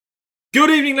Good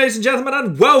evening, ladies and gentlemen,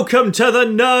 and welcome to the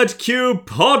Nerd Cube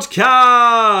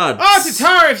podcast. Oh,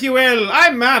 Tatara, if you will.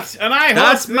 I'm Matt, and I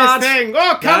host this thing.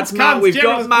 Oh, That's Matt. We've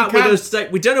got Matt with us today.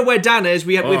 We don't know where Dan is.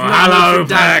 We've not heard from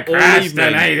Dan all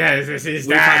evening. This is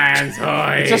Dan's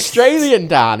voice. It's Australian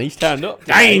Dan. He's turned up.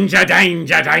 Danger,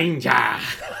 danger, danger.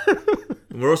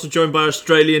 We're also joined by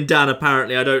Australian Dan,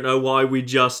 apparently. I don't know why we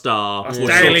just are.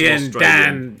 Australian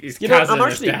Dan is cousin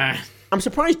of Dan. I'm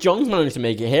surprised John's managed to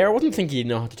make it here. I wasn't thinking he'd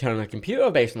know how to turn on a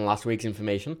computer based on last week's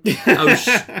information.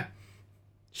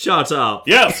 Shut up.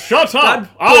 Yes, shut up.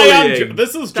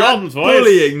 This is John's voice.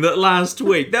 Bullying that last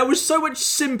week. There was so much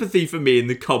sympathy for me in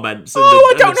the comments.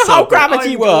 I don't know how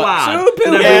gravity works.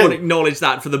 Everyone acknowledged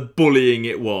that for the bullying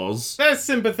it was. There's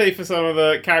sympathy for some of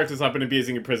the characters I've been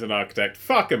abusing in Prison Architect.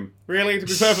 Fuck him. Really, to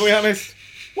be perfectly honest.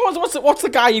 What's the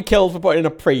guy you killed for putting in a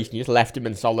priest and you just left him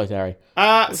in solitary?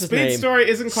 Speed's story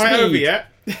isn't quite over yet.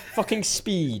 Fucking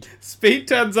Speed. Speed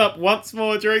turns up once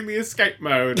more during the escape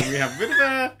mode, and we have a bit of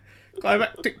a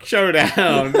climactic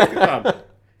showdown.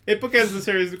 It bookends the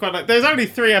series quite like. There's only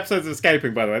 3 episodes of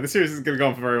escaping, by the way. The series isn't going to go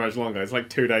on for very much longer. It's like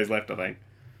 2 days left, I think.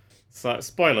 So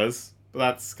spoilers, but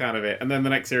that's kind of it. And then the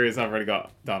next series I've already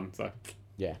got done. So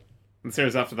yeah. And the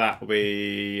series after that will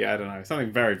be, I don't know,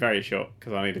 something very, very short,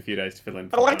 because I need a few days to fill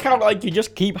in. I like how you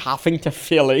just keep having to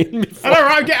fill in. I know,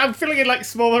 right? I'm filling in like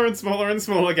smaller and smaller and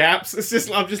smaller gaps.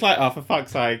 I'm just like, oh, for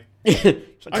fuck's sake.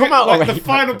 Come out already. The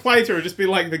final playthrough will just be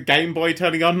like the Game Boy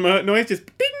turning on noise, just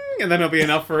ding, and then there'll be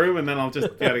enough room, and then I'll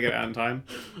just be able to get it out in time.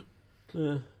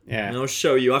 Yeah. And I'll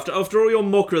show you. After all your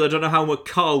mockery, I don't know how my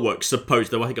car works,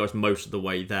 supposed though. I think I was most of the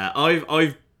way there.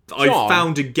 I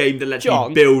found a game that lets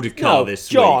me build a car this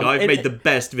week. I've made the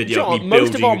best video of me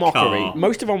building a car.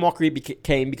 Most of our mockery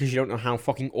came because you don't know how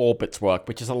fucking orbits work,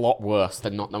 which is a lot worse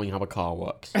than not knowing how a car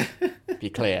works. Be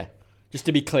clear. Just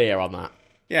to be clear on that.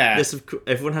 Yeah. Yes,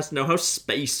 everyone has to know how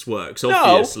space works,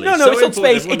 obviously. No, it's not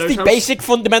space. It's the basic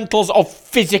fundamentals of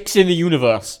physics in the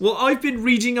universe. Well, I've been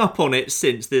reading up on it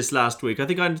since this last week. I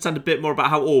think I understand a bit more about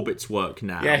how orbits work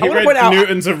now. Yeah, he read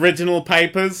Newton's original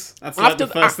papers. That's like the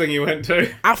first thing he went to.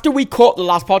 After we caught the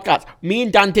last podcast, me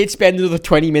and Dan did spend another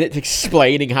 20 minutes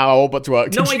explaining how orbits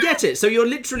work. No, I get it. So you're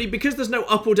literally, because there's no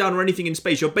up or down or anything in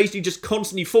space, you're basically just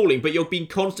constantly falling, but you're being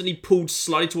constantly pulled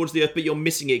slightly towards the Earth, but you're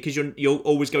missing it because you're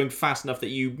always going fast enough that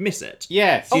you miss it.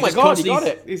 Yes. Oh my god, he got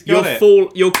it. He's got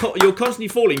it. You're constantly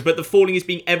falling, but the falling is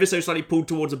being ever so slightly pulled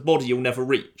towards a body you'll never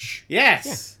reach.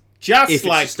 Yes. Yeah. Just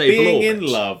like being in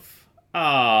love.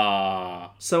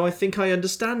 Ah. So I think I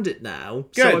understand it now.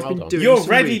 Good. So I've been doing You're some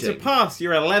ready reading. to pass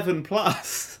your 11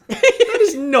 plus. That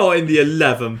is not in the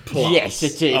 11 plus. Yes,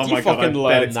 it is. Oh my you God, fucking I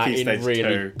learn bet that it's in really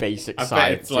 2. basic I science.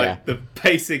 bet it's like the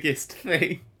basicest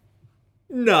thing.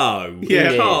 No,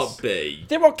 Yeah. it can't be.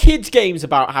 There are kids' games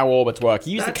about how orbits work.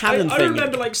 You use the cannon I thing.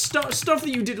 remember like stuff that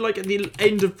you did like at the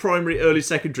end of primary, early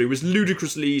secondary was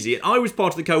ludicrously easy, and I was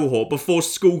part of the cohort before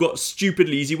school got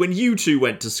stupidly easy when you two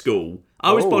went to school.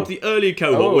 I was part of the earlier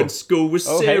cohort when school was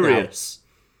serious.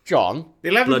 John. The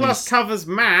 11 plus covers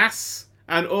mass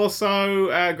and also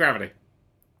gravity.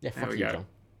 Yeah, fuck you, John.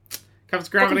 Covers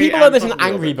gravity. People know this in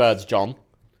Angry Birds, John.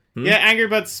 Yeah, Angry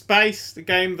Birds Space, the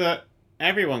game that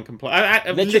everyone can play.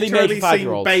 I've literally made for seen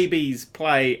 5-year-olds. babies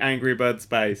play Angry Birds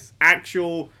Space.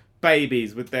 Actual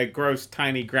babies with their gross,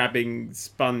 tiny, grabbing,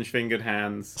 sponge-fingered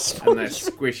hands and their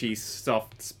squishy,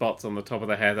 soft spots on the top of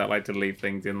their hair that like to leave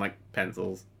things in, like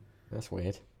pencils. That's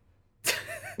weird.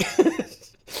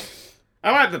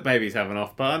 I like that babies have an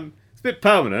off button. It's a bit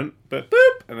permanent, but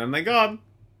boop, and then they're gone.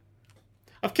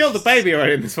 I've killed the baby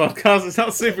already in this podcast. It's not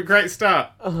a super great start.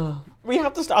 We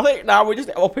have to start. I think now we're just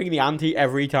upping the ante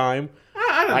every time.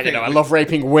 I don't think... I love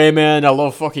raping women. I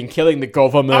love fucking killing the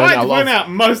government. I like to point out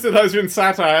most of those are in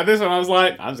satire. This one I was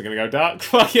like, I'm just going to go dark.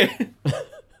 Fuck it.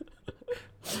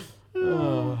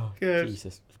 Good.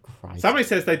 Jesus Christ. Somebody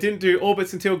says they didn't do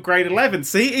orbits until grade 11.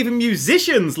 See, even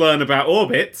musicians learn about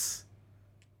orbits.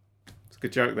 It's a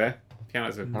good joke there.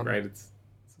 Pianos are graded.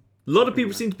 A lot of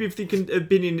people seem to be thinking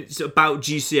opinion it's about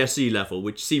GCSE level,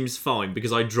 which seems fine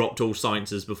because I dropped all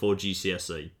sciences before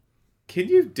GCSE. Can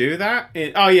you do that?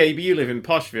 Oh yeah, but you live in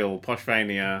Poshville,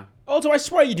 Poshvania. Also, I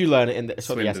swear you do learn it in the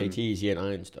Swindon. SATs, and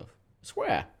iron stuff. I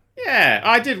swear. Yeah,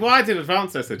 I did. Well, I did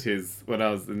advanced SATs when I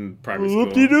was in primary school.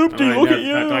 Whoop-de-doop-de, look at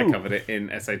you. I covered it in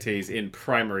SATs in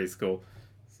primary school.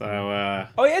 So,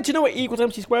 Oh yeah, do you know what E equals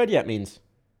MC squared yet means?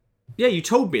 Yeah, you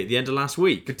told me at the end of last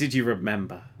week. but did you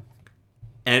remember?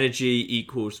 Energy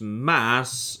equals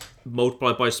mass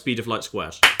multiplied by speed of light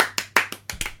squared.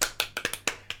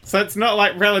 So it's not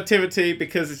like relativity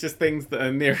because it's just things that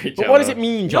are near each other. But what does it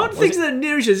mean, John? Not things that are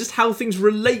near each other, just how things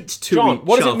relate to each other. John,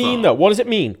 what does it mean, though? What does it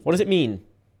mean? What does it mean?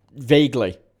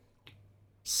 Vaguely.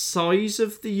 Size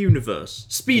of the universe.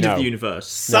 Speed of No. the universe.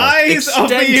 Size of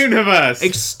the universe.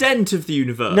 Extent of the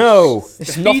universe. No,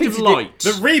 it's Speed nothing of to do- light.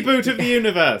 The reboot of the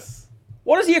universe.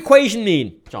 What does the equation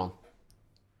mean, John?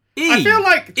 E. I feel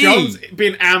like John's E.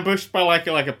 being ambushed by like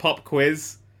a pop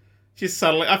quiz. Just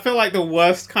suddenly, I feel like the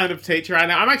worst kind of teacher right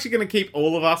now. I'm actually going to keep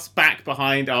all of us back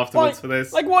behind afterwards for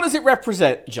this. Like, what does it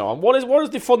represent, John? What is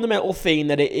the fundamental theme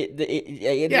that Yeah,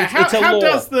 it's a how law?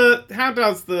 does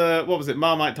the what was it,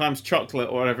 Marmite times chocolate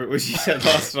or whatever it was you said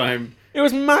last time? It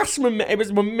was it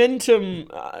was momentum.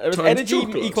 It was Times energy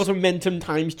chocolate. equals momentum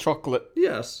times chocolate.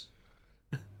 Yes.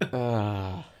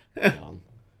 John.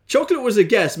 Chocolate was a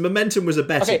guess. Momentum was a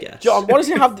better Okay, guess. John. What does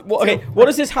it have? What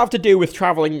does this have to do with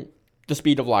traveling the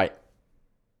speed of light?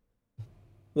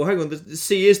 Well, hang on. The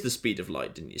C is the speed of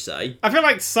light, didn't you say? I feel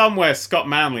like somewhere Scott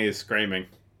Manley is screaming,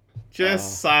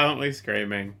 just silently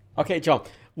screaming. Okay, John.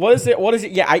 What is it? What is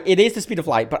it? Yeah, it is the speed of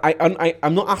light, but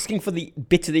I'm not asking for the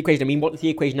bits of the equation. I mean, what does the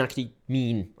equation actually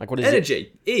mean? Like, what is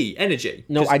Energy. E. Energy.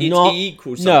 No, 'Cause I'm it's not. E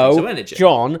equals something, so energy.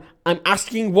 John, I'm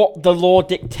asking what the law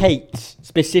dictates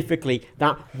specifically.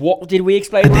 That what did we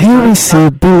explain? And last here time? we see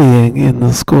bullying in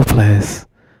the school place.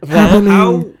 Happening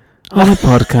How? on a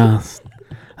podcast.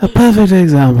 A perfect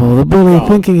example. The bully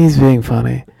thinking he's being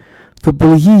funny. The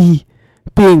bully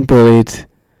being bullied,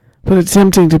 but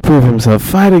attempting to prove himself,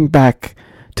 fighting back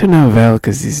to no avail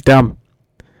because he's dumb.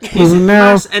 Is We'll it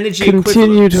now mass energy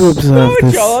continue to equivalence? observe No,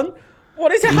 this. John. What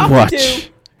does it have to Watch. do?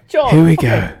 John, Here we okay,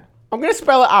 go. I'm going to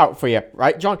spell it out for you,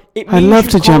 right, John? It I'd means love you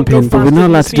to can't jump go in, but we're faster not than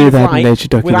allowed the to speed do of that in light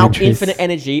nature without documentaries. infinite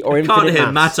energy or Can't infinite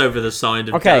hear mass. Matt over the sound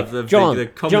of, Okay, of the John,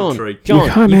 commentary. John,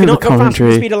 You can't you hear cannot the go faster than the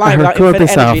commentary. speed of I light without record infinite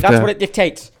this energy. That's after. what it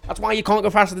dictates. That's why you can't go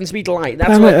faster than the speed of light. That's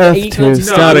Planet what Earth the 2 E is equals-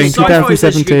 No, starting sci-fi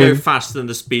says you can 2017. go faster than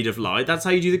the speed of light. That's how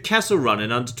you do the Kessel Run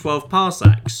in under 12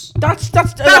 parsecs. That's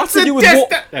That's to a do with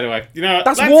warp. Anyway, you know what?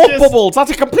 That's let's warp just- bubbles.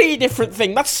 That's a completely different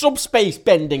thing. That's subspace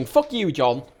bending. Fuck you,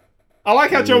 John. I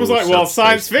like how John was Ooh, like, well, subspace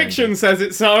science fiction says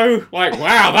it so. Like,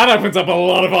 wow, that opens up a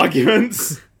lot of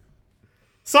arguments.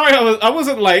 Sorry, I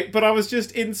wasn't late, but I was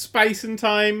just in space and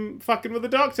time fucking with the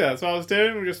Doctor. That's what I was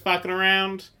doing. We were just fucking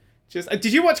around. Did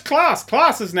you watch Class?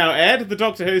 Class is now aired, the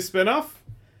Doctor Who spin-off.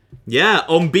 Yeah,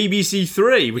 on BBC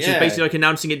Three, which is Yeah. basically like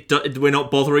announcing we're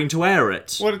not bothering to air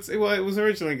it. Well, it was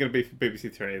originally going to be for BBC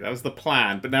Three. That was the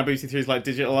plan, but now BBC Three is like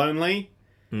digital only.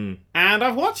 And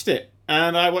I've watched it.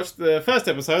 And I watched the first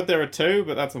episode. There are two,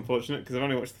 but that's unfortunate because I've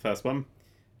only watched the first one.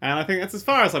 And I think that's as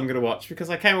far as I'm going to watch because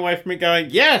I came away from it going,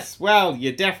 yes, well,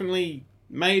 you definitely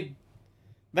made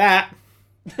that.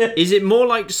 Is it more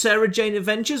like Sarah Jane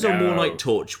Adventures or more No. like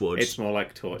Torchwood? It's more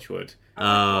like Torchwood.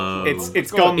 Oh.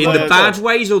 It's gone in the bad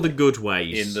ways or the good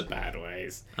ways? In the bad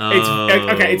ways. Oh.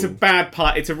 It's okay. It's a bad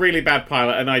pilot. It's a really bad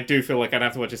pilot, and I do feel like I'd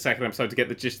have to watch a second episode to get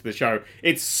the gist of the show.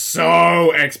 It's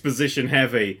so exposition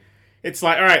heavy. It's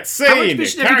like, all right, How much scene,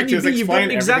 mission can you characters be? You've got, explain an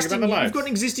everything existing, about their you've got an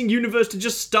lives. existing universe to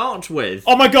just start with.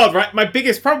 Oh my god, right? My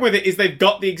biggest problem with it is they've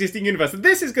got the existing universe. And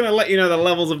this is going to let you know the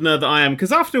levels of nerd that I am,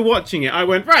 because after watching it, I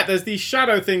went, right, there's these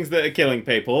shadow things that are killing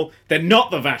people. They're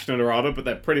not the Vashta Nerada, but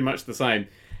they're pretty much the same.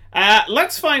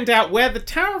 Let's find out where the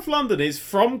Tower of London is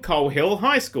from Coal Hill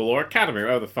High School, or Academy,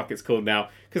 whatever the fuck it's called now.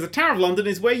 Because the Tower of London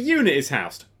is where UNIT is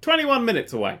housed. 21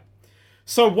 minutes away.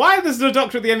 So why does the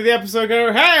Doctor at the end of the episode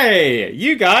go, hey,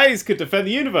 you guys could defend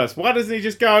the universe? Why doesn't he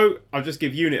just go, I'll just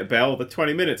give UNIT a bell, they're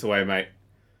 20 minutes away, mate?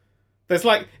 There's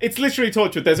like, it's literally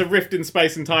Torchwood. There's a rift in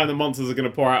space and time the monsters are going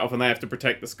to pour out of and they have to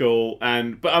protect the school.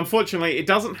 But unfortunately, it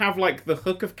doesn't have like the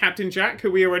hook of Captain Jack,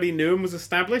 who we already knew and was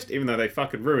established, even though they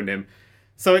fucking ruined him.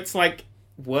 So it's like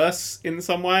worse in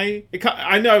some way.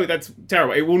 I know that's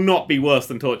terrible. It will not be worse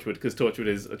than Torchwood because Torchwood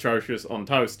is atrocious on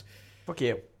toast. Fuck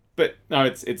you. But no,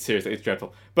 it's seriously, it's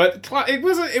dreadful. But it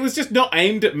was just not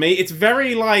aimed at me. It's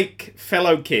very like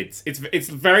fellow kids. It's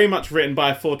very much written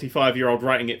by a 45-year-old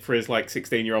writing it for his like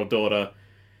 16-year-old daughter.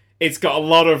 It's got a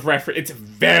lot of reference. It's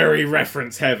very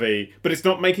reference heavy, but it's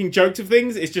not making jokes of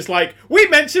things. It's just like, we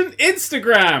mentioned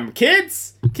Instagram,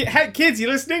 kids. Kids, you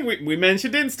listening? We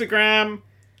mentioned Instagram.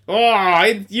 Oh,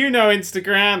 you know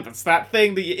Instagram. That's that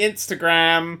thing that you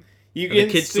Instagram. Are the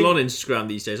kids still on Instagram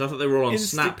these days? I thought they were all on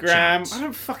Instagram. Snapchat. I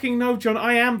don't fucking know, John.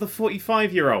 I am the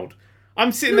 45-year-old.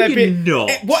 I'm sitting No, there you're being... not.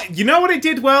 What? You know what it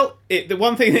did well? The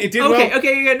one thing that it did well...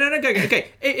 Okay.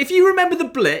 If you remember the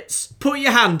Blitz, put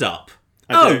your hand up.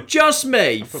 do. Just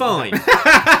me. Fine.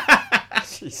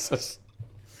 Jesus.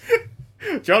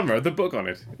 John wrote the book on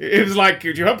it. It was like,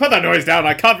 could you put that noise down?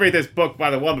 I can't read this book by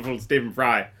the wonderful Stephen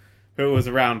Fry, who was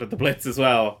around at the Blitz as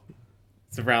well.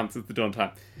 It's around since the dawn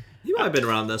time. He might have been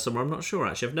around there somewhere. I'm not sure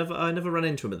actually. I never ran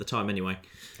into him at the time anyway.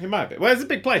 It might be. Well, it's a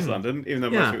big place, London, even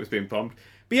though most Yeah. of it was being bombed.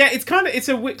 But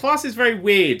yeah, Class is very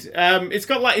weird.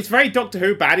 It's very Doctor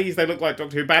Who baddies. They look like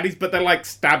Doctor Who baddies, but they like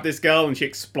stab this girl and she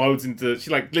explodes she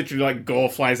like literally like gore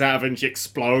flies out of her and she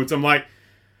explodes. I'm like,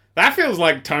 that feels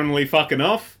like tonally fucking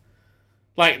off.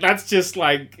 Like that's just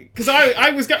like because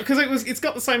it's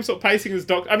got the same sort of pacing as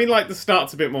Doctor. I mean, like the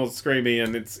start's a bit more screamy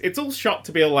and it's all shot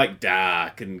to be all like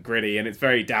dark and gritty and it's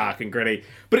very dark and gritty.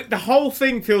 But the whole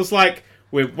thing feels like.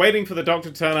 We're waiting for the Doctor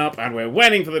to turn up, and we're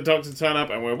waiting for the Doctor to turn up,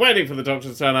 and we're waiting for the Doctor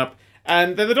to turn up,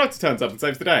 and then the Doctor turns up and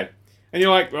saves the day. And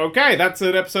you're like, okay, that's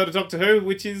an episode of Doctor Who,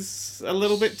 which is a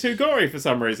little bit too gory for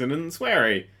some reason, and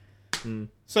sweary.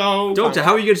 So... Doctor,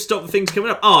 how are you going to stop the things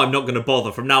coming up? Oh, I'm not going to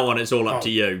bother. From now on, it's all up to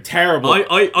you. Terrible.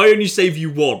 I only save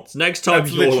you once. Next time,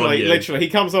 That's you're on you. Literally, he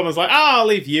comes on and is like, I'll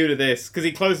leave you to this, because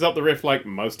he closes up the rift, like,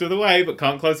 most of the way, but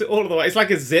can't close it all of the way. It's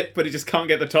like a zip, but he just can't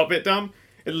get the top bit done.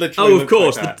 It literally of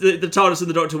course. Like the TARDIS and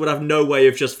the Doctor would have no way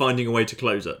of just finding a way to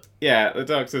close it. Yeah, the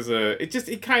Doctor's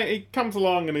he comes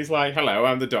along and he's like, hello,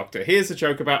 I'm the Doctor. Here's a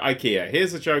joke about IKEA.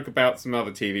 Here's a joke about some other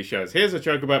TV shows. Here's a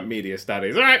joke about media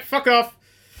studies. Alright, fuck off.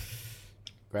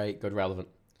 Great, good, relevant.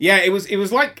 Yeah, it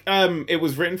was like, it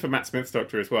was written for Matt Smith's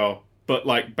Doctor as well, but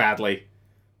like badly.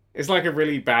 It's like a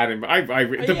really bad...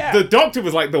 The Doctor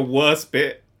was like the worst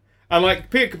bit. And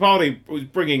like, Peter Capaldi was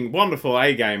bringing wonderful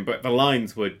A-game, but the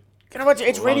lines were... You know what?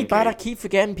 It's really bad. I keep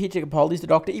forgetting Peter Capaldi's the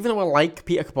Doctor, even though I like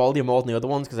Peter Capaldi more than the other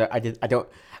ones because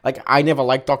I never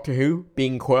liked Doctor Who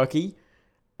being quirky.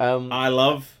 I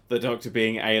love the Doctor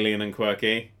being alien and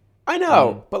quirky. I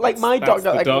know, but like my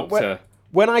Doctor, like Doctor.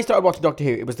 When I started watching Doctor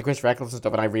Who, it was the Christopher Eccleston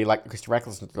stuff, and I really liked the Christopher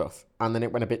Eccleston stuff, and then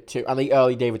it went a bit too, and the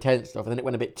early David Tennant stuff, and then it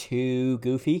went a bit too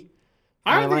goofy.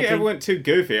 I don't think it ever went too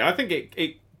goofy. I think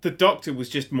the Doctor was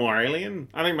just more alien.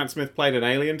 I think Matt Smith played an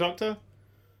alien Doctor.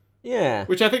 Yeah.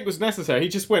 Which I think was necessary. He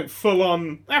just went full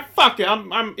on, fuck it,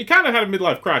 he kind of had a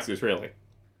midlife crisis, really.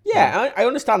 Yeah, I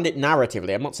understand it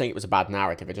narratively. I'm not saying it was a bad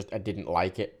narrative, I didn't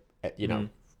like it, you know.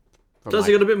 Plus,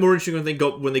 it got a bit more interesting when they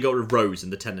got rid of Rose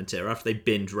in the Tennant era. After they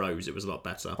binged Rose, it was a lot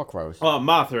better. Fuck Rose. Well,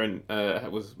 Martha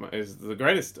is the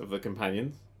greatest of the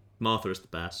companions. Martha is the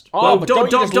best. Oh, but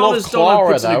Donna's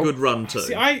puts in a good run too.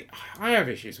 See, I have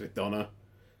issues with Donna.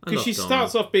 Because she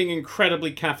starts off being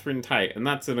incredibly Catherine Tate, and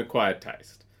that's an acquired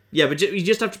taste. Yeah, but you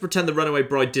just have to pretend the Runaway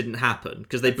Bride didn't happen,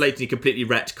 because they blatantly completely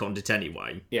retconned it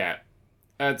anyway. Yeah.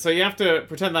 So you have to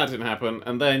pretend that didn't happen,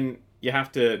 and then you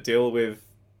have to deal with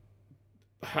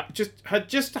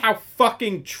just how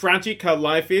fucking tragic her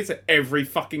life is at every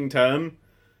fucking turn.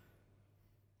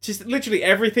 Just literally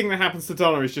everything that happens to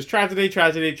Donna is just tragedy,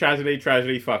 tragedy, tragedy,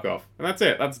 tragedy, fuck off. And that's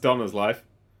it. That's Donna's life.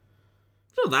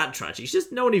 It's not that tragic. It's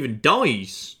just no one even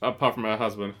dies. Apart from her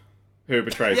husband, who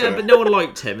betrays her. Yeah, but no one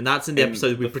liked him, and that's in the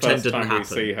episode we pretend didn't happen. We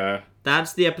see her.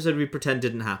 That's the episode we pretend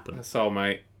didn't happen. Her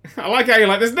soulmate. I like how you're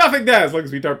like, there's nothing there as long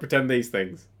as we don't pretend these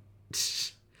things.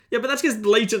 Yeah, but that's because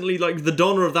blatantly, like, the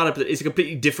Donna of that episode is a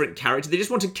completely different character. They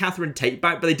just wanted Catherine Tate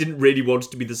back, but they didn't really want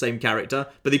it to be the same character.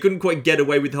 But they couldn't quite get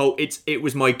away with the whole, it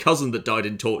was my cousin that died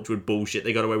in Torchwood bullshit.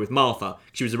 They got away with Martha.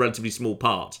 She was a relatively small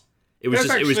part. There's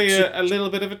actually a little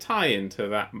bit of a tie-in to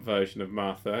that version of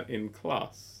Martha in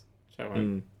Class.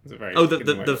 It's a very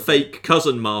the fake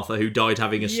cousin Martha who died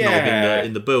having a snog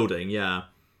in the building, yeah.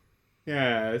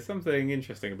 Yeah, there's something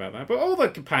interesting about that. But all the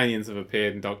companions have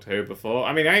appeared in Doctor Who before.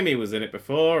 I mean, Amy was in it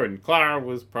before, and Clara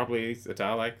was probably a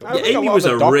Dalek. Yeah, Amy was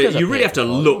you really have to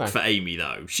look for Amy,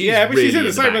 though. She's but she's in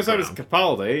the same episode as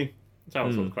Capaldi. That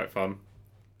was quite fun.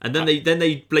 And then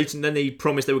they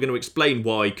promised they were going to explain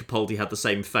why Capaldi had the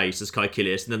same face as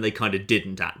Caecilius, and then they kind of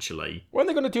didn't actually. When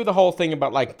they're going to do the whole thing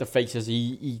about like the faces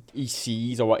he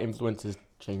sees or what influences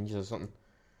changes or something?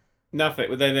 Nothing.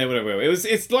 But then they would.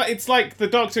 It's like the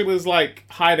Doctor was like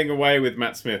hiding away with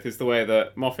Matt Smith. Is the way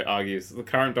that Moffat argues. The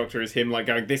current Doctor is him like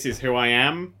going, "This is who I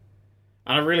am."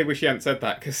 And I really wish he hadn't said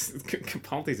that because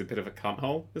Capaldi's a bit of a cunt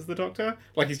hole as the Doctor.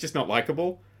 Like he's just not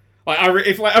likable. Like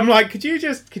I'm like, could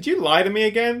you lie to me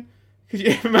again? Could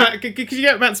you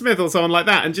get Matt Smith or someone like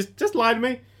that and just lie to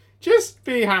me? Just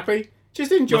be happy.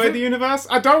 Just enjoy the universe.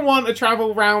 I don't want to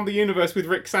travel around the universe with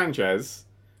Rick Sanchez.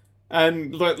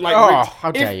 And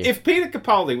how dare you. If Peter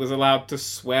Capaldi was allowed to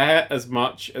swear as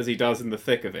much as he does in the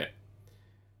thick of it,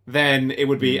 then it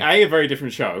would be a very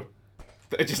different show.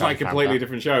 Just like a completely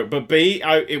different show. But B,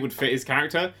 it would fit his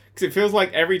character. Because it feels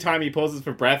like every time he pauses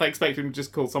for breath, I expect him to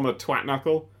just call someone a twat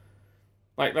knuckle.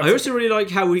 Like, I also really like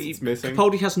how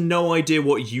Capaldi has no idea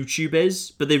what YouTube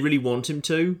is, but they really want him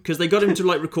to, because they got him to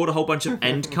like record a whole bunch of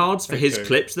end cards for his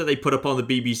clips that they put up on the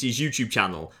BBC's YouTube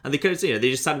channel, and they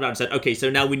just sat around and said, okay,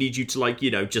 so now we need you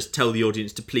to just tell the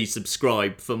audience to please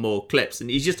subscribe for more clips,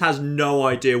 and he just has no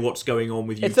idea what's going on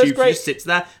with YouTube. He just sits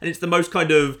there, and it's the most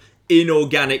kind of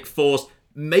inorganic force.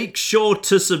 make sure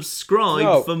to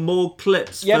subscribe for more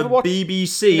clips for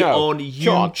BBC on YouTube.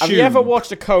 John, have you ever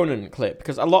watched a Conan clip?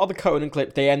 Because a lot of the Conan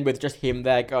clips, they end with just him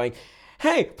there going,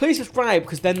 hey, please subscribe,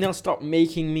 because then they'll stop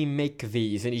making me make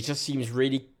these. And he just seems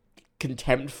really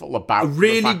contemptful about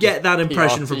really get that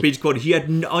impression from Peter Capaldi. He had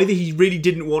either he really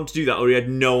didn't want to do that, or he had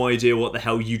no idea what the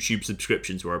hell YouTube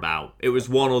subscriptions were about. It was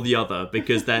one or the other,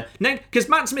 because because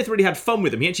Matt Smith really had fun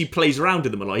with them. He actually plays around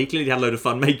with them a lot. He clearly had a load of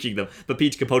fun making them, but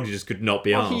Peter Capaldi just could not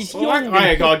be arsed.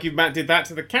 I argue Matt did that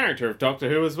to the character of Doctor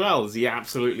Who as well, as he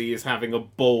absolutely is having a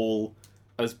ball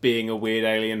as being a weird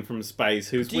alien from space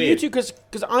who's weird. Do you too?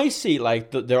 Because I see like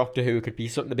the Doctor Who could be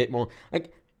something a bit more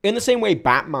like. In the same way,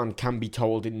 Batman can be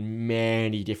told in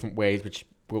many different ways, which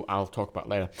I'll talk about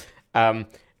later.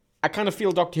 I kind of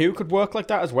feel Doctor Who could work like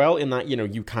that as well, in that,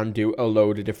 you can do a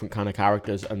load of different kind of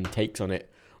characters and takes on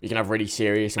it. You can have really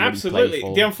serious and absolutely really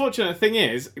playful. The unfortunate thing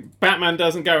is, Batman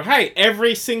doesn't go, hey,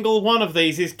 every single one of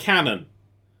these is canon.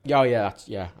 Oh, yeah,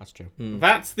 that's true.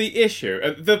 That's the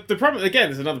issue. The problem, again,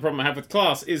 there's another problem I have with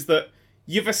Class, is that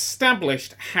you've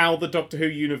established how the Doctor Who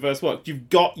universe works. You've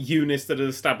got units that are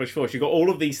established for us. You've got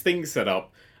all of these things set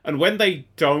up. And when they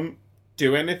don't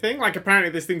do anything, like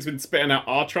apparently this thing's been spitting out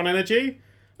Artron energy,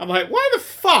 I'm like, why the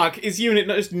fuck is unit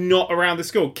just not around the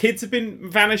school? Kids have been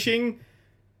vanishing.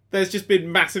 There's just been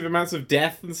massive amounts of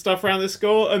death and stuff around the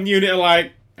school. And unit are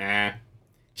like,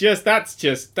 that's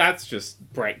just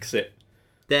Brexit.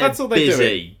 That's all they're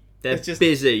doing. They're just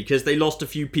busy because they lost a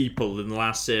few people in the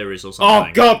last series or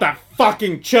something. Oh god, that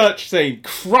fucking church scene!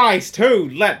 Christ, who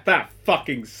let that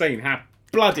fucking scene have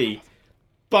bloody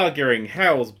buggering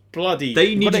hell's bloody?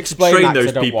 They needed to train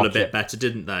those people a bit better,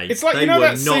 didn't they? It's like, they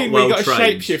that scene where you got a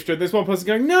trained. shapeshifter and there's one person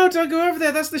going, no, don't go over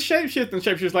there, that's the shapeshifter. And the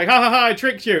shapeshifter's like, ha ha ha, I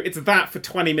tricked you. It's that for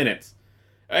 20 minutes.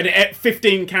 And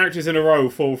 15 characters in a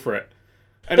row fall for it.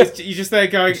 And you're just there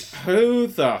going, who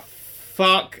the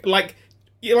fuck?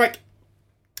 You're like,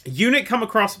 Unit come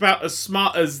across about as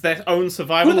smart as their own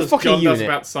survival as John does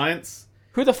about science.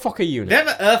 Who the fuck are Unit? They're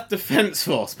the Earth Defense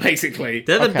Force, basically.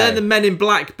 They're the Men in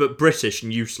Black, but British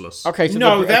and useless. Okay,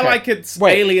 so they're like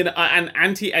an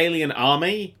anti-alien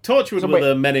army. Torchwood were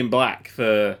the Men in Black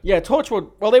for... Yeah,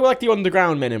 Torchwood... Well, they were like the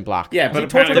underground Men in Black. Yeah, but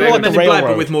apparently they were Men in Black,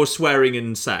 but with more swearing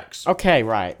and sex. Okay,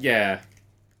 right. Yeah.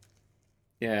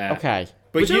 Okay.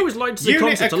 But I always liked the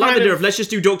concept. I like the idea of let's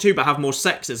just do Doctor Who, but have more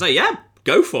sex. It's like, yeah,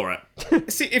 go for it.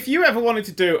 See, if you ever wanted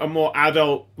to do a more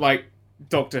adult,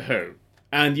 Doctor Who,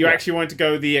 and you actually wanted to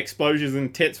go the explosions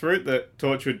and tits route that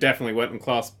Torchwood definitely went and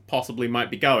Class possibly might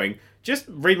be going, just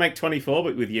remake 24,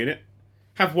 but with Unit.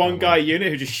 Have one guy Unit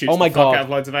who just shoots the fuck out of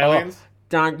loads of aliens.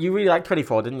 Dan, you really liked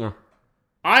 24, didn't you?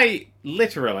 I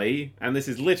literally, and this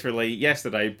is literally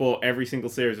yesterday, bought every single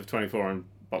series of 24 on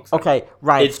box set. Okay,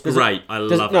 right. It's great. I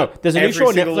love it. No, there's a new show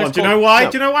on Netflix. Do you know why?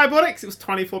 Do you know why I bought it? Because it was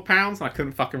 £24 and I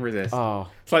couldn't fucking resist. Oh.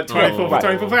 It's like 24 for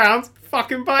 £24.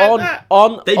 Fucking buy that.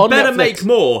 They better make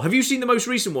more. Have you seen the most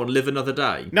recent one, Live Another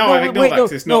Day? No, I've ignored that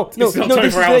because it's not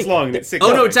 24 hours long and it's 6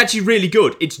 hours. Oh no, it's actually really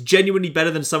good. It's genuinely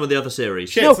better than some of the other series.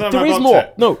 Shit, no, there is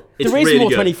more. No, there is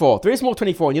more 24. Good. There is more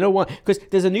 24. And you know what? Because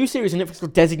there's a new series on Netflix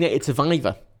called Designated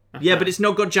Survivor. Yeah, but it's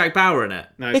not got Jack Bauer in it.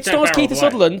 No, it stars Keith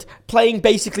Sutherland playing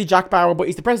basically Jack Bauer, but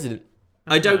he's the president.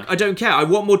 I don't care. I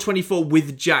want more 24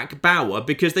 with Jack Bauer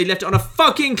because they left it on a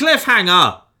fucking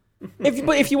cliffhanger.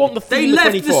 If you want the they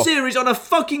left the series on a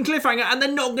fucking cliffhanger and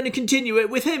they're not going to continue it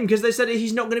with him because they said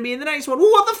he's not going to be in the next one.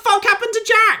 Well, what the fuck happened to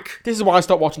Jack? This is why I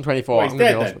stopped watching 24. Well, he's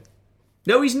dead then.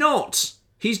 No, he's not.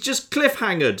 He's just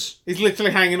cliffhangered. He's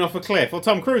literally hanging off a cliff. Well,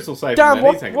 Tom Cruise will save him.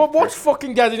 Damn, watch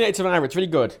fucking Designated Survivor. It's really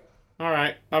good. All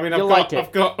right. I mean,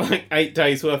 I've got like 8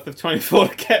 days worth of 24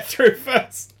 to get through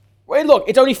first. Wait, look,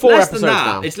 it's only 4 episodes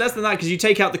now. It's less than that because you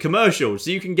take out the commercials,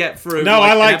 so you can get through an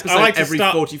episode every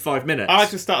 45 minutes. I like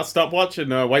to start a stopwatch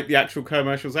and wait the actual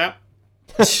commercials out.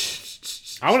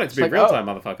 I want it to be real time,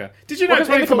 motherfucker. Did you know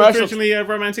 24 was originally a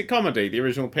romantic comedy, the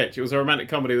original pitch? It was a romantic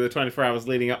comedy with 24 hours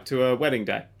leading up to a wedding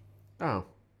day. Oh.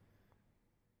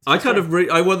 I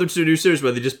want them to do a new series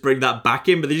where they just bring that back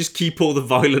in, but they just keep all the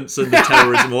violence and the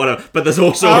terrorism or whatever. But there's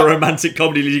also a romantic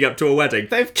comedy leading up to a wedding.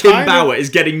 Kim Bauer is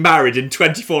getting married in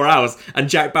 24 hours, and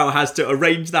Jack Bauer has to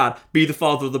arrange that, be the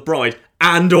father of the bride,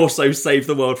 and also save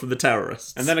the world from the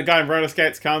terrorists. And then a guy in roller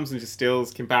skates comes and just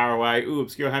steals Kim Bauer away. Ooh,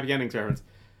 obscure happy endings reference.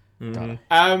 The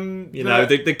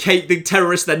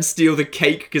terrorists then steal the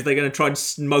cake because they're going to try and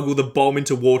smuggle the bomb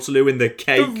into Waterloo in the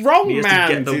cake. The Wrong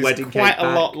Man is quite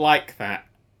a lot like that.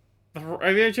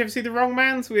 Have you ever seen The Wrong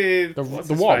Mans with... The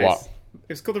what?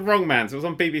 It's called The Wrong Mans. It was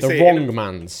on BBC. The Wrong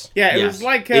Mans. Yeah, it was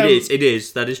like... It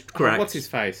is. That is correct. What's his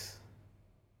face?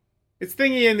 It's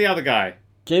Thingy and the other guy.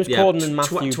 James Yeah, Corden and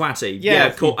Matthew. Twatty.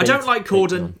 Yeah, I don't like Corden.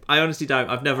 Bateman. I honestly don't.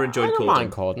 I've never enjoyed I don't Corden.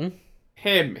 mind Corden.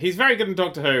 Him. He's very good in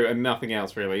Doctor Who and nothing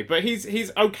else really. But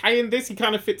he's okay in this. He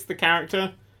kind of fits the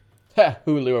character.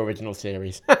 Hulu original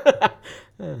series.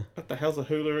 What the hell's a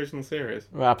Hulu original series?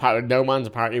 Well, apparently, No Man's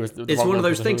apparently was. The It's wrong one of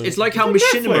one those for the things. Hulu. It's like how It's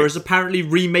on Machinima Netflix. is apparently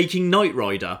remaking Knight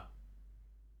Rider.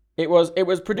 It was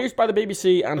produced by the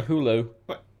BBC and Hulu.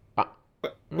 What? Ah.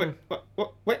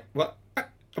 What?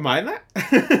 Am I in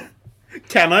that?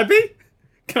 Can I be?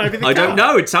 Can I be the I don't cat?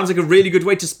 know. It sounds like a really good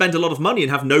way to spend a lot of money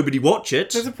and have nobody watch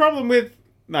it. There's a problem with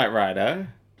Knight Rider.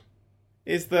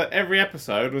 Is that every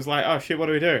episode was like, oh shit, what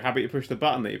do we do? How about you push the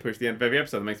button that you push at the end of every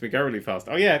episode that makes me go really fast?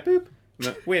 Oh yeah, boop. And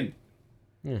then win.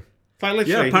 Yeah. It's like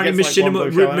literally, Yeah, he apparently gets, like, one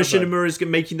blue shell episode. Machinima is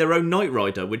making their own Knight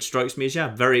Rider, which strikes me as,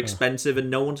 very expensive and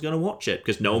no one's going to watch it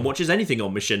because no one watches anything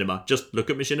on Machinima. Just look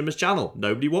at Machinima's channel.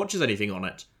 Nobody watches anything on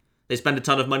it. They spend a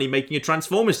ton of money making a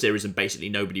Transformers series and basically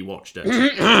nobody watched it.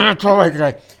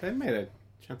 They made a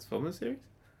Transformers series?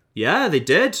 Yeah, they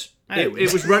did.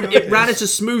 It ran at a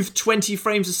smooth 20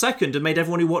 frames a second and made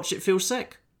everyone who watched it feel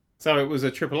sick. So it was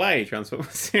a AAA Transformers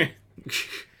series.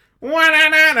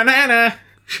 Wa-na-na-na-na-na.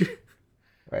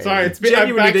 Sorry, it's been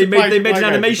Genuinely, they made an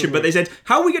animation, but they said,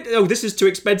 how are we going to... Oh, this is too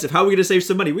expensive. How are we going to save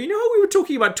some money? Well, you know how we were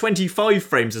talking about 25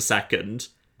 frames a second?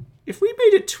 If we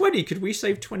made it 20, could we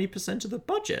save 20% of the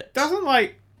budget? Doesn't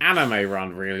anime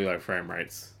run really low frame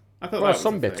rates? I thought Well, that was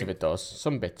some the bits thing. of it does.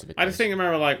 Some bits of it I does. just think I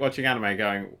remember watching anime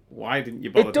going, why didn't you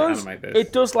bother It to does. animate this?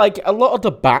 It does. A lot of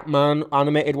the Batman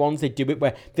animated ones, they do it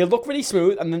where they look really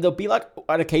smooth, and then there'll be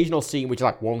an occasional scene which is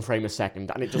 1 frame a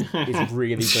second, and it just is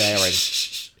really glaring.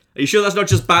 Are you sure that's not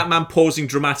just Batman pausing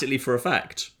dramatically for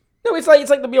effect? No, it's like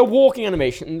there'll be a walking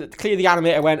animation, and clearly the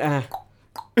animator went,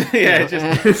 Yeah, it's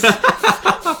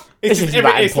is just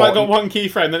that it's got important. one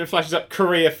keyframe, then it flashes up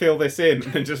Korea, fill this in,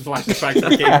 and then just flashes back to the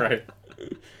keyframe.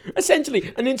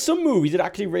 essentially. And in some movies, it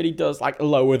actually really does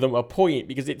lower them a point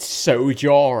because it's so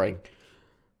jarring.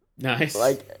 Nice.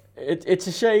 It's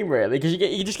a shame, really, because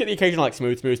you just get the occasional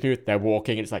smooth. They're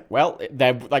walking, and it's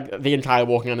they're the entire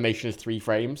walking animation is 3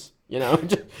 frames. You know,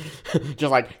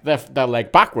 just their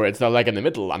leg backwards, their leg in the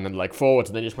middle, and then leg forwards,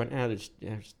 and then just went, just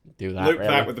do that. Loop really.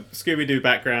 that with the Scooby-Doo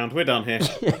background. We're done here.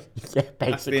 Yeah, That's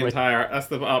basically. that's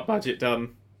the art budget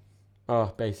done.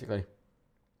 Oh, basically.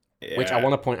 Yeah. Which I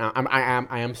want to point out,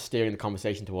 I am steering the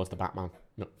conversation towards the Batman.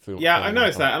 Yeah, I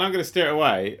noticed that, and I'm going to steer it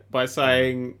away by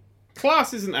saying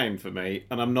Class isn't aimed for me,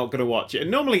 and I'm not going to watch it.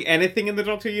 And normally anything in the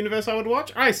Doctor Who universe I would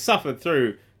watch, I suffered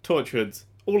through Torchwood's,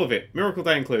 all of it, Miracle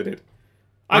Day included.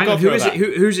 I got through that.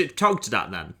 Who's it targeted at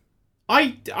then?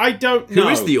 I don't know. Who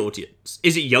is the audience?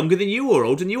 Is it younger than you, or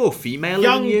older than you, or female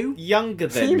than you? Younger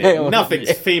than Female. me. Nothing's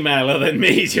femaler than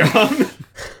me, John.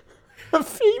 A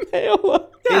female.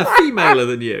 Yeah, femaler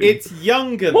than you. It's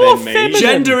younger More than me. feminine.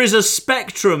 Gender is a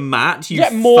spectrum, Matt. You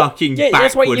That's why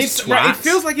backwards it's- twat. It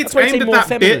feels like it's That's why I say aimed at more that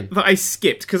feminine. bit that I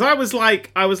skipped because I was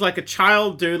like a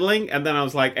child doodling, and then I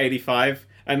was 85,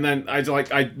 and then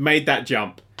I made that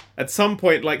jump. At some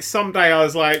point, someday I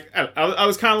was I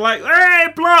was kind of hey,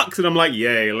 blocks, and I'm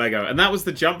yay, Lego, and that was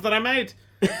the jump that I made.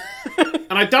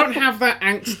 And I don't have that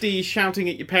angsty shouting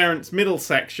at your parents middle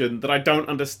section that I don't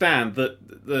understand.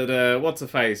 That what's her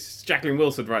face, Jacqueline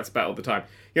Wilson writes about all the time.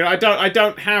 You know, I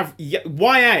don't have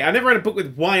YA. I never read a book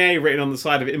with YA written on the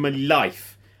side of it in my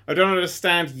life. I don't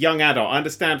understand young adult. I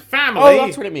understand family. Oh,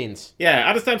 that's what it means. Yeah, I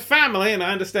understand family, and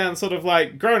I understand sort of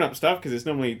grown-up stuff because it's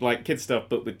normally kid stuff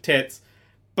but with tits.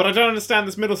 But I don't understand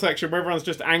this middle section where everyone's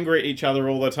just angry at each other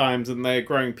all the times and they're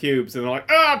growing pubes and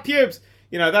they're pubes.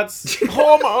 You know, that's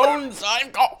Hormones.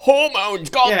 I've got hormones.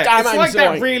 God yeah. damn, It's I'm like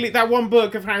sorry. that one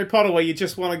book of Harry Potter where you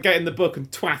just want to get in the book and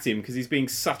twat him because he's being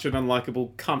such an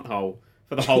unlikable cunt hole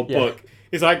for the whole Yeah. book.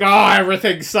 He's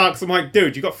everything sucks. I'm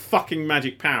dude, you got fucking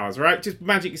magic powers, right? Just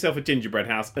magic yourself a gingerbread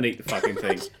house and eat the fucking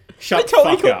thing. Shut They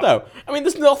totally the could, fuck up. though. I mean,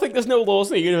 there's no laws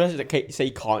in the universe that say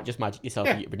you can't just magic yourself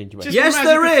Yeah. and eat into it. Just- Yes, magic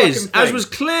there the is. fucking As thing. was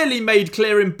clearly made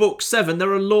clear in Book 7,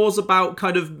 there are laws about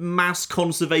kind of mass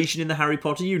conservation in the Harry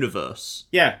Potter universe.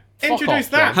 Yeah. Introduce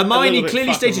off, that. John. a little Hermione bit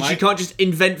clearly fucking stated she can't just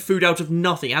invent food out of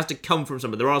nothing. It has to come from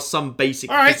somewhere. There are some basic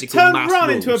All right, physical turn mass Ron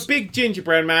rules. into a big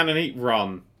gingerbread man and eat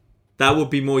Ron. That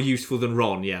would be more useful than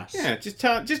Ron, yes. Yeah,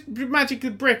 just magic a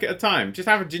brick at a time. Just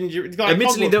have a ginger.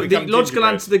 Admittedly, Hogwarts the become logical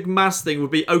gingerbread. answer to the mass thing would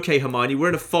be, okay, Hermione, we're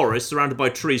in a forest surrounded by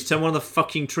trees. Turn one of the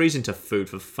fucking trees into food,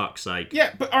 for fuck's sake.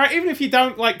 Yeah, but alright, even if you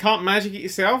don't can't magic it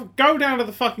yourself, go down to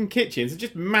the fucking kitchens and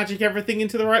just magic everything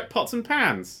into the right pots and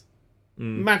pans.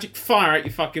 Magic fire at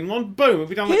your fucking one. Boom, we'll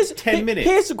be done in 10 minutes.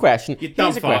 Here's a question. You dumb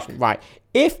Here's a question. fuck. Right.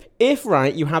 If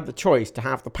right, you had the choice to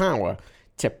have the power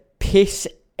to piss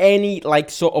any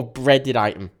sort of breaded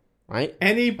item, right?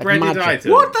 Any Like breaded magic.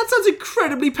 item. What? That sounds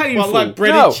incredibly painful. Well, like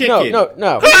breaded No, chicken.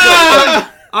 no.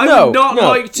 I No, would not no,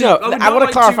 like to. no, I would I not wanna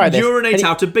like clarify to this. urinate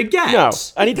out a baguette. No,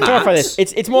 I need to clarify this.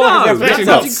 It's more no, like a Especially replicator.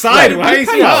 not that's sideways.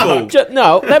 incredibly No. painful.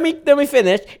 No, let me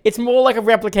finish. It's more like a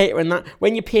replicator in that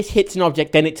when your piss hits an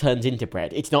object, then it turns into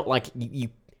bread. It's not like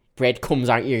bread comes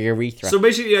out your urethra. So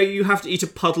basically, you have to eat a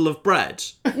puddle of bread,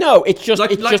 No, it's just like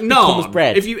it just naan. becomes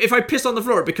bread. If I piss on the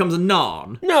floor, it becomes a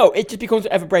naan. No, it just becomes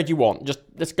whatever bread you want. Just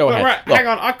let's go ahead. Right, Look, hang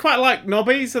on. I quite like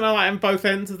knobbies, and I like them both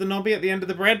ends of the knobby at the end of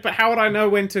the bread. But how would I know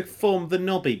when to form the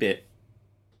knobby bit?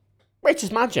 It's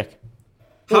just magic.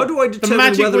 How do I determine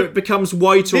magic whether would- it becomes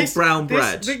white or brown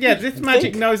bread? This magic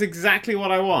Think. knows exactly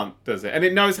what I want, does it? And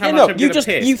it knows how Yeah, much no, I'm you going just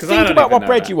to piss. you 'cause I think don't about even what know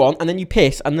bread that. you want, and then you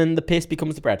piss, and then the piss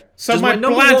becomes the bread. So Does my my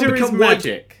number one bladder is become white?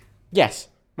 magic. Yes.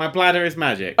 My bladder is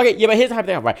magic. Okay, yeah, but here's the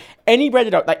hypothetical, right? Any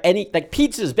breaded out, like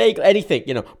pizzas, bagel, anything,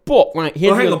 But right,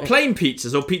 here's Well, hang the on, other- plain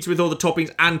pizzas or pizza with all the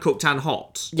toppings and cooked and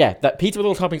hot? yeah, that pizza with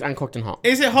all toppings and cooked and hot.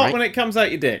 Is it hot right? when it comes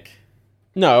out your dick?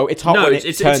 No, it's hot No, when it's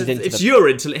it turns into it's the...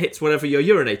 urine till it hits whatever you're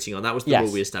urinating on. That was the Yes.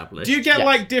 rule we established. Do you get Yes.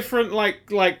 like different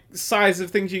like size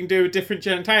of things you can do with different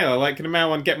genitalia? Like can a male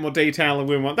one get more detail and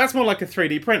women one? That's more like a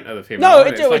 3D print of the female. No,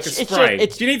 isn't it do, like it's a just- spray.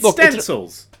 it's- do you need look, it's-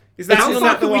 stencils? Is that, How is far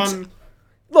that the can we one?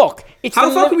 Look, it's How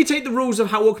the far li- can we take the rules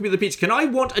of what can be the pizza? Can I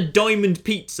want a diamond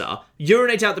pizza,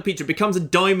 urinate out the pizza, it becomes a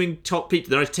diamond top pizza,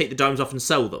 then I take the diamonds off and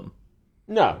sell them?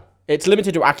 No, it's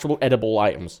limited to actual edible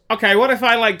items. Okay, what if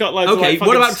I like got loads of Okay, like what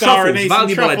fucking about star truffles? anise and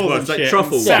Valuable truffles edgeworks and like shit,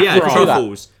 truffles. and Yeah, you could do that.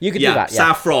 truffles. You could do that, yeah.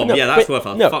 Saffron. No, yeah, that's but- worth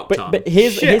a no, fuck ton. but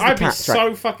here's Shit, the I'd be catch, so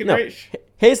right? fucking No, rich.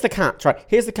 Here's the catch, right?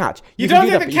 Here's the catch. You can don't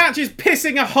do think that, the but catch is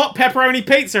pissing a hot pepperoni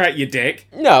pizza at your dick?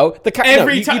 No, the catch.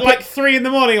 Every no, time, you like pick- 3 in the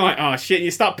morning, like, oh shit,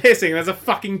 you start pissing, and there's a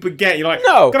fucking baguette. You're like,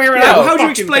 No, gotta get rid no, of that How do you fucking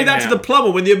explain thing that to now. the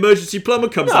plumber when the emergency plumber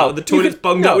comes out and the toilet's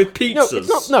bunged up with pizzas? No, it's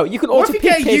not. No, you can What also if you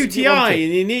get pick a piss if you want UTI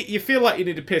to. and you feel like you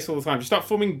need to piss all the time? You start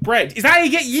forming bread. Is that how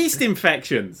you get yeast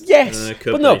infections? Yes,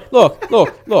 could but no. be.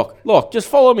 Look. Just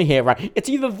follow me here, right? It's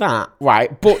either that,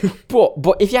 right? But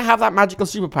if you have that magical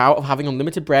superpower of having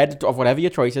unlimited bread of whatever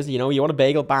your choice is, you want a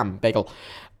bagel, bam, bagel.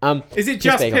 Is it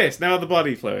just bagel. piss? No other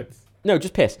body fluids? No,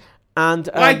 just piss. And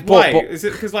Why? but- Is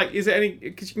it because is it any?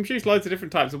 Because you can choose loads of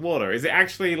different types of water. Is it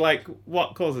actually like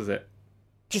what causes it?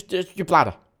 just your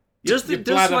bladder. Does Your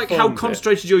does bladder like how forms it.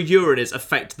 concentrated your urine is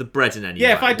affect the bread in any way?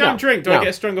 Yeah, if I don't No, drink, do I no. get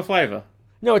a stronger flavour?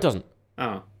 No, it doesn't.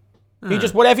 Oh. You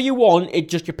just whatever you want. It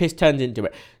just your piss turns into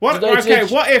it. What? It's- Okay,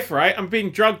 it's- what if, right, I'm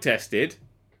being drug tested.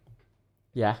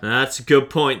 Yeah. That's a good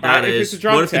point. That Right, if is. it's a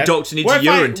drug What if the test, doctor needs what a if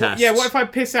I- urine test? Yeah, what if I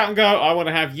piss out and go, I want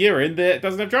to have urine that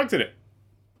doesn't have drugs in it?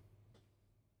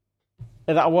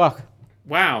 That'll work.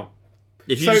 Wow.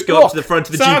 If you So, just go look, up to the front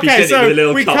of the So, GP okay, clinic so with a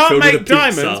little we cup can't filled with a make pizza.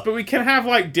 diamonds, but we can have,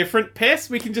 like, different piss.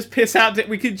 We can just piss out,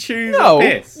 we can choose No, a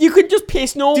piss. you could just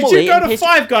piss normally. Did you go and to piss-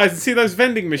 Five Guys and see those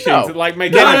vending machines No. that, like,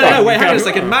 make No, anything? wait, hang on a Go,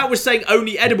 second. "Oh." Matt was saying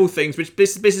only edible things, which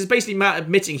this is basically Matt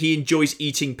admitting he enjoys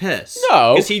eating piss.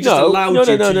 No, because he just no, allowed no,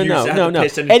 you no, to no, use no, no.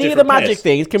 piss and Any of the different magic piss.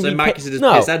 things can So be Matt considers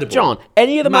no, piss edible. John.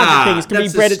 Any of the magic Matt, things can be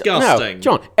that's breaded. disgusting. No,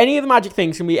 John. Any of the magic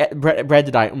things can be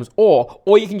breaded items, or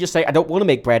you can just say I don't want to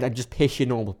make bread and just piss your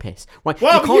normal piss. Right?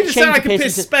 Well, but you just said change I the could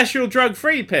piss into- special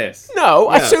drug-free piss.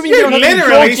 No, Yes. assuming You you don't have any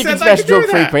literally drugs, you said can I special could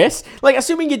do drug-free that. piss. Like,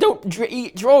 assuming you don't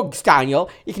eat drugs, Daniel,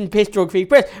 you can piss drug-free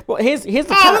piss. But here's the Oh, catch,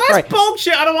 well, that's right?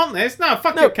 bullshit. I don't want this. No,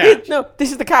 fuck No, your catch. no,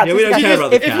 this is the catch. Yeah, we This is don't the care catch. about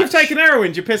the If catch. you've taken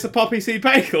heroin, you piss a poppy seed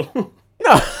bagel.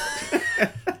 No.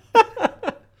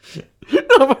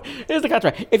 No, but here's the catch,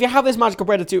 right? If you have this magical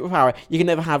breaded superpower, you can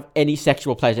never have any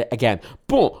sexual pleasure again.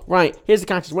 But, right, here's the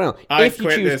catch as well. I if you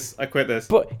quit choose, this. I quit this.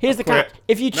 But here's the catch.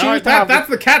 If you choose No, to have... that's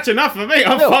the catch enough for me.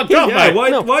 I'm No, fucked here's- up, Yeah, mate. why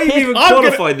No, are you here's- even I'm gonna-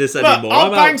 qualifying this Look, anymore? I'll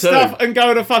I'm bang out too. stuff and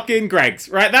go to fucking Greg's,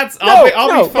 right? I'll No, be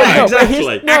no, fine. but no, but Exactly.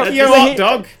 here's- no, After your but hot here-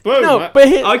 dog, boom. No, but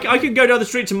here, I could go down the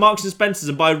street to Marks and Spencer's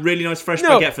and buy a really nice fresh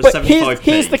no, baguette for but 75p.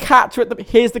 here's the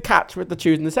catch with the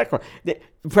choosing the second one. The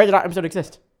breaded items don't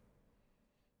exist.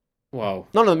 Whoa.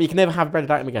 None of them. You can never have a breaded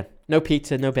item again. No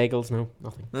pizza, no bagels, no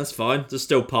nothing. That's fine. There's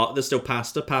still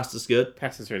pasta. Pasta's good.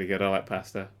 Pasta's really good. I like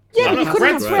pasta. Yeah, Garlic but you couldn't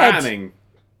bread's have bread. fanning.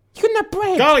 You couldn't have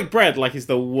bread. Garlic bread, like, is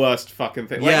the worst fucking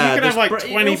thing. Like, Yeah, you can have, like, there's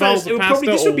 20 bowls of pasta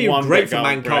this would be or one great big for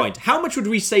garlic mankind. bread. How much would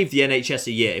we save the NHS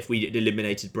a year if we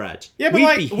eliminated bread? Yeah, but we'd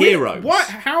like, be heroes. What?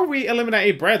 How we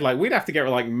eliminated bread? Like, we'd have to get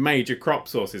like major crop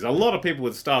sources. A lot of people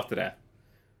would starve to death.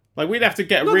 Like, we'd have to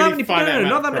get Not really that many, finite.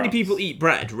 not that many people eat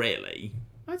bread, really.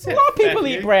 A A lot of people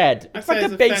eat bread. It's like a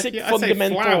basic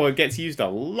fundamental. I'd say flour gets used a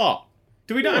lot.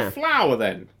 Do we not Yeah. have flour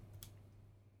then?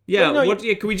 Yeah, Well, no, what?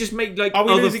 Yeah, can we just make like Are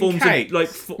we other losing forms cakes?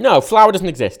 of like? No, flour doesn't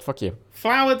exist. Fuck you.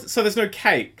 Flour, so there's no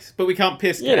cakes, but we can't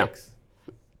piss You know. cakes.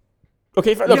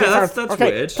 Okay, that's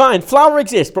okay, weird. fine. Flour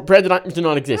exists, but breaded items do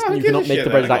not exist. Oh, You who gives cannot a make shit the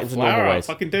then? breaded I got items in flour, normal ways.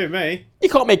 Fucking do me. You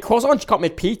can't make croissants, you can't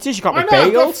make pizzas, you can't I make know,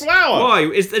 I've got bagels. flour. Why?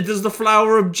 Does the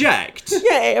flour object?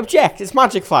 Yeah, object. It's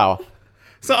magic flour.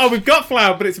 So, we've got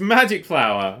flour, but it's magic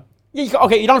flour. Yeah,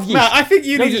 okay, you don't have yeast. No, I think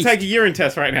you No need yeast. to take a urine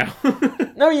test right now.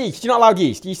 No yeast. You're not allowed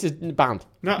yeast. Yeast is banned.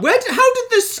 No. How did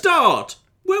this start?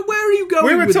 Where are you going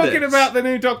We were with talking this? about the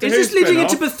new Doctor Is Who this leading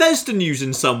spin-off. into Bethesda news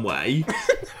in some way?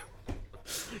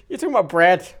 You're talking about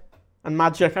bread and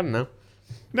magic. I don't know.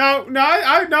 No,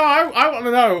 I want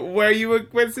to know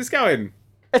where's this going?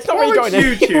 It's not What where would you're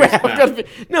you going choose, anywhere.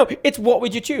 Matt? No, it's what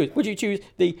would you choose? Would you choose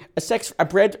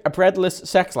a breadless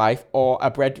sex life or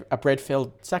a bread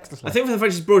filled sexless I life? think for the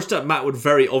fact he's brought it up, Matt would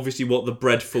very obviously want the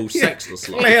breadful sexless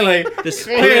life. Clearly. This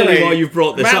clearly why you've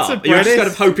brought this Matt's a up. You're just British.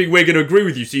 kind of hoping we're going to agree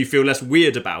with you so you feel less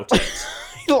weird about it.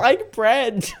 I like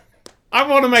bread. I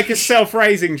want to make a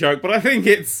self-raising joke, but I think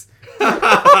it's...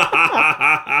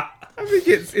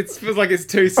 it feels like it's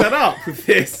too set up with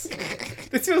this.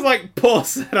 This feels like poor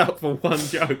setup for one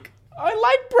joke. I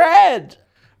like bread.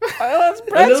 Bread's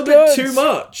A little good. bit too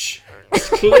much. It's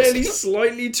clearly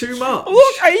slightly too much.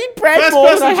 Look, I eat bread First more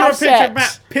than person I to draw a have picture of Matt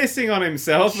sex. pissing on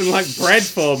himself and like bread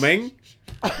forming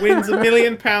wins £1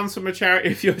 million from a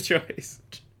charity of your choice.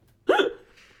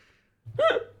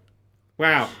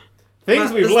 Wow. Things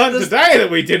Matt, we've there's- learned there's- today that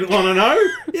we didn't want to know.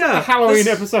 Yeah, Halloween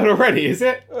there's- episode already, is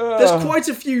it? There's quite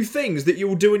a few things that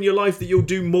you'll do in your life that you'll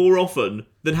do more often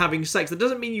than having sex. That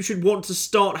doesn't mean you should want to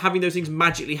start having those things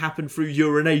magically happen through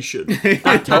urination.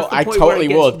 I point where totally it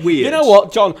gets would. weird. You know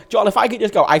what, John, if I could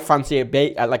just go, I fancy a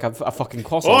fucking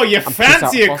croissant. Oh, you and piss out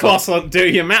fancy a croissant, do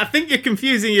you, Matt? I think you're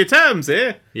confusing your terms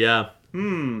here. Yeah.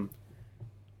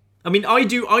 I mean,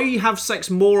 I have sex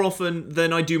more often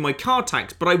than I do my car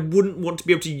tax, but I wouldn't want to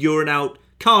be able to urine out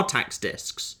car tax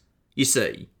discs. You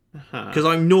see, because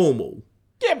I'm normal.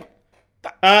 Yeah,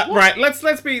 Right,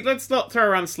 let's not throw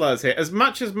around slurs here. As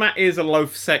much as Matt is a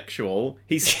loaf sexual,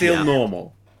 he's still Yeah.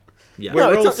 normal. Yeah. We're no,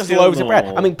 it's all not just still loaves of bread.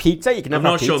 normal. I mean, pizza, you can I'm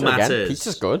never not have sure pizza Matt again. is.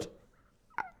 Pizza's good.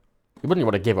 You wouldn't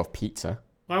want to give up pizza.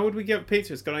 Why would we give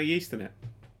pizza? It's got no yeast in it.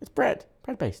 It's bread.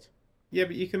 Bread-based. Yeah,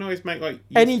 but you can always make like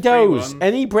Any yeast-free doughs. ones.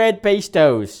 Any bread-based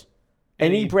doughs.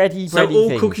 Any bready So all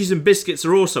things. cookies and biscuits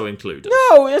are also included.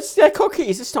 No, they're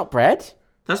cookies. It's not bread.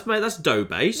 That's dough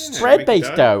based. Yeah. Bread-based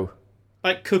make dough.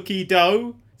 Like cookie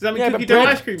dough. Does that mean Yeah, cookie but dough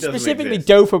bread, ice cream doesn't specifically exist?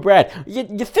 dough for bread. You're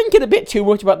thinking a bit too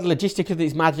much about the logistics of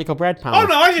these magical bread pounds. Oh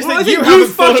no, I just Well, I think you think you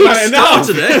haven't thought fucking about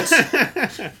it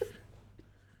started enough.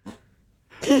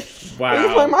 Leave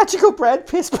my Wow. magical bread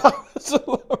piss powers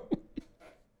alone.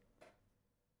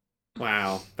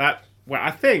 Wow. Well,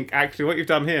 I think actually what you've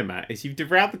done here, Matt, is you've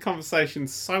derailed the conversation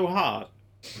so hard.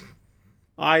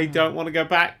 I don't want to go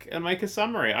back and make a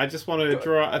summary. I just want to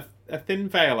draw a thin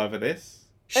veil over this.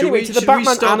 Anyway, to the should Batman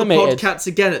we start animated. the podcasts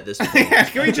again at this point? Yeah,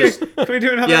 can we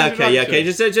do another Yeah, okay, introduction?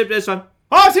 just that's fine.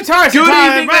 Oh, it's a time! Good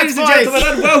evening, Matt's ladies and voice.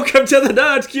 gentlemen, and welcome to the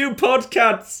Nerd Cube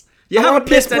podcasts. You I haven't want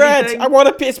to piss missed bread. anything. I want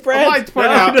to piss bread. I'd like to point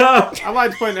No, out. no. I'd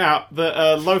like to point out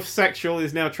that loaf sexual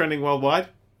is now trending worldwide,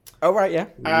 Oh, right, yeah.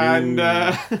 and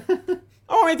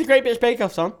Oh, it's a Great British Bake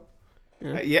Off song.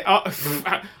 yeah. Is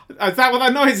that what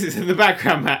that noise is in the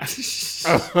background, Matt?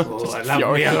 Oh, I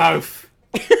love me a loaf.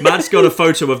 Matt's got a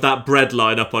photo of that bread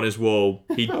line up on his wall.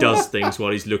 He does things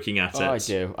while he's looking at it. Oh, I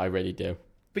do. I really do.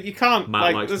 But you can't. Matt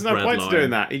Like, likes there's the no bread point line. to doing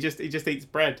that. He just eats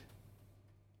bread.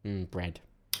 Bread.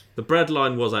 The bread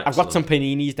line was excellent. I've got some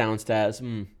paninis downstairs.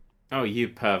 Oh, you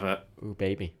pervert! Ooh,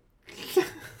 baby.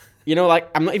 You know, like,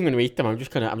 I'm not even going to eat them. I'm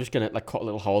just gonna like cut a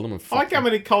little hole in them and I fuck like how them.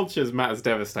 many cultures Matt has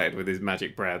devastated with his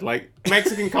magic bread. Like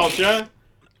Mexican culture,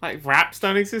 like wraps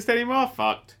don't exist anymore.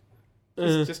 Fucked.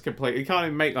 Just completely. You can't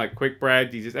even make like quick bread.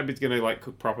 Everybody's gonna like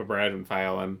cook proper bread and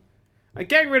fail. And like,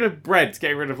 getting rid of bread,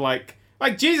 getting rid of like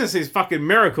Jesus' fucking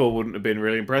miracle wouldn't have been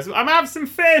really impressive. I'm having some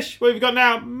fish. What have you got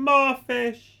now? More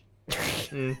fish.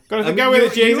 Got to go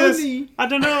with it, Jesus. I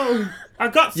don't know. I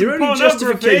got some Your only pornography.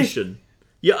 justification.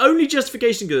 Your only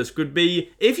justification for this would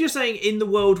be if you're saying in the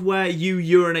world where you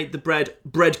urinate the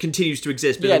bread continues to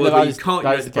exist, but Yeah, in the no, world where that you is- can't that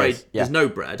urinate is the the bread, case, yeah. there's no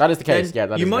bread. That is the case, then yeah,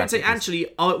 that you is might exactly say, the case.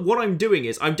 actually, what I'm doing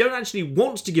is I don't actually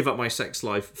want to give up my sex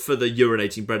life for the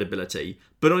urinating bread ability,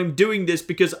 but I'm doing this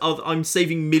because I'm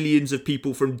saving millions of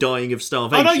people from dying of Oh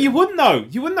starvation. no, you wouldn't know.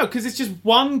 You wouldn't know because it's just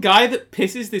one guy that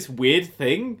pisses this weird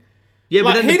thing. Yeah,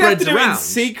 but Like, then the he'd have bread's to do it in around.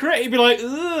 secret. He'd be like, ugh,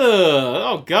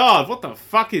 oh god, what the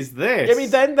fuck is this? I mean,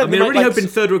 then I mean, I might, really like, hope in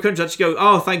third world countries actually go,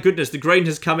 oh, thank goodness, the grain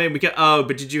has come in. We get, oh,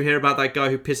 but did you hear about that guy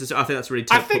who pisses? I think that's really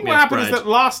tough. I think Put me what off happened is bread. that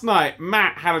last night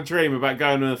Matt had a dream about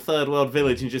going to a third world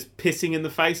village and just pissing in the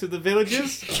face of the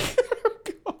villagers.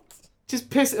 Just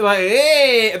piss like,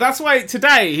 eh. That's why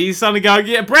today he's suddenly going,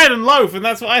 yeah, bread and loaf, and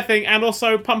that's what I think, and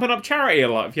also pumping up charity a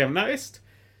lot, if you haven't noticed.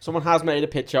 Someone has made a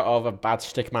picture of a bad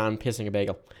stick man pissing a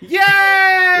bagel.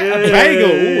 Yeah! A bagel!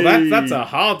 Ooh, that's a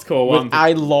hardcore one.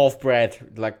 I love bread.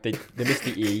 Like, they missed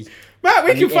the E. Matt,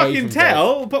 we and can the A fucking from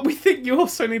tell, but we think you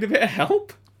also need a bit of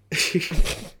help.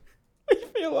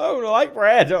 Leave me alone. I like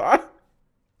bread.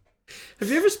 Have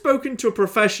you ever spoken to a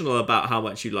professional about how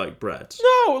much you like bread?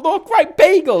 No, look, right,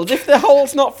 bagels. If the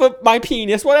hole's not for my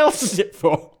penis, what else is it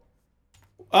for?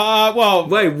 Well...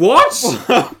 Wait, what?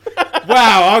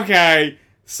 Wow, okay.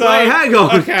 So, Wait, hang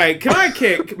on. Okay, can I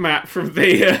kick Matt from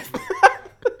the...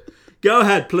 Go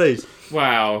ahead, please.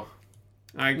 Wow.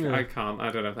 I can't. I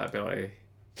don't have that ability.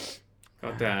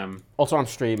 God damn. Also, I'm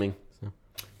streaming. So.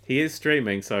 He is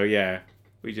streaming, so yeah.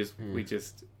 We just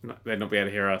they'd not be able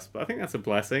to hear us, but I think that's a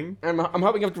blessing. I'm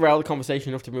hoping I've derailed the conversation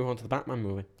enough to move on to the Batman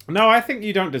movie. No, I think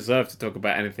you don't deserve to talk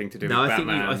about anything to do with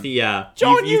Batman. I think, yeah.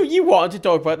 John, you wanted to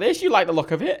talk about this. You like the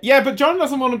look of it. Yeah, but John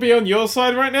doesn't want to be on your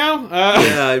side right now.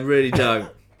 Yeah, I really don't.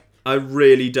 I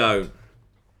really don't.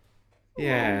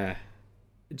 Yeah.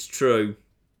 It's true.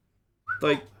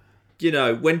 Like, you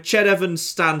know, when Ched Evans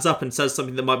stands up and says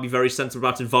something that might be very sensible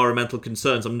about environmental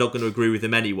concerns, I'm not going to agree with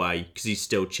him anyway, because he's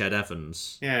still Ched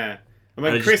Evans. Yeah. And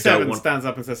when I just Chris don't Evans want- stands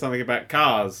up and says something about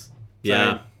cars.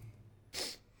 Yeah.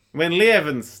 When Lee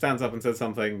Evans stands up and says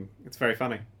something, it's very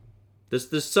funny.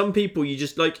 There's some people you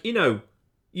just, like, you know,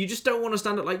 you just don't want to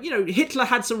stand up. Like, you know, Hitler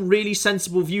had some really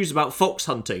sensible views about fox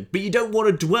hunting, but you don't want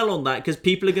to dwell on that because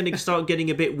people are going to start getting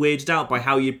a bit weirded out by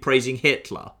how you're praising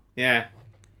Hitler. Yeah.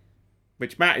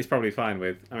 Which Matt is probably fine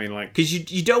with. I mean, like... Because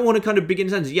you don't want to kind of begin a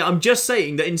sentence. Yeah, I'm just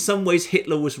saying that in some ways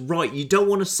Hitler was right. You don't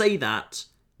want to say that,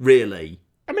 really.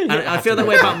 I mean, And I feel that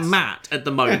way about Matt at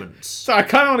the moment. So I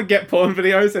kind of want to get porn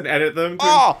videos and edit them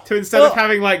to instead of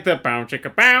having like the bow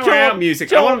chicka bow wow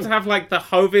music, I want them to have like the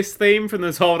Hovis theme from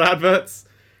those old adverts.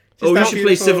 Oh, you that should play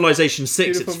beautiful- Civilization 6.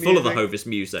 It's beautiful full of the music. Hovis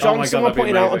music. Oh my God, someone that'd be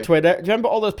pointed out on amazing. Twitter. Do you remember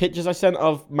all those pictures I sent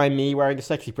of me wearing a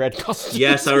sexy bread costume?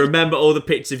 Yes, I remember all the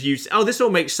pictures of you. Oh, this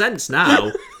all makes sense now.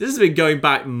 This has been going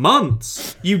back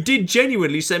months. You did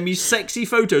genuinely send me sexy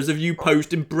photos of you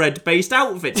posed in bread-based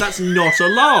outfits. That's not a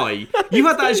lie. You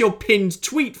had that as your pinned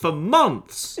tweet for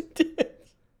months.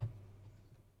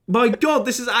 My God,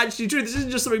 this is actually true. This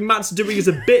isn't just something Matt's doing as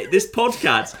a bit, this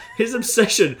podcast. His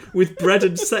obsession with bread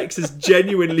and sex is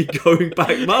genuinely going back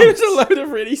It was months. a load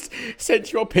of really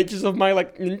sensual pictures of my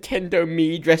like Nintendo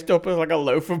Me dressed up as like a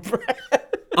loaf of bread.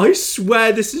 I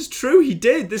swear this is true. He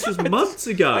did. This was months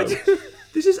ago.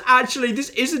 This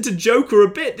isn't a joke or a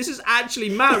bit. This is actually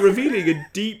Matt revealing a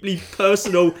deeply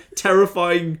personal,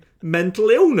 terrifying mental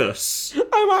illness.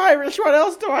 I'm Irish. What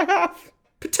else do I have?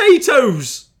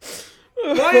 Potatoes!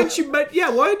 Why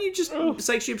aren't you just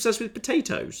sexually obsessed with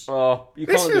potatoes? Oh, you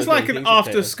This can't feels do like things an with potatoes.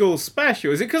 after-school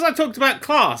special. Is it because I talked about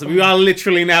class and we are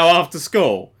literally now after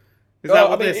school? Is that Oh,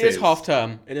 what I mean, this it is half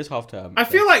term. It is half term. I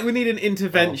feel like we need an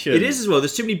intervention. It is as well.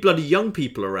 There's too many bloody young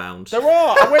people around. There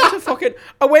are. I went to fucking.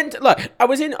 I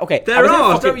was in. Okay. There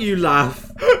are. Don't you laugh.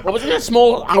 I was in a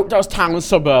small outdoors town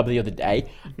suburb the other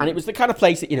day, and it was the kind of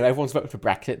place that everyone's voted for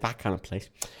Brexit. That kind of place,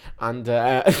 and.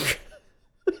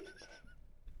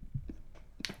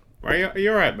 Are you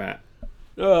alright, Matt?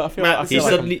 I feel Matt, I this feel is,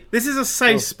 like suddenly- this is a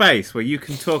safe space where you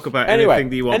can talk about Anyway, anything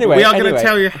that you want. anyway, we are going to anyway.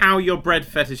 tell you how your bread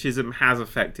fetishism has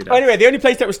affected us. Anyway, the only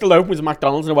place that was still open was a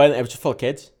McDonald's in a way that it was just full of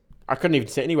kids. I couldn't even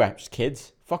sit anywhere. Just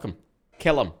kids. Fuck them.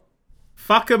 Kill them.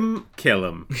 Fuck 'em, kill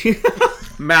 'em.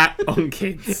 Matt on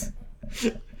kids.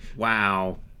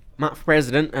 Wow. Matt for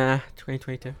president,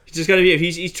 2022. He's just going to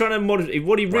be. He's trying to modify.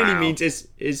 What he really Wow. means is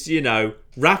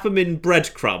wrap them in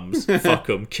breadcrumbs, fuck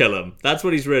them, kill them. That's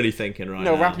what he's really thinking right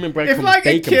No, now. wrap them in bread. If like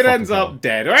a kid ends up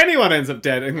dead, or anyone ends up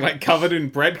dead and like covered in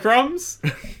breadcrumbs,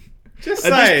 just At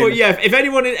this saying. point, yeah, if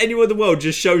anyone in anywhere in the world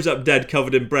just shows up dead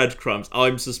covered in breadcrumbs,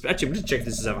 I'm suspect. Actually, I'm just checking if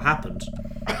this has ever happened.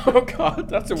 Oh god,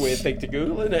 that's a weird thing to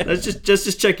Google, isn't it? Let's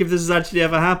just check if this has actually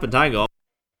ever happened. Hang on.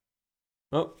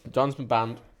 Oh, John's been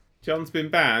banned. John's been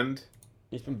banned.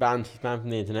 He's been banned. He's banned from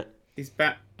the internet. He's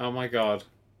back. Oh my god.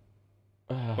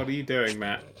 What are you doing,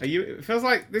 Matt? It feels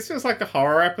like a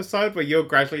horror episode where you're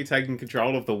gradually taking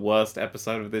control of the worst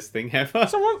episode of this thing ever.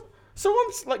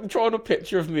 Someone's like drawing a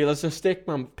picture of me as a stick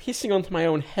man pissing onto my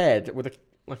own head with a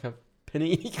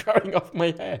panini growing off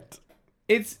my head.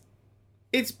 It's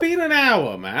been an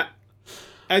hour, Matt,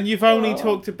 and you've only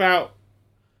talked about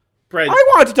bread. I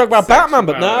wanted to talk about Batman,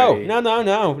 but no, sexuality.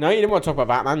 no. You didn't want to talk about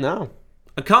Batman now.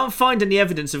 I can't find any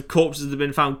evidence of corpses that have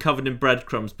been found covered in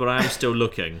breadcrumbs, but I am still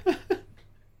looking.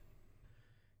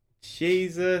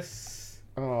 Jesus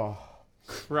Oh,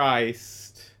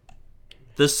 Christ.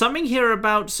 There's something here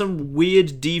about some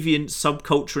weird deviant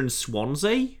subculture in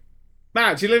Swansea.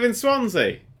 Matt, do you live in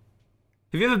Swansea?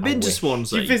 Have you ever been to wish.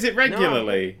 Swansea? Do you visit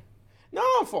regularly? No,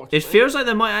 unfortunately. It feels like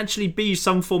there might actually be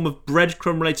some form of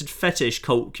breadcrumb-related fetish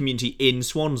cult community in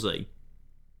Swansea.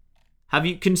 Have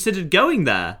you considered going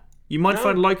there? You might No.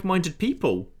 find like-minded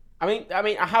people. I mean,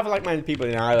 I have like-minded people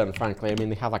in Ireland, frankly. I mean,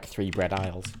 they have like 3 bread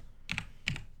aisles.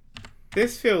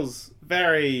 This feels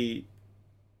very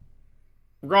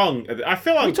wrong. I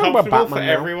feel we talking about uncomfortable for Batman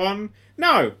now? everyone.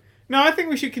 No, I think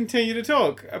we should continue to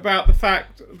talk about the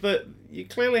fact that you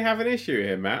clearly have an issue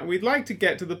here, Matt. We'd like to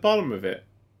get to the bottom of it.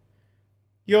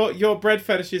 Your bread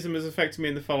fetishism has affected me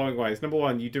in the following ways. Number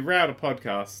one, you derailed a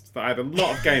podcast that I had a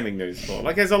lot of gaming news for.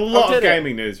 Like, there's a lot did of it?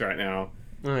 gaming news right now.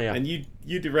 Oh, yeah. And you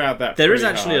derailed that. There is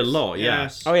pretty actually hard. a lot, Yeah.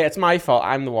 yes. Oh, yeah, it's my fault.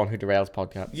 I'm the one who derails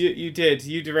podcasts. You did.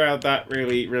 You derailed that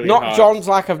really, really Not hard. John's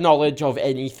lack of knowledge of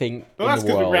anything Well, that's in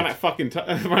the because world. we ran out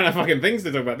of fucking things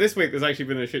to talk about. This week, there's actually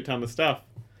been a shit ton of stuff.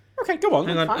 Okay, go on.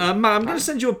 Hang on, fine. Matt, I'm going to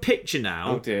send you a picture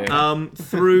now. Oh, dear.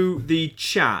 Through the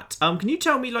chat. Can you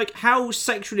tell me, like, how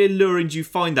sexually alluring do you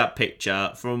find that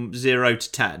picture from 0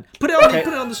 to 10? Put it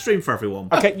on the stream for everyone.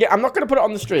 Okay, yeah, I'm not going to put it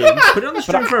on the stream. Put it on the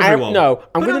stream for I- everyone. no,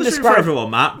 I'm Put it gonna on the stream describe- for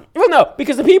everyone, Matt. Well, no,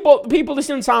 because the people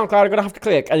listening on SoundCloud are going to have to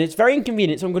click, and it's very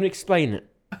inconvenient, so I'm going to explain it.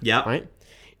 Yeah. Right?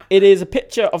 It is a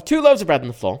picture of 2 loaves of bread on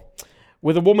the floor,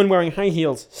 with a woman wearing high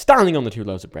heels standing on the 2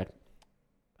 loaves of bread.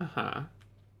 Uh-huh.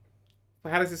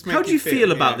 How does this make How do you fit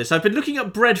feel in about here? this? I've been looking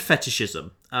up bread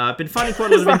fetishism. I've been finding quite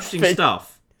a lot of that interesting thing?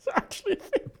 stuff. It's actually a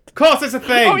thing. Of course, it's a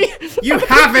thing. Oh, yeah. You The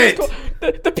have picture is it. called-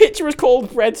 the picture is called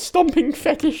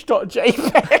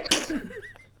breadstompingfetish.jpg.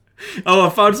 Oh, I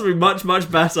found something much,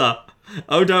 much better.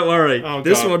 Oh, don't worry. Oh,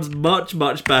 this God. one's much,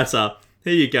 much better.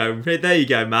 Here you go. There you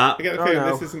go, Matt. I get the Oh, feeling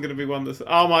no. this isn't going to be one that's.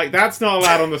 Oh my, that's not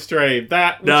allowed on the stream.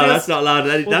 That No, that's not allowed.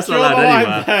 That's not allowed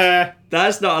anywhere. There.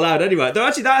 That's not allowed anywhere. Though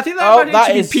actually, I think that Oh, might that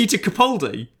actually is- be Peter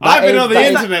Capaldi. I've been on the that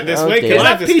is- internet this oh, week dear. and Is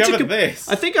I've that Peter discovered Cap- this.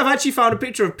 I think I've actually found a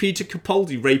picture of Peter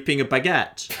Capaldi raping a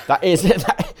baguette. That is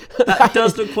That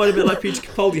does look quite a bit like Peter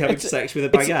Capaldi having sex with a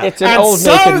baguette. It's an And old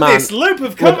so naked man. this loop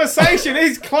of conversation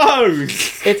is closed.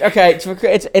 It's okay.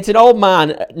 It's an old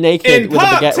man naked In with a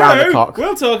part baguette round the 2, cock.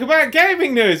 we'll talk about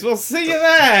gaming news. We'll see you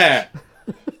there.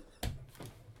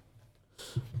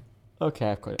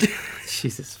 Okay, I've got it.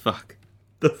 Jesus fuck.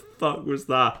 The fuck was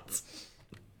that?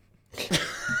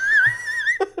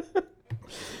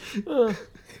 Can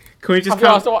we just I've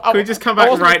lost- can we just come I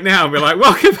back wasn't- right now and be like,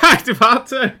 welcome back to part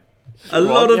 2? A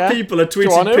lot of yeah. people are you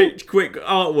want tweeting to? quick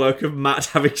artwork of Matt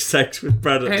having sex with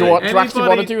Predator. Do you want- actually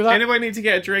wanna do that? Anybody need to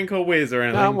get a drink or whiz or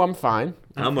anything? No, I'm fine.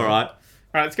 I'm alright.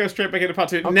 Alright, let's go straight back into part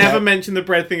 2. Never mention the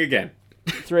bread thing again.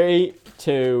 3,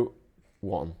 2,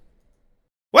 1.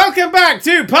 Welcome back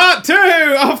to part 2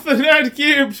 of the Nerd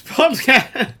Cubes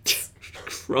podcast.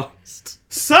 Christ.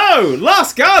 So,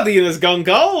 Last Guardian has gone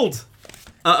gold.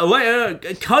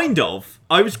 Kind of.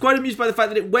 I was quite amused by the fact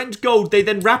that it went gold. They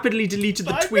then rapidly deleted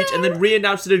the I tweet and know. then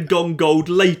re-announced it had gone gold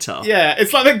later. Yeah,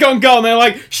 it's like they've gone gold and they're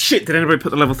like, shit, did anybody put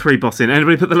the level 3 boss in?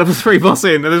 Anybody put the level 3 boss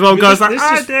in? And there's one guy's like,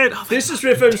 I did. This just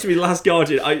reaffirms to me Last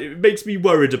Guardian. It makes me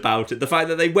worried about it. The fact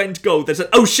that they went gold. They said,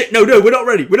 oh shit, no, we're not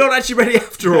ready. We're not actually ready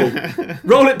after all.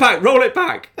 Roll it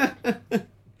back.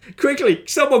 Quickly,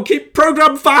 someone keep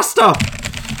program faster.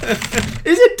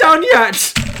 Is it done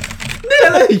yet?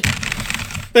 Nearly.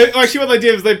 Actually, what they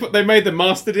did was they made the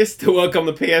master disc to work on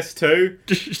the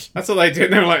PS2. That's what they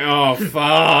did. They were like, "Oh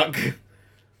fuck,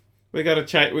 we gotta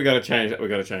change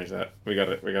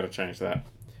that."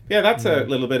 Yeah, that's a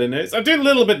little bit of news. I'm doing a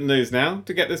little bit of news now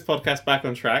to get this podcast back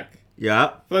on track.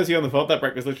 Yeah. For those of you on the pod, that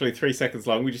break was literally 3 seconds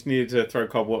long. We just needed to throw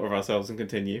cold water over ourselves and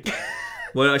continue.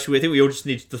 Well, actually, I think we all just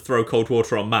need to throw cold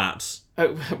water on Matt.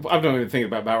 I'm not even thinking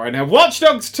about that right now. Watch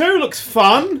Dogs 2 looks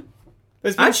fun.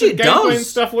 There's been Actually, some it gameplay does. and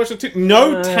stuff. Watch Dogs 2.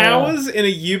 No towers in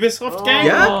a Ubisoft game.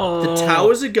 Yeah, the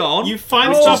towers are gone. You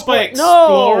find stuff by No,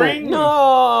 exploring.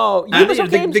 no. And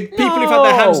Ubisoft the games, people who've had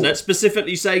their hands on no. it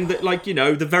specifically saying that, like, you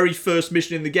know, the very first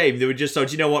mission in the game, they were just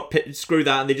like, you know what, screw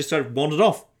that, and they just sort of wandered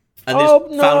off. And they just Oh,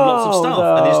 found lots of no,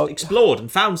 stuff. And they though. just explored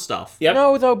and found stuff. Yep.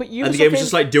 No, though, but Ubisoft And the game was games,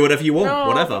 just like, do whatever you want, no,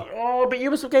 whatever. But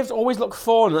Ubisoft games always look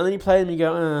fun, and then you play them and you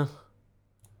go,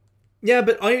 Yeah,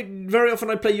 but very often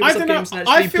I play I Ubisoft don't know, games and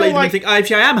I actually feel play them like- and think,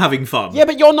 actually, I am having fun. Yeah,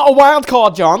 but you're not a wild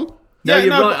card, John. No, you're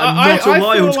right, but I'm not a I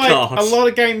wild feel like card. a lot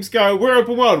of games go, we're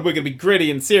open world, we're going to be gritty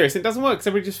and serious. It doesn't work because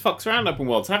everybody just fucks around open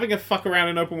world. So having a fuck around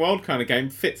in open world kind of game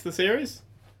fits the series.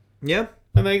 Yeah,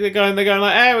 And they're going like,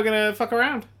 hey, we're going to fuck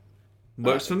around.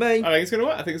 works for me. I think it's going to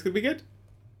work. I think it's going to be good.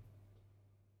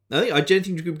 I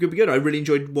genuinely think it could be good. I really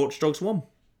enjoyed Watch Dogs 1.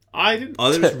 I didn't.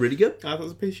 I thought it was really good. I thought it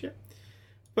was a piece of shit.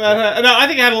 But no, I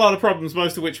think it had a lot of problems,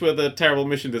 most of which were the terrible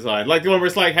mission design. Like the one where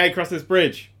it's like, hey, cross this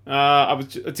bridge. I was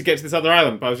to get to this other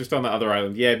island, but I was just on that other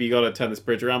island. Yeah, but you got to turn this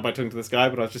bridge around by turning to the sky,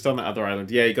 but I was just on that other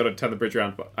island. Yeah, you got to turn the bridge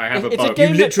around, but I have a It's a boat.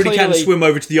 game- You literally can't clearly- swim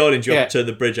over to the island. You Yeah. have to turn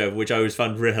the bridge over, which I always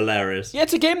found really hilarious. Yeah,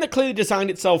 it's a game that clearly designed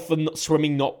itself for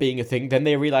swimming not being a thing. Then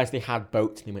they realized they had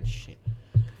boats and they went, shit.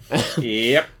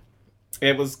 Yep.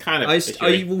 It was kind of.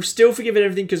 I will still forgive it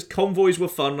everything because convoys were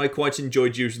fun. And I quite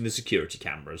enjoyed using the security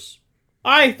cameras.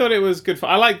 I thought it was good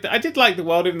fun. I did like the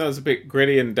world, even though it was a bit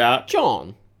gritty and dark.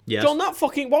 John. Yes. John, that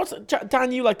fucking...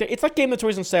 Dan, you liked it. It's that game that's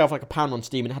always on sale for like £1 on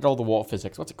Steam and it had all the water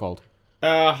physics. What's it called?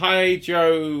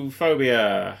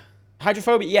 Hydrophobia.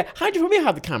 Hydrophobia. Yeah, Hydrophobia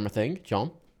had the camera thing,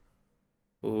 John.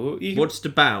 Ooh, you can- What's it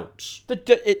about?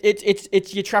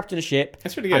 It's you're trapped in a ship.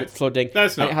 That's really And good. it's flooding. No,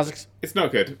 it's and not. It has, It's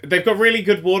not good. They've got really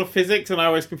good water physics, and I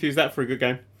always confuse that for a good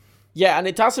game. yeah, and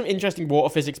it has some interesting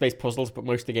water physics-based puzzles, but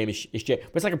most of the game is shit.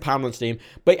 But it's like £1 on Steam.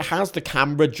 But it has the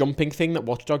camera jumping thing that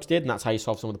Watch Dogs did, and that's how you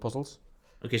solve some of the puzzles.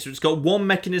 Okay, so it's got one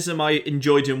mechanism I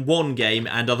enjoyed in one game,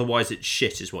 and otherwise it's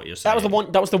shit, is what you're saying.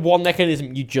 That was the one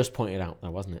mechanism you just pointed out, though,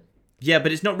 wasn't it? Yeah,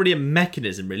 but it's not really a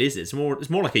mechanism, really, is it? It's more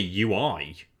like a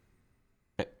UI.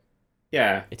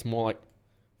 Yeah. It's more like...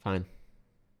 Fine.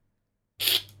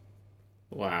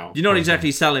 Wow. You're not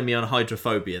exactly selling me on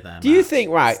hydrophobia there. Do you Matt.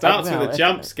 think... Right. Starts well, with a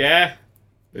jump scare.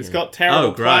 It's got terrible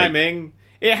Oh, great. climbing.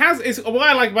 It has. What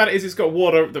I like about it is it's got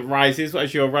water that rises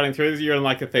as you're running through. You're in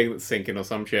like a thing that's sinking or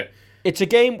some shit. It's a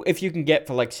game if you can get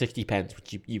for like 60 pence,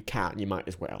 which you can, you might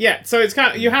as well. Yeah, so it's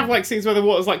kind of, you have like scenes where the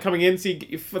water's like coming in, so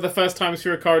for the first time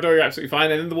through a corridor you're absolutely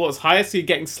fine, and then the water's higher, so you're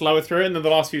getting slower through it, and then the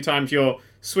last few times you're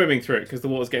swimming through it because the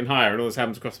water's getting higher, and all this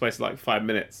happens across the space of like 5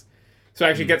 minutes. So it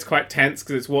actually gets quite tense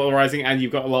because it's water rising, and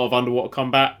you've got a lot of underwater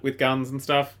combat with guns and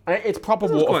stuff. It's proper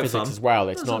sounds water quite physics fun. as well.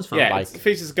 It's That not sounds fun. Yeah, like... it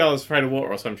features a girl who's afraid of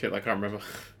water or some shit, I can't remember.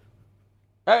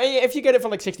 If you get it for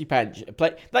like 60 pence,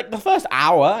 play like the first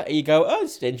hour, you go, oh,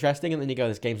 it's interesting, and then you go,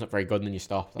 this game's not very good, and then you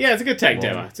stop. Yeah, it's a good tech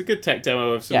demo. It's a good tech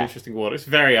demo of some Yeah. interesting water. It's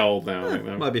very old now, I think,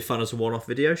 though. Might be fun as a one-off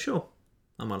video, sure.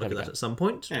 I might look we at that go. at some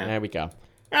point. Yeah. There we go.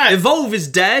 Right. Evolve is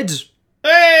dead!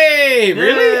 Hey!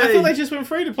 Really? I Yay. thought they just went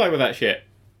free to play with that shit.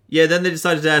 Yeah, then they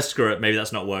decided, screw it, maybe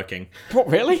that's not working. What,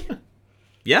 really?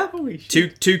 Yeah? Holy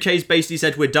shit. 2K's basically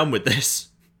said, we're done with this.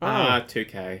 Ah,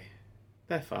 2K.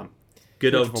 They're fun.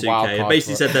 Good Much old of a wild 2K. card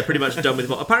Basically for said it. they're pretty much done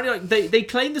with it. Apparently, like they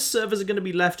claim the servers are going to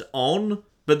be left on,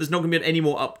 but there's not going to be any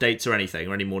more updates or anything,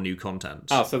 or any more new content.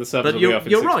 Oh, so the servers But will be off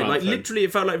in you're 6 right. months, Like then. literally,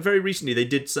 it felt like very recently they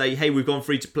did say, "Hey, we've gone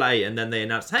free to play," and then they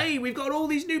announced, "Hey, we've got all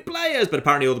these new players." But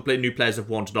apparently, all the new players have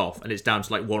wandered off, and it's down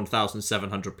to like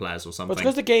 1,700 players or But something. it's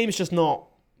because the game's just not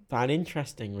that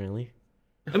interesting, really.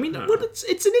 I mean, well, it's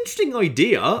an interesting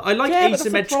idea. I like Yeah, but that's the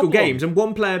asymmetrical problem. games, and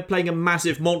one player playing a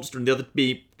massive monster, and the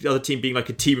other team being like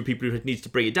a team of people who needs to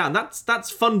bring it down. That's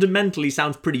fundamentally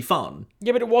sounds pretty fun.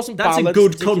 Yeah, but it wasn't That's a balanced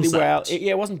good particularly concept. well.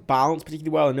 It wasn't balanced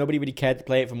particularly well, and nobody really cared to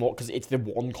play it for more because it's the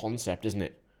one concept, isn't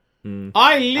it?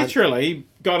 I literally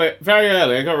got it very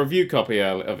early. I got a review copy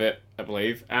of it, I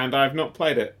believe, and I've not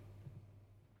played it.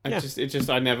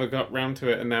 I never got round to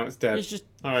it, and now it's dead. It's just,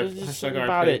 Alright, there's just hashtag something RIP.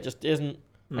 about it. Just isn't.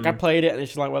 Like I played it, and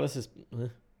it's just like, well, this is.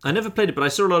 I never played it, but I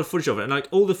saw a lot of footage of it, and like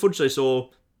all the footage I saw,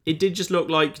 it did just look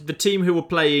like the team who were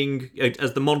playing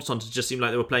as the Monster Hunters just seemed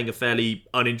like they were playing a fairly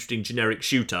uninteresting generic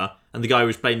shooter, and the guy who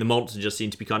was playing the monster just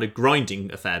seemed to be kind of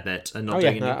grinding a fair bit and not Oh, yeah,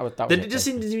 doing no, anything. that was It it, just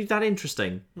seemed to be that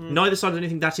interesting. Neither side had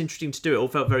anything that interesting to do. It all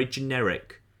felt very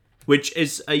generic, which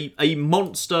is a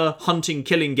monster hunting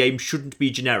killing game shouldn't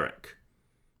be generic.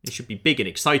 It should be big and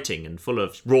exciting and full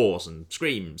of roars and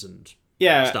screams and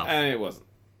Yeah, stuff. and it wasn't.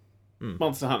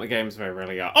 Monster Hunter games very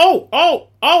rarely are.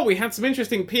 Oh! We had some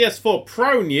interesting PS4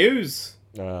 Pro news.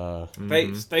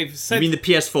 They've said you mean the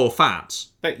PS4 Fat?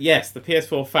 that, yes, the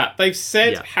PS4 Fat. They've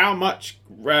said Yeah. how much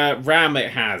RAM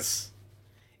it has.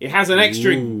 It has an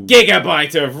extra Ooh.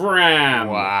 gigabyte of RAM.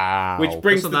 Wow. Which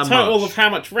brings the That's not that total much. of how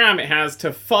much RAM it has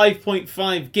to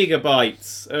 5.5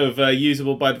 gigabytes of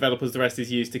usable by developers. The rest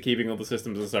is used to keeping all the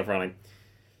systems and stuff running.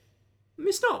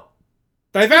 It's not.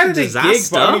 They've added a gig,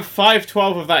 disaster. but only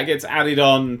 512 of that gets added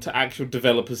on to actual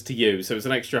developers to use. So it's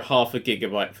an extra half a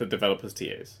gigabyte for developers to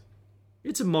use.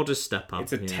 It's a modest step up.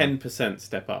 It's a yeah. 10%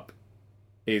 step up,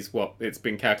 is what it's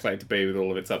been calculated to be with all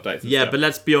of its updates. And Yeah, stuff. but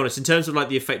let's be honest. In terms of like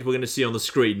the effect we're going to see on the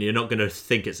screen, you're not going to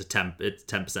think it's a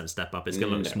 10% step up. It's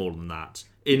going to look No. smaller than that.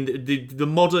 In the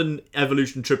modern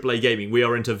evolution AAA gaming, we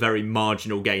are into very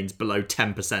marginal gains below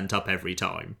 10% up every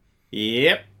time.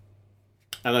 Yep.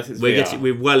 Unless it's We're VR.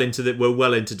 we're well into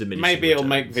diminishing. Maybe it'll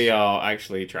make returns. VR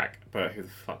actually track, but who the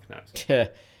fuck knows?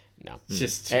 no. It's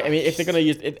just I mean, if they're gonna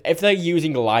use, if they're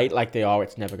using light like they are,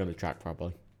 it's never gonna track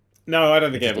properly. no, I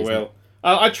don't think it ever isn't. will.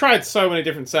 I tried so many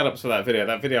different setups for that video.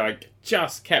 That video I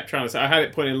just kept trying to set. I had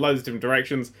it pointed in loads of different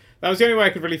directions. That was the only way I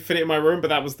could really fit it in my room, but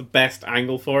that was the best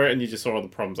angle for it, and you just saw all the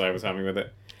problems I was having with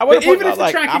it. But even if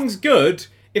the tracking's good,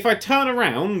 if I turn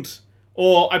around,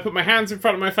 or I put my hands in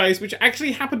front of my face, which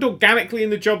actually happened organically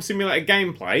in the Job Simulator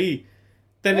gameplay,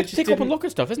 then it just pick up and look at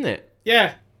stuff, isn't it?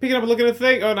 Yeah, picking up and looking at the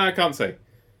thing. Oh no, I can't see.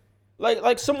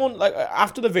 Like someone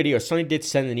after the video, somebody did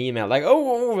send an email like,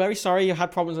 "Oh, very sorry, you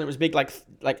had problems," and it was a big like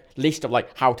list of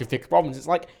like how to fix problems. It's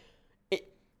like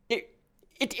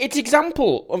its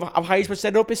example of how it's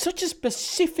set up is such a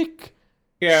specific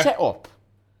setup.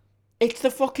 It's the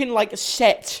fucking like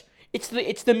set. It's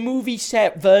the movie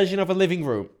set version of a living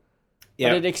room. Yeah,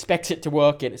 but it expects it to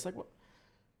work in. It's like what?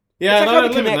 Yeah, like I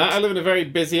live in that. I live in a very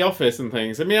busy office and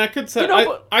things. I mean, I could say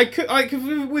I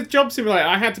could with Job Simulator,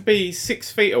 I had to be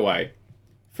 6 feet away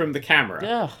from the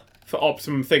camera for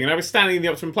optimum thing, and I was standing in the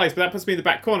optimum place, but that puts me in the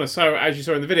back corner. So as you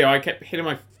saw in the video, I kept hitting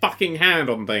my fucking hand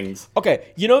on things.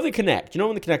 Okay, you know the Kinect. You know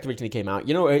when the Kinect originally came out.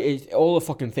 You know all the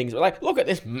fucking things. Like, look at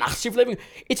this massive living.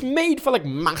 It's made for like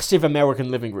massive American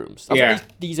living rooms. That's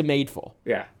what these are made for.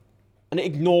 Yeah. And it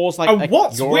ignores like. And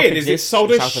what's Europe weird is it's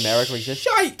sold a South America exists.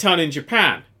 shite ton in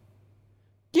Japan.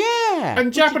 Yeah.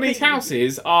 And Japanese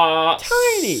houses are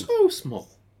tiny. So small.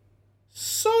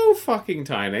 So fucking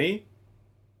tiny.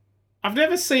 I've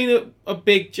never seen a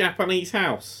big Japanese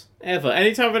house. Ever.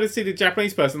 Anytime I've ever seen a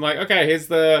Japanese person, like, okay, here's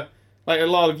the... Like, a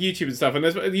lot of YouTube and stuff, and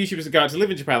there's YouTubers that go out to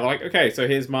live in Japan, they're like, okay, so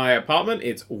here's my apartment,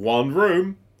 it's 1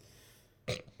 room.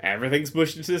 Everything's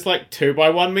mushed into this, like,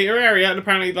 2x1 meter area, and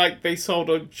apparently, like, they sold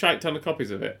a shite ton of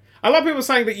copies of it. A lot of people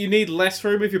saying that you need less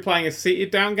room if you're playing a seated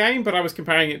down game, but I was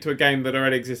comparing it to a game that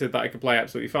already existed that I could play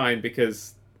absolutely fine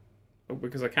because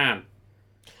I can.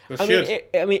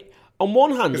 I mean, on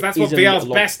one hand, because that's what VR's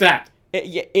best at.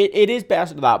 It is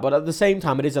best at that, but at the same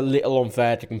time, it is a little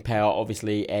unfair to compare,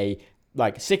 obviously, a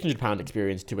like £600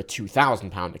 experience to a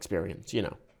 £2,000 experience. You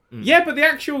know. Yeah, but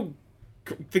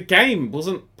the game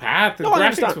wasn't bad. The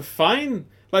graphics were fine.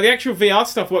 Like, the actual VR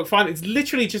stuff worked fine. It's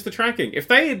literally just the tracking. If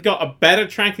they had got a better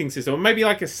tracking system, or maybe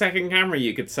like a second camera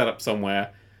you could set up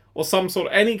somewhere, or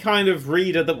any kind of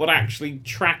reader that would actually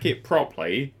track it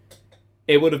properly,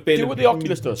 it would have been do what the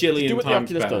Oculus does. Do what the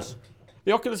Oculus does.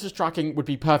 The Oculus's tracking would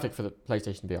be perfect for the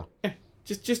PlayStation VR. Yeah,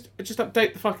 just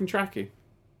update the fucking tracking.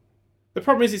 The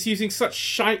problem is it's using such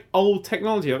shite old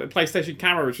technology, like the PlayStation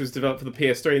camera, which was developed for the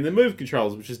PS3, and the Move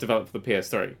controls, which was developed for the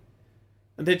PS3.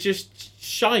 And they're just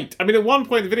shite. I mean, at one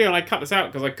point in the video, and I cut this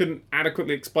out because I couldn't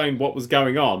adequately explain what was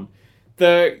going on,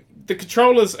 the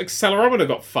controller's accelerometer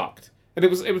got fucked. And it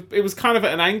was kind of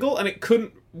at an angle, and it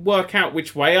couldn't work out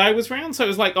which way I was round, so it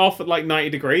was like off at like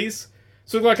 90 degrees.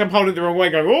 So it looked like I'm holding it the wrong way,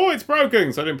 going, oh, it's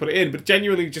broken, so I didn't put it in, but it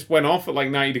genuinely just went off at like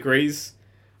 90 degrees.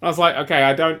 I was like, okay,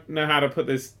 I don't know how to put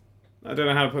this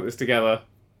together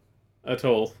at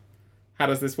all. How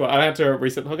does this work? I had to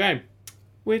reset the whole game,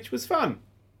 which was fun.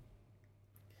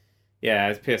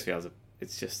 Yeah, PSVR,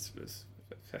 it's just...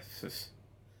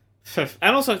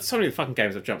 And also, so many fucking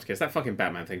games have jump scares. That fucking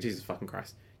Batman thing, Jesus fucking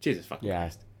Christ. Jesus fucking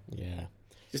Christ. Yeah.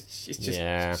 It's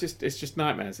just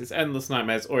nightmares. It's endless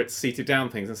nightmares, or it's seated down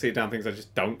things, and seated down things I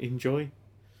just don't enjoy.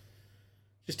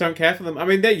 Just don't care for them. I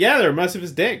mean, they're immersive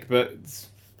as dick, but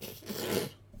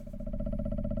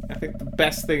I think the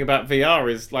best thing about VR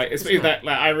is like, especially that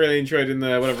I really enjoyed in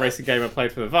the whatever racing game I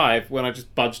played for the Vive when I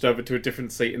just budged over to a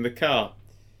different seat in the car.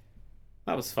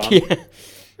 That was fun. Yeah.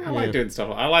 I like doing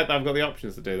stuff. I like that I've got the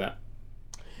options to do that.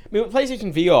 I mean, with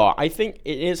PlayStation VR, I think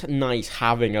it is nice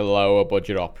having a lower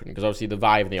budget option, because obviously the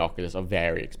Vive and the Oculus are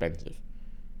very expensive.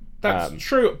 That's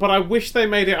true, but I wish they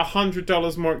made it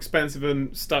 $100 more expensive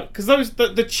and stuff. Because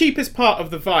the cheapest part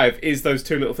of the Vive is those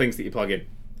 2 little things that you plug in.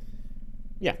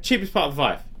 Yeah. Cheapest part of the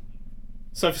Vive.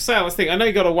 So for sale, let's think, I know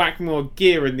you got to whack more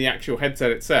gear in the actual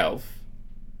headset itself,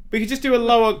 but you could just do a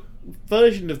lower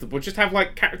version of the... Or just have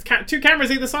like 2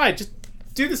 cameras either side. Just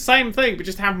do the same thing, but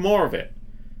just have more of it.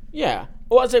 Yeah.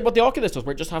 Well, I'd say what the Oculus does,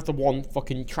 where it just has the one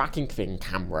fucking tracking thing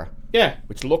camera. Yeah.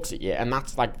 Which looks at you, and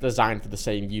that's like designed for the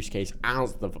same use case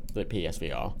as the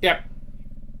PSVR. Yep.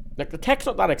 Like, the tech's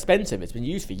not that expensive. It's been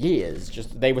used for years.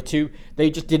 They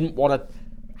just didn't want to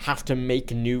have to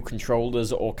make new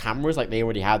controllers or cameras. Like, they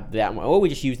already had that. Oh, we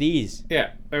just use these.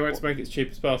 Yeah. They want to make it as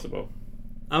cheap as possible.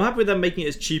 I'm happy with them making it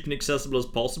as cheap and accessible as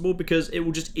possible, because it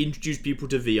will just introduce people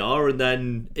to VR, and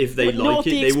then if they like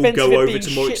it, they will go over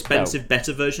to more expensive,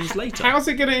 better versions later. How's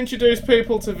it going to introduce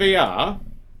people to VR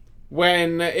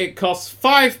when it costs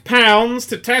 £5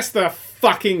 to test the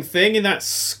fucking thing in that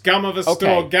scum of a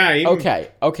store game?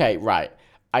 Okay, right.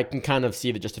 I can kind of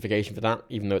see the justification for that,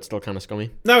 even though it's still kind of scummy.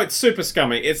 No, it's super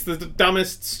scummy. It's the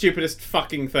dumbest, stupidest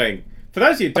fucking thing. For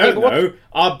those of you who don't know,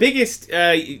 our biggest,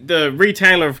 the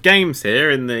retailer of games here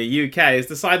in the UK has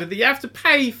decided that you have to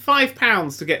pay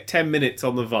 £5 to get 10 minutes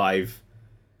on the Vive.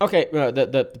 Okay,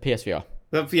 the PSVR.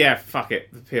 Yeah, fuck it,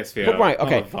 the PSVR. But right,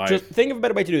 okay, Vive. just think of a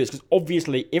better way to do this, because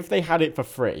obviously, if they had it for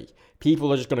free,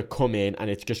 people are just going to come in and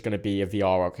it's just going to be a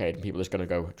VR arcade and people are just going to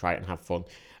go try it and have fun.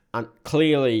 And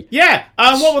clearly... Yeah,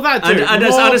 what would that do? And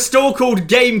a store called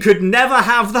Game could never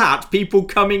have that. People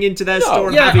coming into their store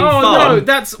and having fun.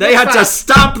 No, they had to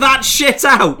stamp that shit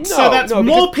out. So that's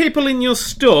more people in your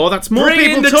store. That's more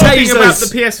people talking about the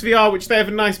PSVR, which they have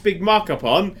a nice big markup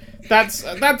on.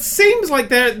 That seems like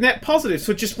they're net positive.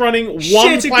 So just running one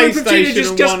PlayStation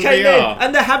and one VR.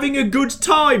 And they're having a good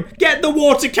time. Get the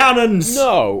water cannons.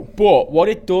 No, but what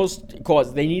it does,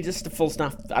 cause they need a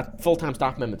full-time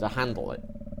staff member to handle it.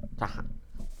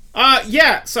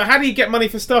 Yeah, so how do you get money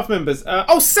for staff members?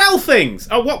 Sell things!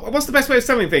 What's the best way of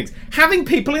selling things? Having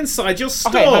people inside your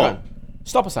store! Okay, hang on.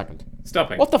 Stop a second.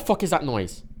 Stopping. What the fuck is that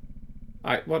noise?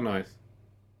 What noise?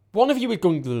 One of you is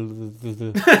going...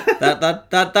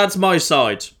 That's my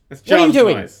side. That's What are you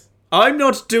doing? Noise. I'm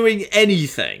not doing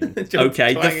anything.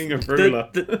 Okay, twanging a ruler.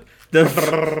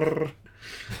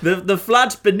 The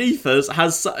flat beneath us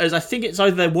has I think it's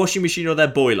either their washing machine or their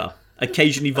boiler.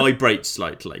 Occasionally vibrates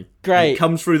slightly. Great. And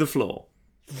comes through the floor.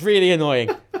 Really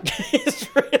annoying. It's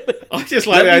really... I just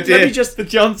like the idea. Let me just... The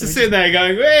John's sitting there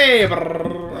going, hey!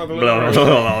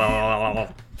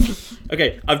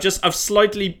 Okay, I've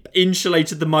slightly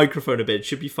insulated the microphone a bit.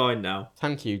 Should be fine now.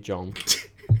 Thank you, John.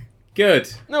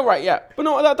 Good. No, right, yeah. But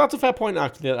no, that's a fair point,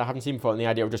 actually, that I haven't seen before, and the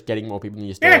idea of just getting more people in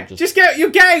your store. Yeah, just get your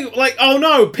game. Like, oh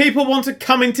no, people want to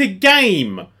come into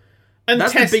game. And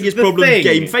that's test the biggest the problem thing.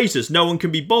 Game faces. No one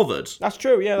can be bothered. That's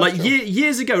true, yeah. Like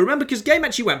years ago, remember, because Game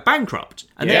actually went bankrupt,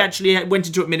 and they Yeah. actually went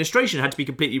into administration, had to be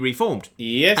completely reformed.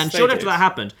 Yes, and they shortly after did. that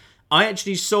happened, I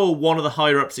actually saw one of the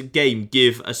higher ups at Game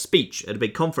give a speech at a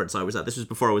big conference I was at. This was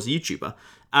before I was a YouTuber.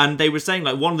 And they were saying,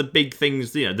 like, one of the big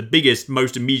things, the biggest,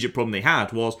 most immediate problem they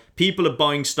had was people are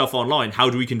buying stuff online. How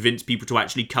do we convince people to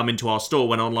actually come into our store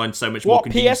when online's so much more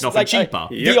convenient and often cheaper?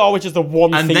 VR, which is the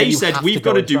one And thing they you said, have we've to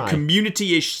got go to and do try.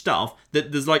 community-ish stuff,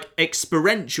 that there's, like,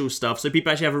 experiential stuff, so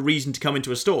people actually have a reason to come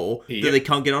into a store that they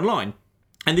can't get online.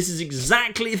 And this is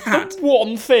exactly that. The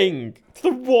one thing. It's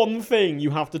the one thing you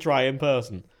have to try in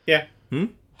person. Yeah.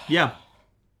 Yeah.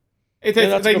 that's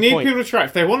a They good need point. people to try it.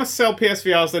 If they want to sell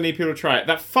PSVRs, they need people to try it.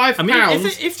 That £5, I mean,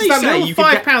 if they that say little you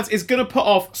could get- £5 is going to put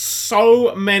off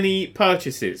so many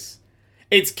purchases.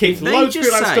 It's kicked If they loads of just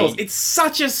people out of say- stores. It's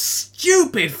such a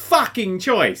stupid fucking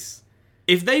choice.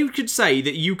 If they could say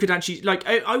that you could actually, like,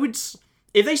 I would...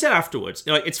 If they said afterwards,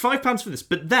 like, it's £5 for this,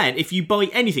 but then if you buy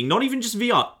anything, not even just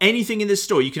VR, anything in this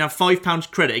store, you can have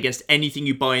 £5 credit against anything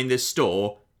you buy in this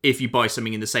store if you buy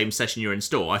something in the same session you're in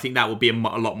store. I think that would be a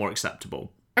lot more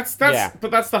acceptable. But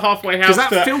that's the halfway house. Because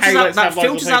that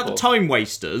filters out the people. time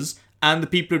wasters and the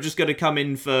people who are just going to come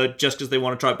in for just because they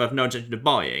want to try it but have no intention of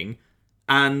buying.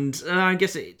 And I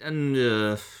guess I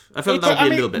felt that would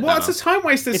be a little bit what's better. a time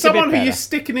waster? It's a bit Someone who you better.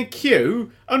 stick in a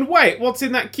queue and wait, what's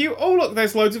in that queue? Oh, look,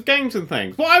 there's loads of games and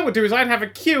things. What I would do is I'd have a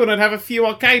queue and I'd have a few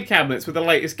arcade cabinets with the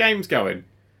latest games going.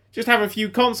 Just have a few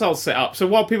consoles set up, so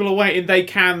while people are waiting, they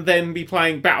can then be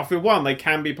playing Battlefield 1, they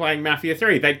can be playing Mafia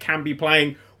 3, they can be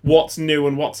playing what's new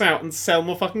and what's out, and sell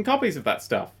more fucking copies of that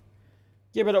stuff.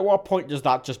 Yeah, but at what point does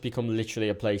that just become literally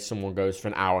a place someone goes for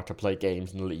an hour to play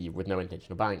games and leave with no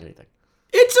intention of buying anything?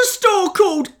 It's a store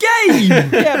called Game!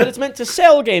 Yeah, but it's meant to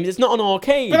sell games. It's not an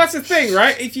arcade. But that's the thing,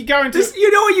 right? If you go into...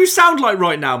 You know what you sound like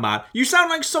right now, Matt? You sound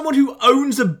like someone who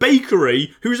owns a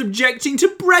bakery who's objecting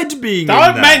to bread being in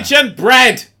Don't there. mention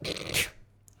bread!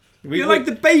 You're like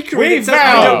the bakery that says,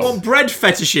 I vowed. don't want bread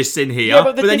fetishists in here. Yeah,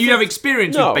 but the then you'd have difference-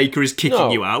 experience No, with bakeries kicking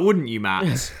no. you out, wouldn't you,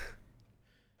 Matt?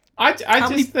 I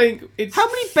many- just think it's... How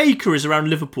many bakeries around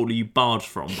Liverpool are you barred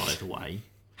from, by the way?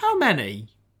 How many?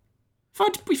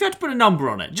 If you had to put a number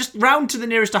on it, just round to the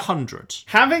nearest 100.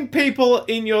 Having people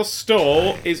in your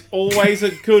store is always a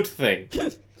good thing.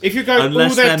 If you go,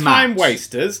 Unless they're they're time Macs.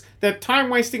 wasters, they're time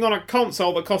wasting on a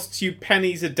console that costs you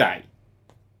pennies a day.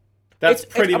 That's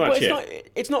pretty much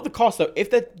it. It's not the cost though. If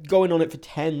they're going on it for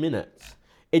 10 minutes,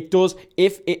 it does.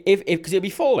 If because it'd be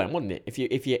full then, wouldn't it? If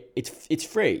it's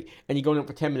free and you're going on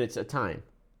for 10 minutes at a time.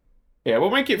 Yeah,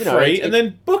 we'll make it You know, free it's- and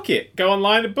then book it. Go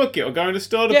online and book it, or go in a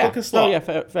store to book a slot. Oh, yeah,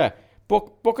 fair.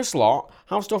 Book a slot,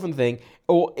 have stuff and thing,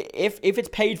 or if it's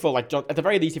paid for, like John, at the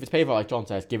very least, if it's paid for, like John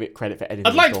says, give it credit for editing.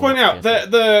 I'd like to point out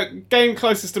that the game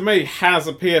closest to me has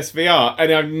a PSVR,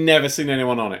 and I've never seen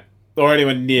anyone on it, or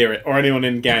anyone near it, or anyone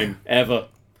in game ever.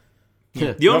 The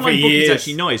Not for online booking's years.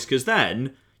 actually nice, because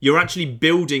then you're actually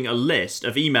building a list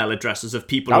of email addresses of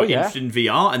people who are interested in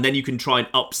VR, and then you can try and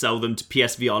upsell them to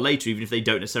PSVR later, even if they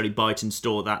don't necessarily buy it in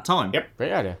store at that time. Yep.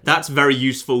 Great idea. That's very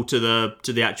useful to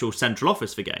the actual central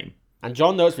office for game. And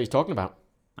John knows what he's talking about.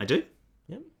 I do.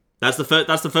 Yep. That's the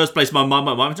first place my mind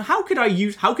went. How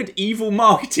could evil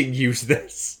marketing use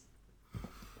this?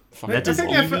 I think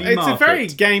it's a very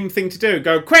game thing to do.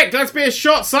 Go, quick, let's be as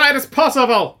short-sighted as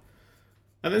possible!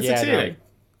 And then succeeding. No.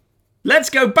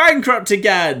 Let's go bankrupt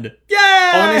again!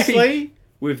 Yay! Honestly,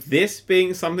 with this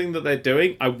being something that they're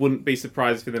doing, I wouldn't be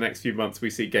surprised if in the next few months we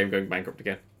see game going bankrupt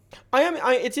again.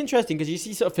 It's interesting because you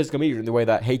see sort of physical media in the way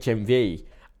that HMV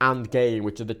and Game,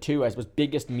 which are the two, I suppose,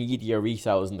 biggest media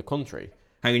resellers in the country.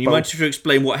 Hang on, you might have to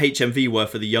explain what HMV were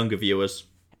for the younger viewers.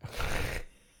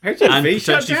 HMV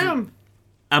shut down!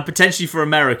 And potentially for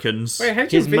Americans. Wait,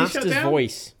 HMV His shut master's down?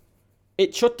 voice.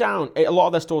 It shut down. A lot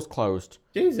of their stores closed.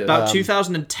 Jesus. About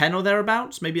 2010 or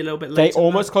thereabouts, maybe a little bit They later.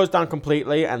 almost closed down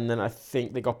completely, and then I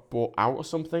think they got bought out or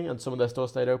something, and some of their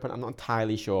stores stayed open. I'm not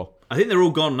entirely sure. I think they're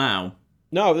all gone now.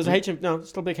 No, there's there's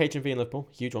still a big HMV in Liverpool.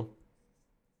 Huge one.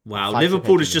 Wow, Flagship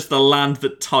Liverpool HMV. is just the land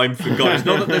that time forgot. It's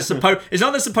not that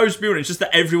they're supposed to be on it, it's just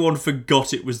that everyone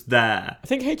forgot it was there. I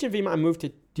think HMV might have moved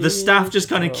to... The staff just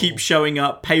kind of keep showing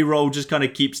up. Payroll just kind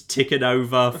of keeps ticking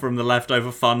over from the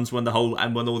leftover funds when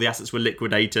all the assets were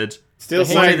liquidated. Still One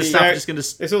day saying the staff just going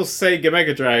to... It's all Sega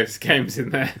Mega Drives games in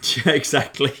there. Yeah,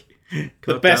 exactly.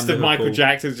 The best of Michael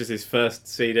Jackson's just his first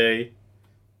CD.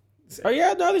 Oh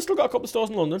yeah, no, they still got a couple of stores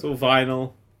in London. It's all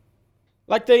vinyl.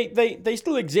 Like they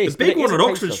still exist. The big but it one is on a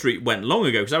Oxford place Street went long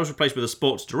ago because I was replaced with a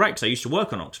Sports Direct. So I used to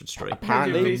work on Oxford Street.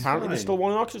 Apparently HMV's there's fine. still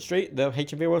one on Oxford Street. The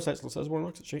HMV website still says one on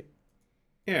Oxford Street.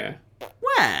 Yeah.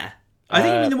 Where? I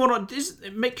think you mean the one on...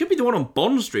 It could be the one on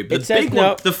Bond Street, but It the says big no.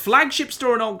 one... The flagship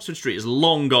store on Oxford Street is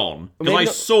long gone. Because Maybe I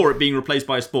not- saw it being replaced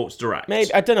by a Sports Direct.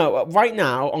 Maybe, I don't know. Right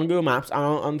now on Google Maps and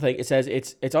on thing, it says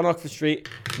it's on Oxford Street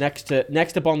next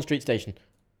to Bond Street Station.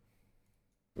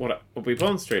 What would be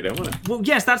Bond Street then, wouldn't it? Well,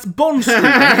 yes, that's Bond Street,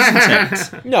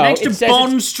 isn't it? No, Next it to says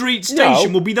Bond Street Station No.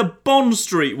 will be the Bond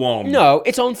Street one. No,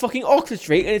 it's on fucking Oxford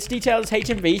Street and it's detailed as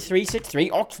HMV 363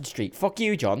 Oxford Street. Fuck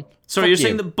you, John. Sorry, Fuck you're you.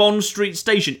 saying that Bond Street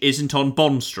Station isn't on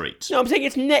Bond Street? No, I'm saying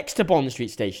it's next to Bond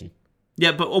Street Station.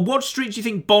 Yeah, but on what street do you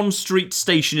think Bond Street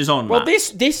Station is on, Well,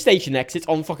 Matt? this station exits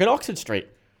on fucking Oxford Street.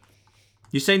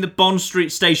 You're saying that Bond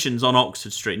Street Station's on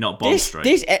Oxford Street, not Bond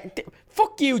Street.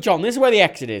 Fuck you, John. This is where the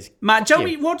exit is. Matt, Fuck tell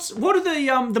you. me, what are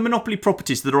the Monopoly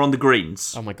properties that are on the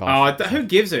greens? Oh my god. Who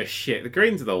gives a shit? The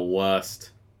Greens are the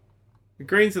worst. The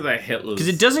Greens are the Hitlers. Because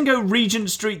it doesn't go Regent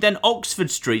Street, then Oxford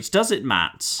Street, does it,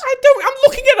 Matt? I'm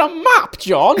looking at a map,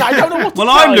 John. I don't know what to Well,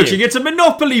 tell I'm you. looking at a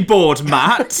Monopoly board,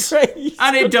 Matt. Great.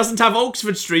 And it doesn't have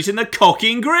Oxford Street in the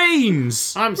cocking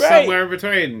greens. I'm Right. somewhere in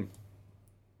between.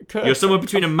 You're somewhere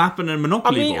between a map and a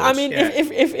Monopoly board. Yeah.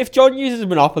 if John uses a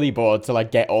Monopoly board to like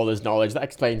get all his knowledge, that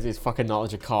explains his fucking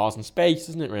knowledge of cars and space,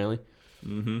 doesn't it? Really?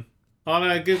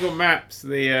 On Google Maps,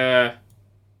 the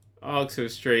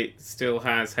Oxford Street still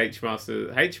has H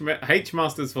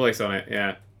Master's voice on it.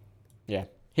 Yeah. Yeah.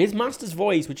 His master's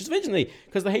voice, which is originally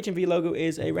because the HMV logo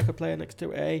is a record player next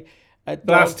to a dog.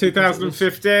 That's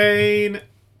 2015.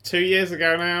 2 years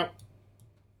ago now.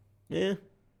 Yeah.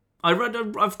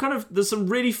 There's some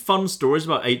really fun stories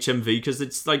about HMV because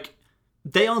it's like,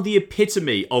 they are the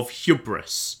epitome of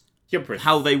hubris. Hubris.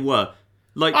 How they were.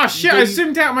 Like, Oh shit, I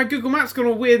zoomed out. My Google Maps gone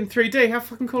all weird in 3D. How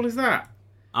fucking cool is that?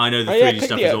 I know the Oh, yeah, 3D click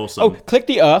stuff the is Earth. awesome. Oh, click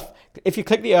the Earth. If you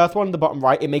click the Earth one in the bottom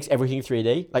right, it makes everything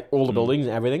 3D, like all the buildings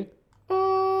and everything.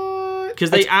 Because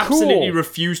they It's absolutely cool.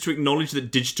 refused to acknowledge that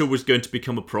digital was going to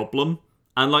become a problem.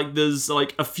 And like, there's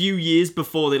like a few years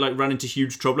before they like ran into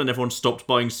huge trouble and everyone stopped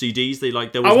buying CDs. There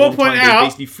was I will one time point they out-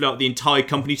 basically flew out the entire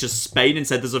company to Spain and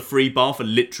said there's a free bar for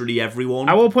literally everyone.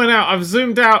 I will point out, I've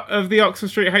zoomed out of the Oxford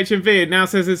Street HMV. It now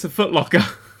says it's a Foot Locker.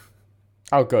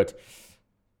 Oh, good.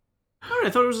 I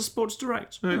thought it was a Sports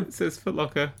Direct. No, it says Foot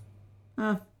Locker.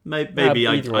 Maybe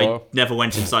either I or. never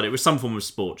went inside. It was some form of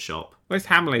sports shop. Where's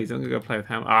Hamleys? I'm gonna go play with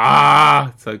Ham.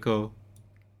 Ah, so cool.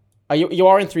 You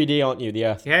are in 3D, aren't you? The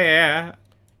Earth. Yeah.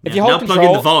 If you Now hold plug control,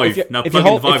 in the Vive. if you- Now if you plug in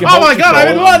hold- the if Vive. you Oh hold my god, I'm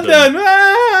in control- London!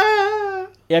 Ah!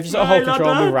 Yeah, if you sort of Hey, hold control and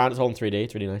London. move around, it's all in 3D.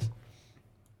 It's really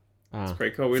nice.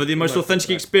 Pretty cool. For the most authentic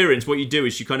experience, what you do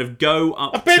is you kind of go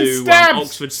up I've been to stabbed!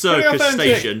 Oxford Pretty Circus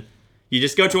authentic. Station. You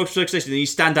just go to Oxford Circus Station, then you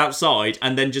stand outside,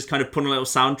 and then just kind of put on a little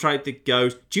soundtrack that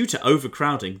goes, "Due to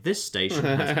overcrowding, this station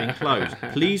has been closed.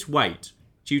 Please wait.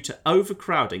 Due to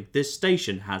overcrowding, this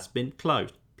station has been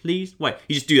closed. Please wait."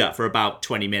 You just do that for about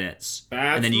 20 minutes.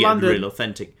 That's and then you London. get real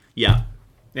authentic. Yeah.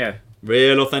 Yeah.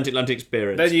 Real authentic London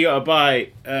experience. Then you gotta buy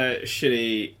a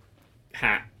shitty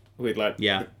hat with like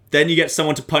Yeah. Then you get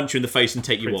someone to punch you in the face and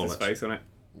take your Prince's wallet. face on it.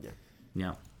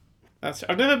 Yeah.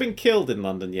 I've never been killed in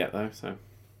London yet, though. So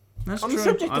That's On true. the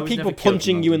subject I of was people never killed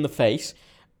punching you in the face,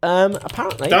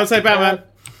 apparently... don't say Batman.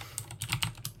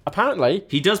 Apparently,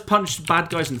 He does punch bad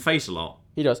guys in the face a lot.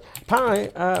 he does.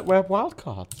 Apparently, we're wild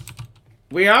cards.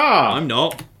 We are. I'm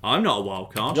not a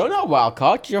wild card. You're not a wild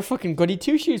card, 'cause you're a fucking goody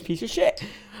two-shoes piece of shit.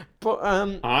 But,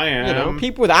 I am. you know,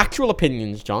 people with actual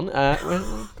opinions, John.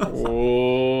 Oh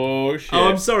shit. Oh,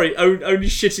 I'm sorry. Only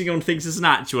shitting on things as an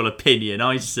actual opinion,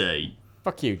 I see.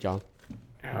 Fuck you, John.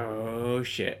 Oh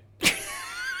shit.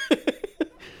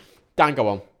 Dan, go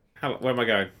on. Where am I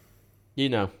going? You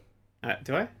know.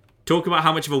 Do I? Talk about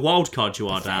how much of a wild card you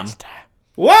are, Dan.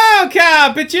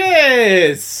 Wildcard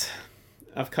bitches!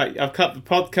 I've cut the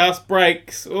podcast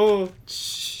breaks. Oh.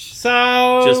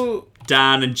 So Just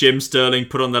Dan and Jim Sterling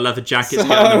put on their leather jackets,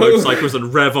 get on their motorcycles,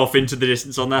 and rev off into the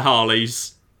distance on their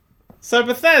Harleys. So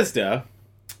Bethesda.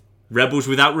 Rebels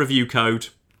without review code.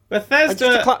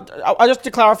 Bethesda. Just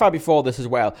to clarify before this as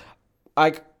well,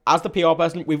 like as the PR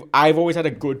person, I've always had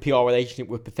a good PR relationship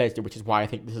with Bethesda, which is why I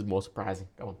think this is more surprising.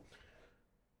 Go on.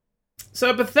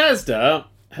 So Bethesda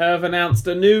have announced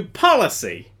a new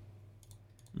policy.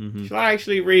 Mm-hmm. Shall I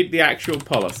actually read the actual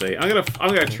policy? I'm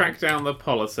gonna track down the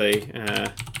policy.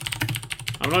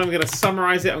 I'm not even gonna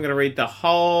summarize it. I'm gonna read the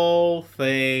whole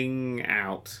thing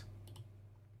out.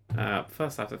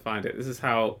 First, I have to find it. This is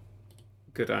how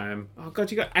good I am. Oh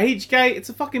god, you got age gate. It's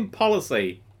a fucking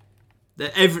policy.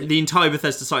 The entire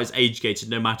Bethesda site is age gated,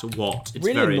 no matter what. It's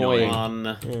Really very annoying.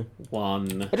 annoying.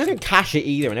 One. It doesn't cache it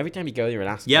either, and every time you go there and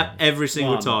ask. Yeah, every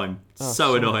single One. time. So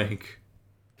sorry. annoying.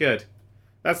 Good.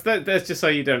 That's just so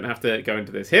you don't have to go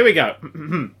into this. Here we go.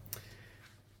 I'm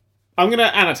going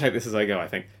to annotate this as I go, I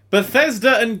think.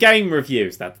 Bethesda and game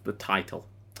reviews. That's the title.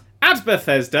 At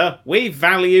Bethesda, we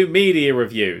value media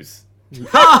reviews.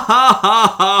 Ha ha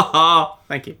ha ha ha!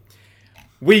 Thank you.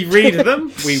 We read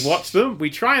them, we watch them,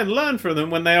 we try and learn from them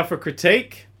when they offer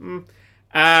critique. Is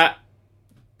that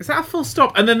a full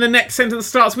stop? And then the next sentence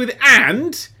starts with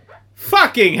and.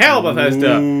 Fucking hell,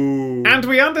 Bethesda. Ooh. And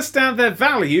we understand their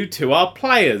value to our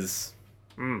players.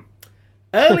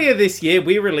 Earlier this year,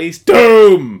 we released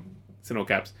Doom! It's in all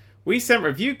caps. We sent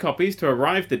review copies to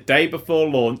arrive the day before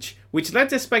launch, which led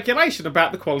to speculation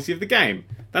about the quality of the game.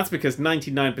 That's because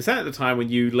 99% of the time when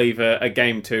you leave a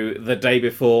game to the day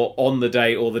before, on the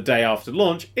day, or the day after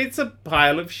launch, it's a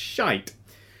pile of shite.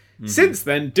 Since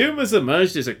then, Doom has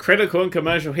emerged as a critical and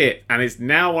commercial hit, and is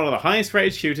now one of the highest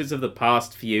rated shooters of the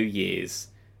past few years.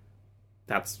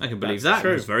 I can believe that.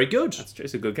 True. It was very good. That's true.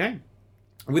 It's a good game.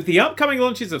 With the upcoming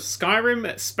launches of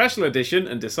Skyrim Special Edition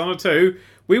and Dishonored 2,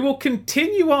 we will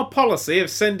continue our policy of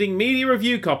sending media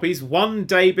review copies one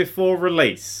day before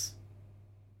release.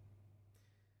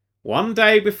 One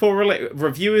day before release.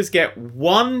 Reviewers get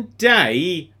 1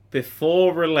 day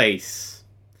before release.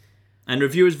 And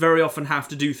reviewers very often have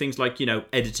to do things like,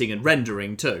 editing and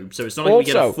rendering too. So it's not like we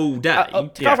get a full day.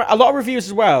 A lot of reviews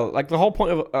as well. Like the whole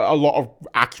point of a lot of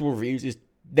actual reviews is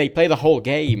they play the whole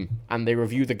game and they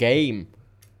review the game.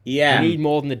 Yeah. You need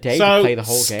more than a day to play the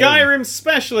whole game. Skyrim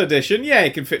Special Edition, yeah,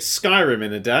 you can fit Skyrim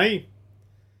in a day.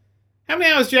 How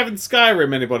many hours do you have in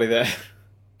Skyrim, anybody there?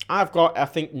 I've got, I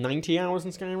think, 90 hours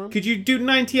in Skyrim. Could you do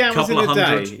 90 hours Couple in of a day?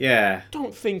 hundred. Yeah.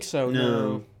 Don't think so,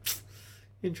 no.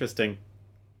 Interesting.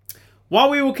 While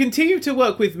we will continue to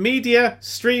work with media,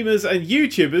 streamers, and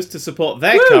YouTubers to support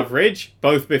their coverage,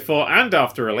 both before and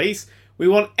after release, we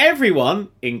want everyone,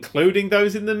 including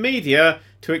those in the media,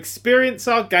 to experience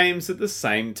our games at the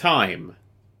same time.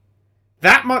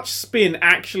 That much spin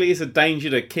actually is a danger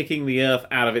to kicking the Earth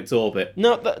out of its orbit.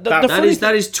 No,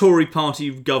 that is Tory party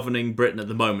governing Britain at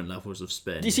the moment levels of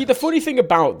spin. You see, the funny thing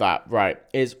about that, right,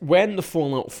 is when the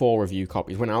Fallout 4 review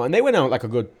copies went out, and they went out like a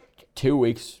good 2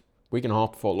 weeks, week and a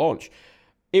half before launch,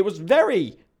 it was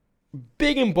very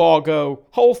big embargo,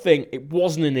 whole thing. It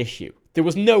wasn't an issue. There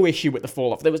was no issue with the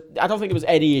Fallout. I don't think there was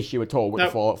any issue at all with the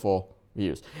Fallout 4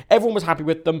 reviews. Everyone was happy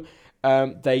with them.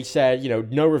 They said,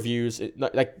 no reviews.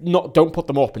 Don't put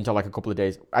them up until like a couple of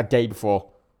days, a day before.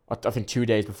 I think 2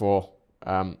 days before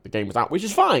the game was out, which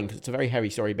is fine because it's a very heavy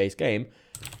story-based game.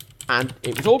 And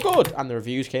it was all good. And the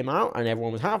reviews came out, and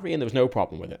everyone was happy, and there was no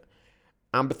problem with it.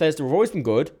 And Bethesda have always been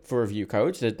good for review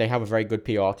codes. They have a very good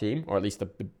PR team, or at least the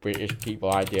British people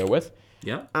I deal with.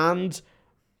 Yeah. And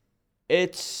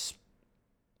it's...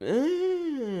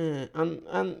 and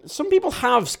some people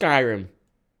have Skyrim,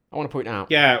 I want to point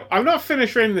out. Yeah, I'm not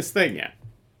finished reading this thing yet.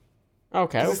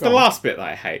 Okay. It's the last bit that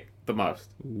I hate the most.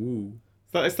 Ooh.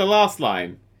 So it's the last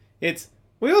line. It's,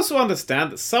 we also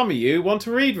understand that some of you want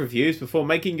to read reviews before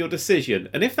making your decision,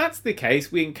 and if that's the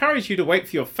case, we encourage you to wait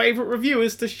for your favourite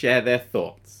reviewers to share their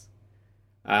thoughts.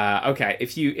 Okay,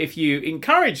 if you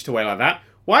encourage to wait like that,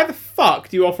 why the fuck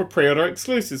do you offer pre-order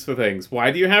exclusives for things?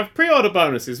 Why do you have pre-order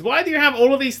bonuses? Why do you have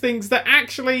all of these things that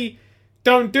actually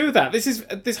don't do that?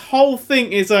 This whole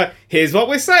thing is here's what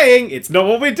we're saying, it's not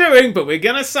what we're doing, but we're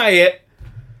gonna say it.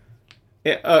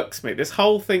 It irks me. This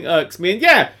whole thing irks me. And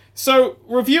yeah, so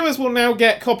reviewers will now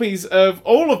get copies of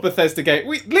all of Bethesda games.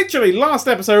 We literally, last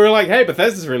episode, we were like, hey,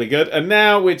 Bethesda's really good, and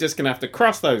now we're just gonna have to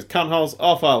cross those cuntholes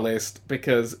off our list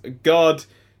because god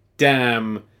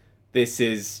damn, this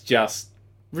is just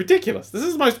ridiculous. This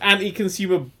is the most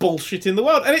anti-consumer bullshit in the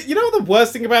world. And you know what the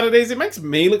worst thing about it is? It makes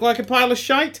me look like a pile of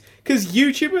shite. Because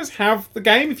YouTubers have the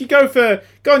game. If you go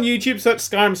on YouTube, search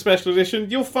Skyrim Special Edition,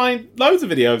 you'll find loads of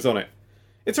videos on it.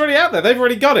 It's already out there. They've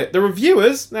already got it. The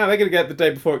reviewers, now they're going to get it the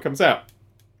day before it comes out.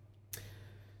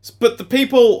 But the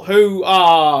people who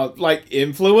are, like,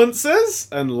 influencers,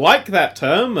 and like that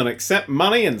term, and accept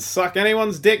money and suck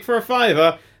anyone's dick for a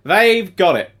fiver, they've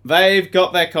got it. They've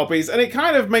got their copies, and it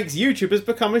kind of makes YouTubers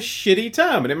become a shitty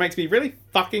term, and it makes me really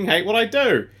fucking hate what I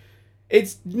do.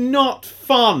 It's not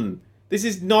fun. This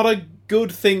is not a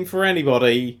good thing for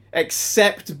anybody,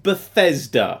 except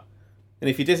Bethesda. And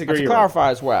if you disagree... And to clarify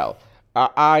as well,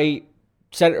 I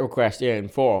sent a request in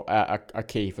for a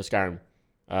key for Skyrim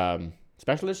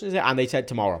Special Edition, is it? And they said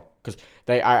tomorrow. Because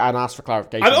I asked for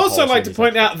clarification. I'd also like to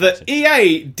point out that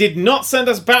EA did not send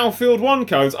us Battlefield 1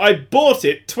 codes. I bought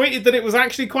it, tweeted that it was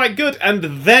actually quite good, and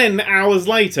then hours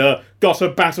later got a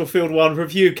Battlefield 1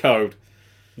 review code.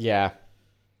 Yeah.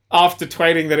 After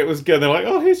tweeting that it was good, they're like,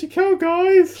 oh, here's your code,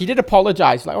 guys. He did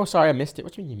apologise. Like, oh, sorry, I missed it.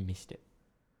 What do you mean you missed it?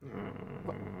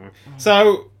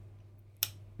 So,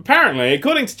 apparently,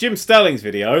 according to Jim Sterling's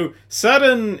video,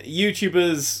 certain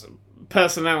YouTubers...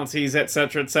 personalities,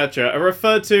 etc., are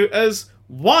referred to as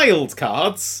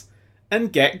wildcards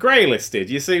and get greylisted.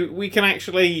 You see, we can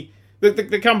actually...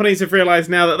 The companies have realised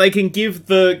now that they can give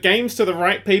the games to the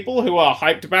right people who are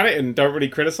hyped about it and don't really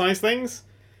criticise things.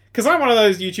 Because I'm one of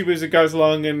those YouTubers who goes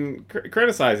along and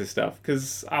criticises stuff,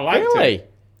 because I like really?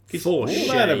 to. For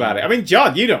learn about it. I mean,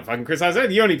 John, you don't fucking criticise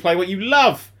it. You only play what you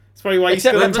love. That's probably why you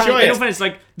still enjoy it. It's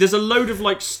like, there's a load of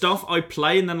like stuff I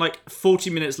play, and then like 40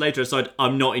 minutes later I decide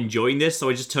I'm not enjoying this, so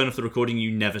I just turn off the recording and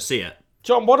you never see it.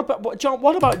 John, what about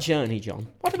Journey, John?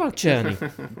 What about Journey?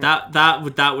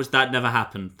 that never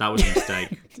happened. That was a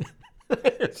mistake.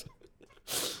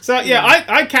 So yeah,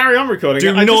 I carry on recording.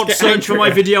 Do not search for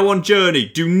my video on Journey.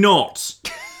 Do not.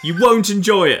 You won't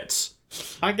enjoy it.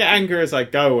 I get angry as I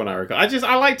go when I record.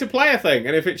 I like to play a thing,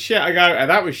 and if it's shit, I go, oh,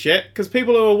 that was shit, because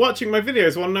people who are watching my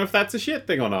videos want to know if that's a shit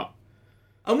thing or not.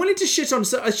 I'm willing to shit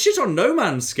on No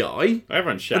Man's Sky.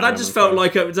 Everyone's shit. But that just felt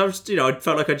like I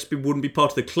felt like I just wouldn't be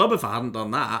part of the club if I hadn't done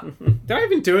that. Did I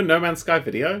even do a No Man's Sky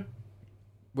video?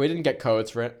 We didn't get codes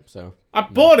for it, so... I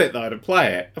bought it, though, to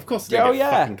play it. Of course I didn't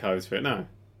get fucking codes for it, no.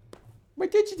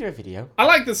 Wait, did you do a video? I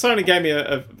like that Sony gave me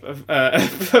a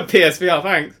PSVR,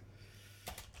 thanks.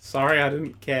 Sorry, I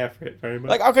didn't care for it very much.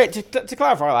 Like, okay, to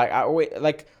clarify,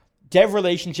 like dev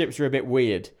relationships are a bit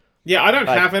weird. Yeah, I don't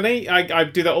have any. I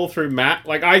do that all through Matt.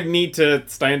 Like, I need to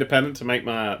stay independent to make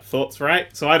my thoughts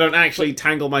right, so I don't actually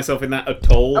tangle myself in that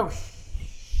at all. Oh,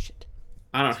 shit.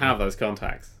 I don't have those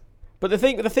contacts. But the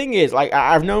thing is, like,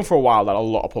 I've known for a while that a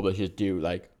lot of publishers do,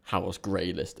 like, have us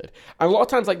greylisted. And a lot of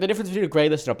times, like, the difference between a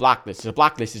greylisted and a blacklist is a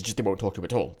blacklist is just they won't talk to you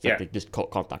at all. It's like they just cut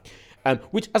contact.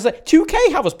 Which, as a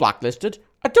 2K have us blacklisted.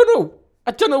 I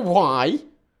don't know why.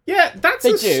 Yeah, that's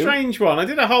a strange one. I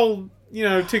did a whole,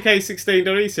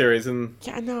 2K16.e series and...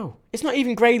 Yeah, I know. It's not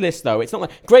even greylist, though. It's not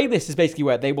like... Greylist is basically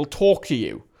where they will talk to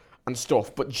you and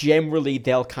stuff, but generally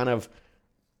they'll kind of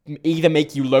either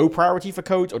make you low priority for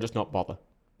codes or just not bother.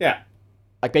 Yeah.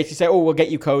 Like, basically say, oh, we'll get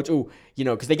you codes. Oh,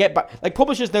 because they get... Like,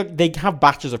 publishers, they have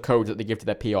batches of codes that they give to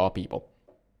their PR people.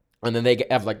 And then they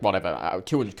have, like, whatever,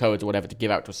 200 codes or whatever to give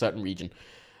out to a certain region.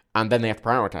 And then they have to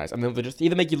prioritize. And they'll just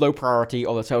either make you low priority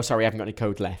or they'll say, oh, sorry, I haven't got any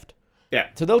code left. Yeah.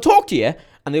 So they'll talk to you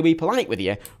and they'll be polite with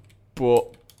you.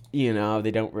 But,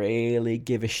 they don't really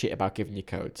give a shit about giving you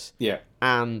codes. Yeah.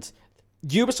 And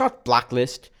Ubisoft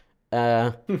blacklist,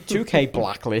 2K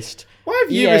blacklist. Why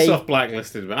have Ubisoft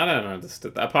blacklisted me? I don't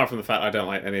understand that, apart from the fact I don't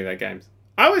like any of their games.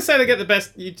 I always say they get the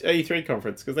best E3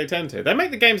 conference, because they tend to. They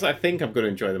make the games that I think I'm going to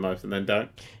enjoy the most and then don't.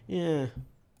 Yeah.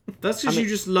 That's because you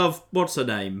just love... What's her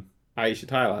name? Aisha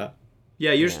Tyler.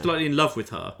 Yeah, you're just slightly in love with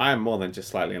her. I am more than just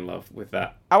slightly in love with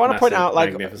that. I want to point out,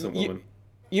 like, magnificent woman.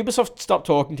 Ubisoft stopped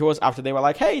talking to us after they were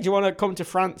like, hey, do you want to come to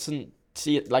France and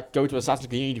see it, like, go to Assassin's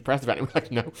Creed Unity Press event? And we're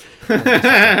like, no.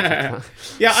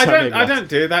 Yeah, I don't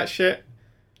do that shit.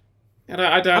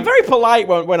 I don't. I'm very polite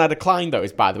when I decline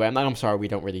those, by the way. I'm sorry, we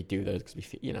don't really do those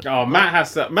because Oh,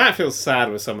 Matt feels sad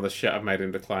with some of the shit I've made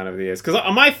in decline over the years. Because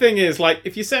my thing is, like,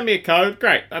 if you send me a code,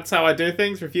 great. That's how I do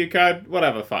things. Review code,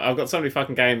 whatever. I've got so many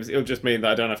fucking games. It'll just mean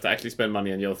that I don't have to actually spend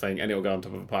money on your thing, and it'll go on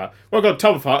top of a pile. Well, it'll go on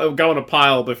top of a pile. It'll go on a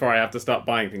pile before I have to start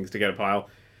buying things to get a pile.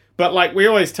 But, like, we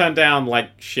always turn down, like,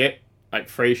 shit. Like,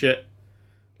 free shit.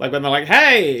 Like, when they're like,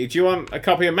 hey, do you want a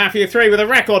copy of Mafia 3 with a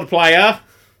record player?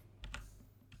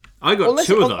 I got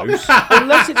two of those.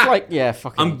 Unless it's like, yeah,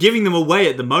 fucking... I'm giving them away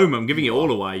at the moment. I'm giving it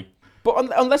all away.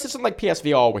 But unless it's like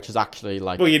PSVR, which is actually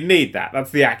like... Well, you need that. That's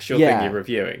the actual thing you're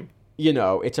reviewing. You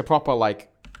know, it's a proper,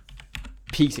 like,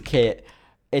 piece of kit.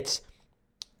 It's...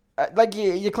 like,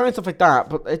 you client stuff like that,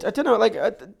 but I don't know, like,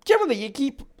 generally you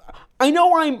keep... I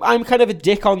know I'm kind of a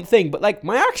dick on thing, but, like,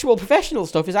 my actual professional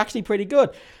stuff is actually pretty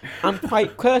good. I'm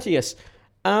quite courteous.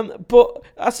 But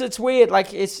it's weird,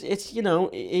 like, it's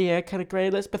kind of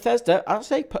grey list. Bethesda, I'll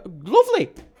say,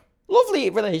 lovely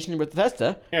relation with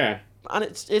Bethesda. Yeah. And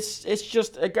it's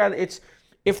just, again, it's,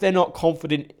 if they're not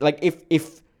confident, like,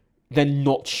 if they're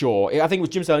not sure, I think with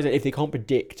Jim Sterling, if they can't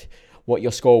predict what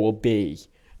your score will be,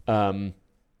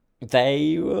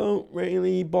 they won't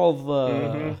really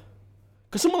bother.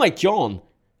 Because someone like John,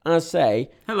 I say,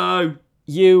 hello,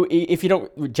 if you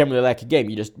don't generally like a game,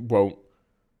 you just won't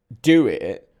do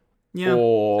it. Yeah.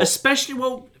 Or... especially,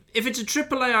 well, if it's a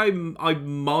AAA, I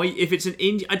might. If it's an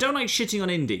indie, I don't like shitting on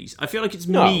indies. I feel like it's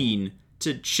mean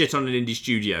to shit on an indie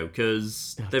studio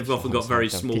because they've often got very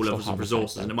small levels of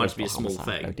resources, and it might be a small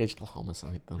thing. Digital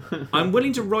homicide, though. I'm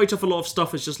willing to write off a lot of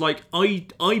stuff as just like, I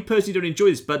personally don't enjoy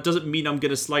this, but it doesn't mean I'm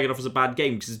going to slag it off as a bad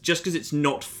game, because just because it's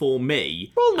not for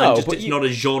me, well, no, and it's not a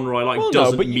genre I like,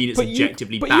 doesn't mean it's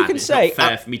objectively bad. You can say, it's not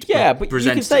fair for me to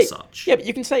present it as such. Yeah, but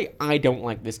you can say, I don't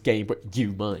like this game, but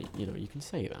you might. You can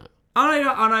say that.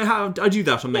 I do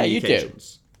that on many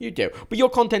occasions. You do. But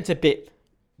your content's a bit...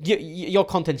 Your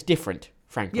content's different,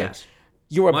 frankly. Yes.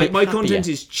 You're a bit my content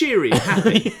is cheery and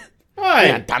happy. Right.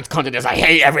 Yeah, Dan's content is, I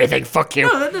hate everything, fuck you.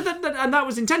 No, and that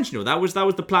was intentional. That was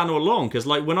the plan all along. Because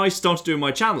like when I started doing my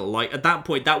channel, like at that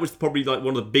point, that was probably like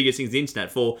one of the biggest things on the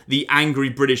internet for the angry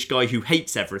British guy who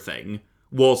hates everything.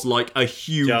 Was like a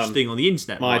huge thing on the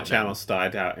internet. My channel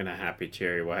started out in a happy,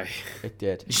 cheery way. It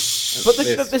did. But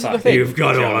this is the thing. You've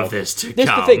got all of this to come. This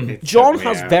is the thing. John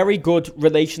has very good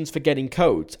relations for getting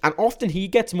codes, and often he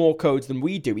gets more codes than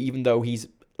we do, even though he's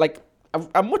like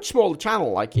a much smaller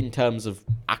channel, like in terms of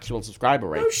actual subscriber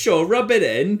rate. Oh, sure, rub it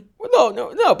in. Well,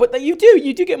 no, but you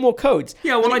do get more codes.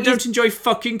 Yeah, well, I don't enjoy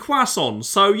fucking croissants,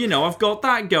 so I've got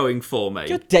that going for me.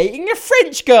 You're dating a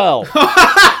French girl.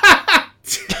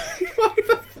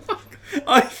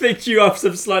 I think you have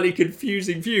some slightly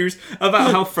confusing views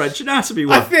about how French anatomy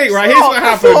works. I think, right, here's what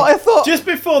happened. I thought... Just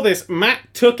before this,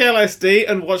 Matt took LSD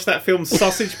and watched that film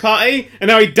Sausage Party, and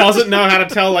now he doesn't know how to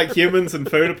tell, like, humans and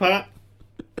food apart.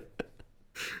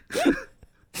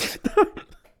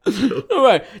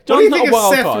 Alright, What do John's you not think a of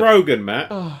wild Seth card. Rogen,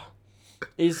 Matt?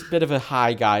 He's a bit of a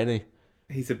high guy, isn't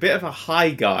he? He's a bit of a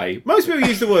high guy. Most people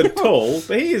use the word tall,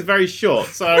 but he is very short,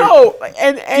 so... No,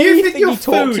 and do you think you're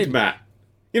talks food, Matt?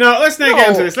 Let's not get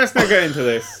into this. Let's not get into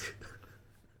this.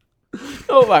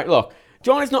 Oh, right, look.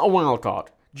 John is not a wild card.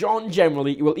 John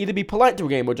generally will either be polite to a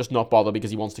game or just not bother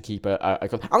because he wants to keep a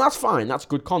and that's fine. That's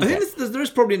good I content. think there is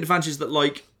probably an advantage that,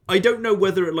 like, I don't know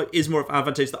whether it is more of an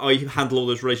advantage that I handle all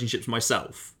those relationships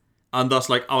myself, and thus,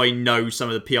 like, I know some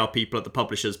of the PR people at the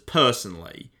publishers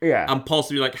personally. Yeah. And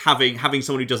possibly, like, having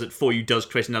someone who does it for you does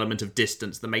create an element of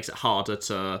distance that makes it harder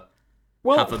to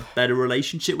have a better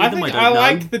relationship with them. I don't know.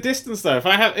 Like the distance though. If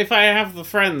I have the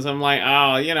friends, I'm like,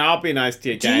 I'll be nice to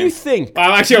you, James. Do you think?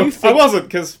 Well, actually, I wasn't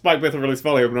because Mike Bithell released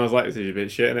Volume, and I was like, this is a bit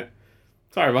shit, innit?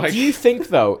 Sorry, Mike. Do you think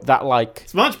though that like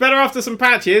it's much better after some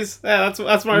patches? Yeah,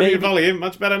 that's my review of Volume.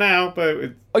 Much better now,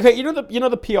 but okay, you know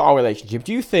the PR relationship.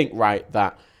 Do you think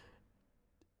that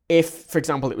if, for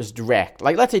example, it was direct,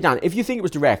 like let's say Dan, if you think it was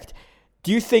direct,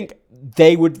 do you think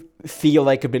they would feel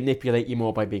they could manipulate you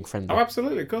more by being friendly? Oh,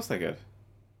 absolutely, of course they could.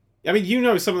 I mean, you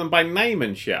know some of them by name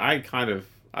and shit. I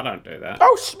don't do that.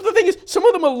 Oh, the thing is, some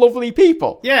of them are lovely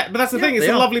people. Yeah, but that's the thing. It's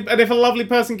and if a lovely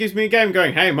person gives me a game,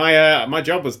 going, "Hey, my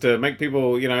job was to make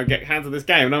people, get hands of this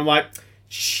game," and I'm like,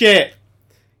 "Shit,"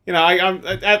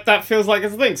 that feels like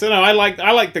it's a thing. So no, I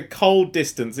like the cold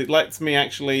distance. It lets me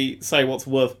actually say what's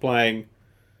worth playing.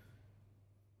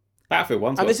 Battlefield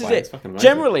 1's And worth this playing. is It's fucking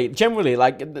amazing. generally,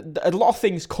 like a lot of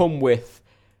things come with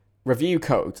review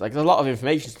codes. Like there's a lot of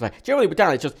information to play. Generally, but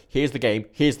Dan, it's just here's the game,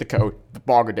 here's the code,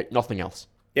 bargained it, nothing else.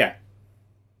 Yeah,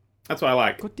 that's what I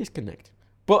like. Good disconnect.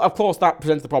 But of course, that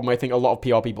presents the problem. I think a lot of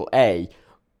PR people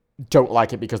don't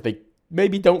like it because they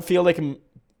maybe don't feel they can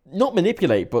not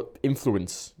manipulate, but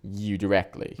influence you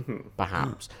directly,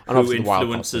 perhaps. And Who obviously the wild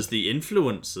influences the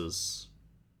influencers?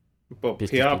 Well, PR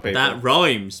Business people. That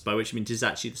rhymes, by which means it's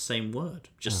actually the same word,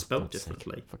 just spelled God's sake.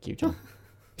 differently. Fuck you, John.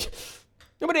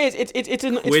 No, but it is. It's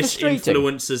Which frustrating.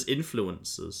 influences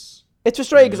influencers? It's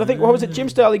frustrating because I think what was it? Jim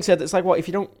Sterling said it's like, what if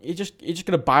you don't? You're just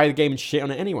gonna buy the game and shit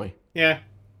on it anyway. Yeah.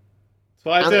 That's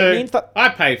what I And do. it means that- I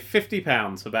paid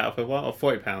 £50 for Battlefield 1, or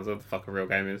 £40, whatever the fuck a real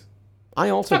game is. I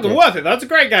also Fucking did. worth it, though. It's a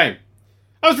great game.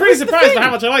 I was really surprised by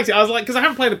how much I liked it. I was like, because I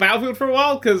haven't played a Battlefield for a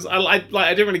while, because I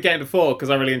didn't really get into 4, because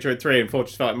I really enjoyed 3, and 4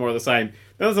 just felt like more of the same.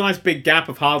 There was a nice big gap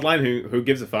of Hardline, who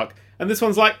gives a fuck. And this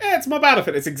one's like, it's my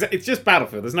Battlefield. It's just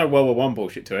Battlefield. There's no World War 1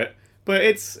 bullshit to it. But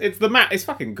it's the map. It's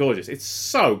fucking gorgeous. It's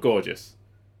so gorgeous.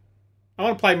 I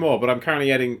want to play more, but I'm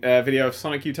currently editing a video of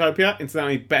Sonic Utopia.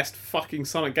 Incidentally, best fucking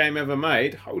Sonic game ever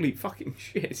made. Holy fucking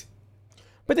shit.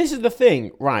 But this is the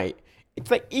thing, right?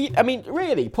 It's like, I mean,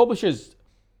 really, publishers,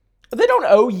 they don't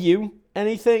owe you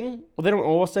anything, or they don't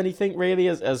owe us anything, really,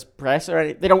 as press, or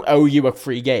anything. They don't owe you a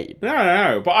free game.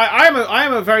 No. But I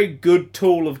am a very good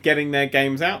tool of getting their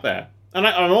games out there. And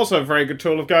I'm also a very good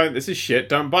tool of going, this is shit,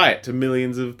 don't buy it, to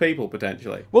millions of people,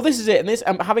 potentially. Well, this is it, and this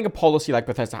having a policy like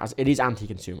Bethesda has, it is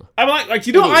anti-consumer. I'm like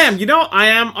you know what I am? You know what I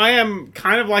am? I am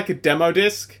kind of like a demo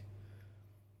disc.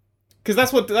 Because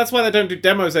that's why they don't do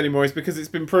demos anymore, is because it's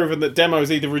been proven that demos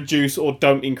either reduce or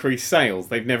don't increase sales.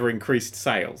 They've never increased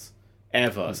sales.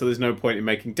 Ever. So there's no point in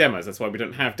making demos. That's why we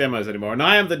don't have demos anymore. And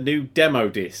I am the new demo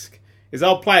disc. Is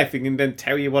I'll play a thing and then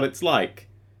tell you what it's like.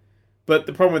 But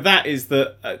the problem with that is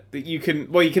that you can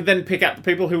then pick out the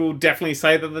people who will definitely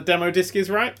say that the demo disc is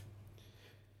right.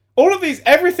 All of these,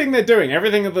 everything they're doing,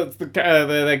 everything that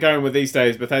they're going with these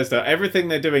days, Bethesda, everything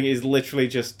they're doing is literally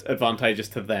just advantageous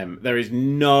to them. There is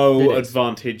no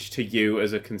advantage to you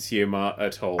as a consumer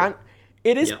at all. And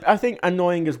it is, I think,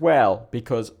 annoying as well,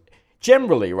 because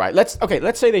generally, right, let's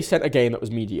say they sent a game that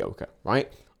was mediocre,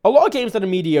 right? A lot of games that are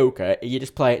mediocre, you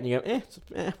just play it and you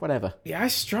go, whatever. Yeah, I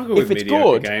struggle with it's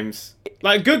mediocre good, games.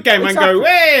 Like a good game, I Exactly. go,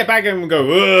 hey, a bad game, I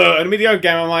go, ugh. And a mediocre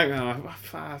game, I'm like,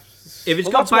 If it's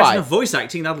Well, got that's bad why. enough voice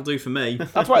acting, that'll do for me.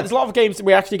 That's why there's a lot of games that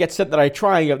we actually get sent that I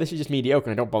try and go, this is just mediocre,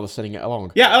 and I don't bother sending it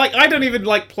along. Yeah, I don't even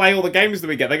play all the games that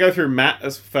we get. They go through Matt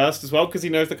first as well, because he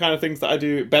knows the kind of things that I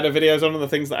do better videos on and the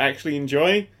things that I actually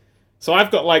enjoy. So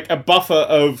I've got a buffer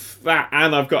of that,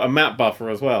 and I've got a Matt buffer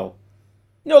as well.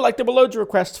 No, there were loads of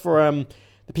requests for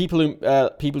the people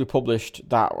who published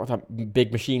that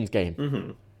Big Machines game.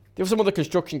 Mm-hmm. There was some other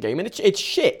construction game, and it's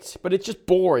shit, but it's just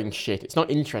boring shit. It's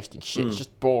not interesting shit. It's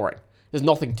just boring. There's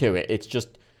nothing to it. It's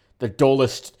just the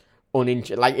dullest,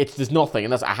 there's nothing,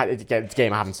 and it's a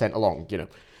game I haven't sent along,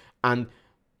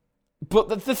 But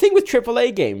the thing with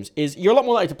AAA games is you're a lot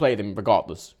more likely to play them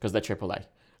regardless, because they're AAA.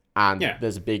 And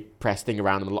there's a big press thing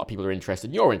around them, a lot of people are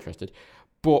interested, you're interested.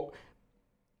 But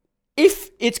if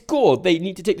it's good, they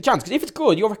need to take the chance, because if it's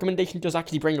good, your recommendation does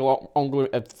actually bring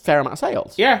a fair amount of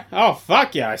sales. Yeah, oh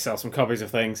fuck yeah, I sell some copies of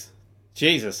things.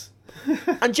 Jesus.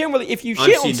 And generally, if you I've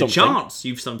shit on seen the something... charts.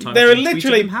 You've sometimes There are retweeted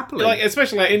literally, them happily.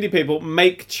 especially indie people,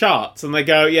 make charts, and they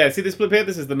go, yeah, see this blip here?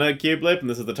 This is the Nerd Cube blip, and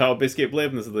this is the Total Biscuit blip,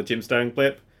 and this is the Jim Stone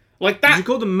blip. Like If that. you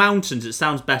call them mountains, it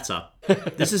sounds better.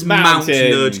 This is Mount Mountain.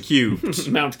 Nerd Cubed.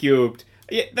 Mount Cubed.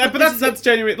 Yeah, but that's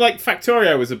genuinely,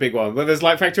 Factorio was a big one, where there's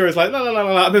Factorio's la la la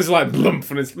la, and there's blumph,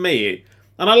 and it's me.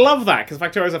 And I love that, because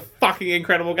Factorio's a fucking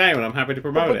incredible game, and I'm happy to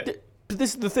promote it. But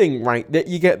this is the thing, right? That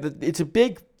you get it's a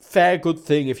big, fair, good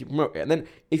thing if you promote it, and then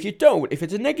if you don't, if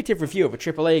it's a negative review of a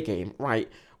AAA game, right?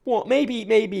 Well, maybe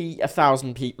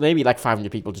 1,000 people, maybe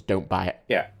 500 people just don't buy it,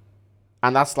 Yeah.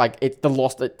 and that's it's the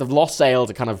lost sales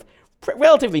are kind of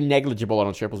relatively negligible on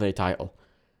a AAA title.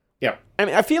 Yeah. I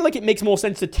mean, I feel like it makes more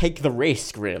sense to take the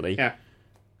risk, really. Yeah.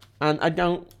 And I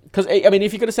don't, because I mean,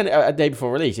 if you're going to send it a day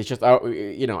before release, it's just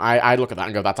I look at that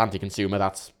and go, that's anti-consumer.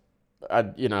 That's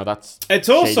that's.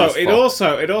 It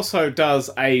also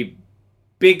does a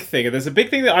big thing, and there's a big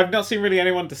thing that I've not seen really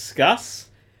anyone discuss.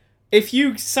 If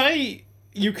you say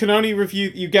you can only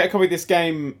you get a copy of this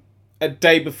game a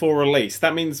day before release,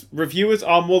 that means reviewers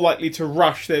are more likely to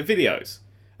rush their videos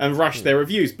and rush their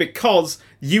reviews, because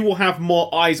you will have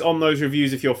more eyes on those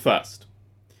reviews if you're first.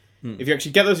 If you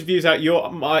actually get those reviews out,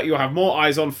 you'll have more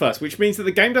eyes on first, which means that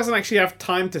the game doesn't actually have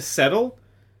time to settle,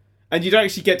 and you don't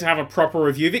actually get to have a proper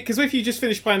review of it, because if you just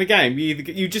finish playing a game,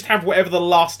 you just have whatever the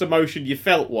last emotion you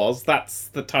felt was, that's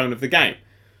the tone of the game.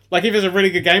 Like, if it's a really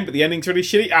good game, but the ending's really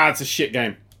shitty, it's a shit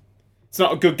game. It's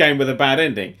not a good game with a bad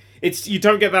ending. You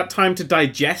don't get that time to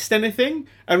digest anything,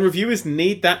 and reviewers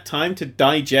need that time to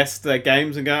digest their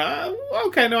games and go,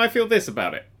 okay, no, I feel this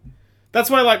about it. That's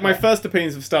why, my first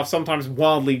opinions of stuff sometimes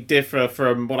wildly differ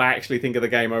from what I actually think of the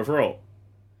game overall.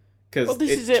 because Well,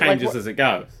 this it is it, like, changes what- as it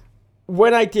goes.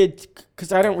 When I did,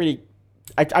 because I don't really,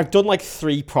 I've done like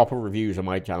 3 proper reviews on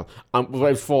my channel.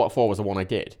 Fallout 4 was the one I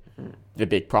did, the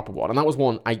big proper one, and that was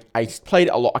one I played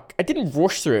it a lot. I didn't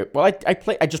rush through it. Well,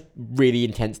 I just really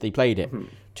intensely played it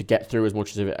to get through as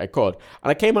much of it I could, and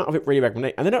I came out of it really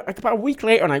recommended. And then like, about a week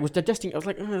later, and I was digesting, I was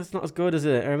like, it's not as good as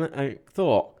I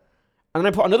thought. And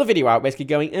then I put another video out, basically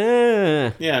going,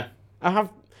 Yeah. I have.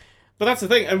 But that's the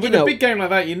thing, and with a big game like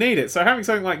that, you need it. So having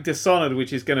something like Dishonored,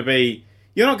 which is going to be...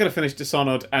 You're not going to finish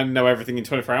Dishonored and know everything in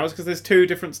 24 hours, because there's 2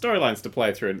 different storylines to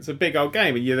play through, and it's a big old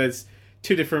game, and there's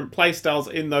 2 different playstyles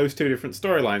in those 2 different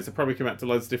storylines that probably come out to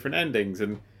loads of different endings,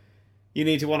 and you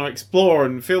need to want to explore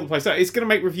and feel the place out. It's going to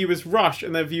make reviewers rush,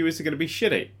 and their viewers are going to be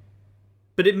shitty.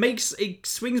 But it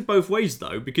swings both ways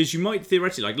though, because you might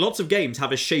theoretically, like, lots of games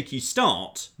have a shaky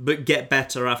start but get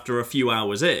better after a few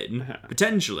hours in.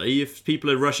 Potentially, if people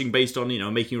are rushing based on,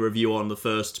 making a review on the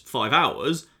first 5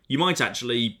 hours, you might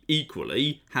actually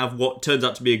equally have what turns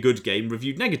out to be a good game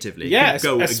reviewed negatively. Yeah, It could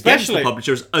go against especially the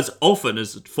publishers as often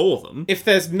as for them. if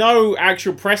there's no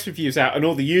actual press reviews out and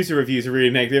all the user reviews are really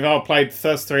negative, I played the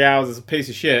first 3 hours as a piece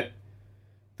of shit,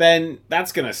 then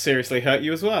that's going to seriously hurt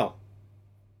you as well.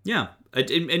 Yeah. And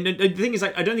the thing is,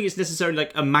 like, I don't think it's necessarily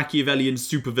like a Machiavellian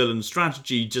supervillain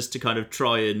strategy just to kind of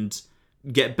try and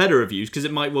get better reviews, because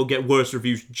it might well get worse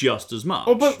reviews just as much.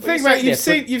 Well, but think about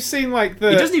it, you've seen like the...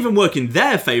 It doesn't even work in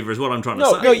their favour, is what I'm trying to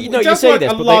say. it you does say work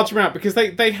this, a but large amount, because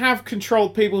they have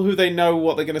controlled people who they know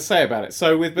what they're going to say about it.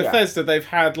 So with Bethesda, they've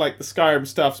had like the Skyrim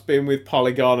stuff's been with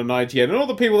Polygon and IGN, and all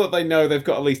the people that they know they've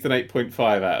got at least an 8.5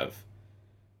 out of.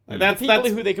 Like, People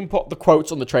who they can put the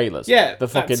quotes on the trailers. Yeah, The that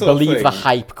fucking sort of believe the thing.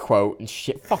 hype quote and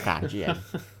shit. Fuck IGN.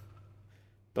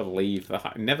 Believe the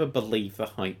hype. Never believe the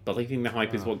hype. Believing the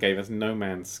hype is what gave us No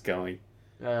Man's Sky.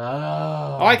 Oh.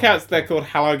 I like how they're called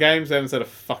Hello Games. They haven't said a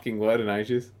fucking word in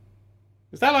ages.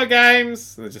 It's Hello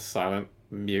Games. And they're just silent.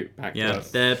 Mute back to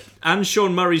us. And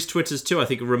Sean Murray's Twitters too, I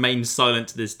think, remain silent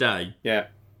to this day. Yeah.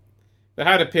 They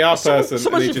had a PR person.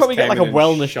 Someone and he should just probably get came like in a and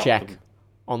wellness shot check them.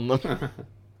 on them.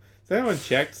 Has anyone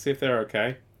checked to see if they're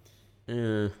okay?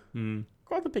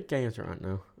 Quite the big games right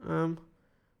now.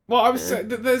 Well, I was saying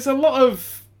that there's a lot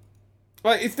of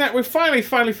like it's that we're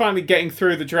finally getting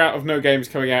through the drought of no games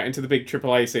coming out into the big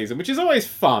AAA season, which is always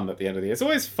fun at the end of the year. It's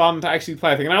always fun to actually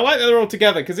play a thing, and I like that they're all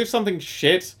together because if something's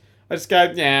shit, I just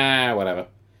go, yeah, whatever.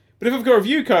 But if I've got a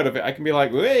review code of it, I can be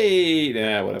like, wait,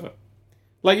 yeah, whatever.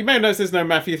 Like, you may have noticed there's no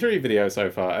Mafia 3 video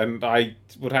so far, and I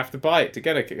would have to buy it to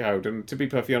get a code, and to be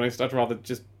perfectly honest, I'd rather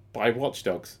just buy Watch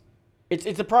Dogs.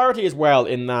 It's a priority as well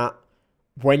in that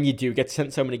when you do get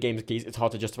sent so many games keys, it's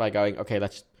hard to justify going, okay,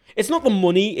 let's... It's not the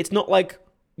money, it's not like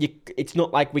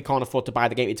we can't afford to buy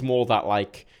the game, it's more that,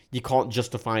 like, you can't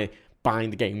justify buying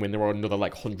the game when there are another,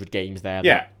 like, 100 games there.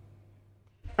 Yeah.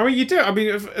 I mean, you do. I mean,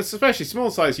 especially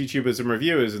small-sized YouTubers and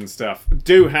reviewers and stuff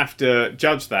do have to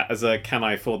judge that as a can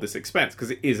I afford this expense?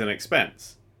 Because it is an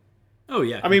expense. Oh,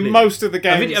 yeah. I mean, completely. most of the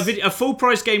games... A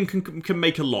full-price game can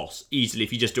make a loss easily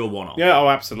if you just do a one-off. Yeah, oh,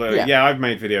 absolutely. Yeah. Yeah, I've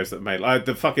made videos that made...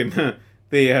 the fucking...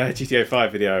 the GTA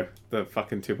 5 video, the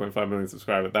fucking 2.5 million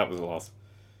subscriber, that was a loss.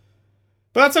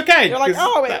 But that's okay, You're like, because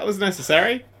oh, that was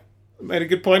necessary. Made a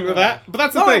good point with that. But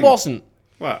that's the No, thing. it wasn't.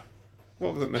 What?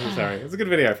 What wasn't necessary? It was a good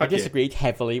video. I Fuck you. disagreed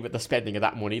heavily with the spending of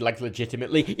that money, like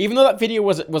legitimately. Even though that video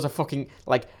was a fucking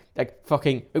like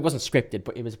fucking it wasn't scripted,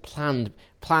 but it was planned.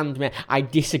 I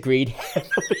disagreed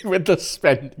heavily with the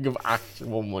spending of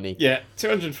actual money. Yeah,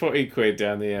 240 quid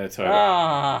down the toilet.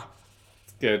 Ah,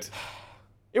 Good.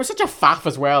 it was such a faff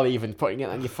as well. Even putting it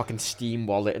on your fucking Steam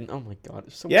wallet, and oh my god,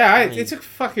 it's so much Yeah, time. it took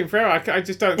fucking forever. I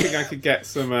just don't think I could get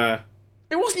some...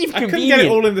 It wasn't even I couldn't convenient. get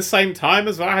it all in the same time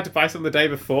as well. I had to buy some the day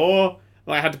before.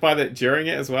 And I had to buy that during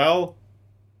it as well.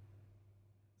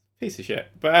 Piece of shit.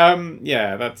 But,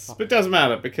 yeah, but it doesn't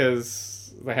matter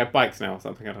because they have bikes now or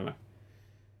something. I don't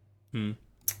know.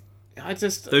 I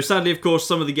just... Though sadly, of course,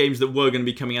 some of the games that were going to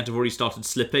be coming out have already started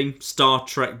slipping. Star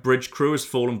Trek Bridge Crew has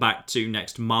fallen back to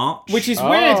next March. Which is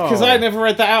weird, because Oh. I never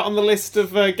read that out on the list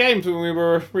of games when we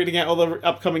were reading out all the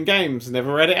upcoming games.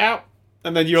 Never read it out.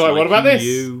 And then you were It's like, what like about this?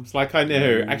 you knew. It's like I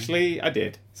knew. Actually, I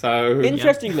did. So...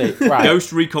 Interestingly, right?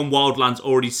 Ghost Recon Wildlands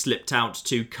already slipped out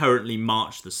to currently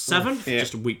March the 7th, Yeah.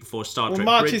 just a week before Star Well, Trek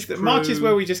March Bridge March is Crew.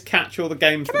 where we just catch all the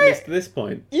games that missed to this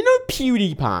point. You know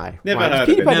PewDiePie? Never right? heard of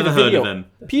him. PewDiePie did Never a heard video. of him.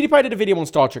 PewDiePie did a video on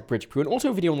Star Trek Bridge Crew and also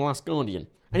a video on The Last Guardian.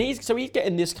 And he's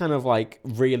getting this kind of like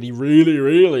really, really,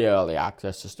 really early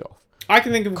access to stuff. I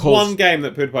can think of 'Cause- one game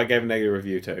that PewDiePie gave a negative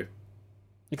review to.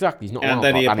 Exactly, he's not And allowed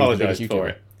then to, he and he's the apologised biggest for YouTuber.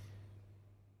 it.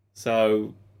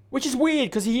 So... Which is weird,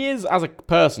 because he is, as a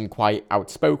person, quite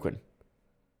outspoken.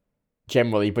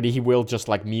 Generally, but he will just,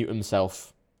 like, mute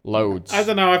himself Loads. I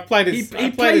don't know. I've played his. He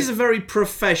plays a very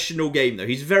professional game, though.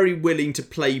 He's very willing to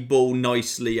play ball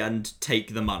nicely and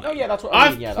take the money. Oh yeah, that's what I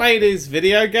I've mean. Yeah, played his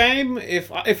video game.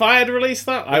 If I had released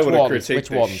that, I would have critiqued Which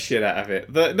the ones? shit out of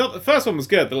it. The first one was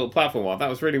good, the little platform one. That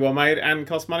was really well made and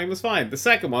cost money was fine. The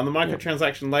second one, the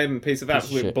microtransaction laden piece of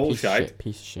absolute bullshit,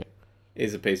 Piece of shit.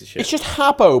 is a piece of shit. It's just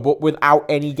Habbo, but without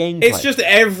any gameplay. It's just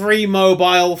every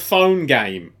mobile phone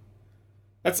game.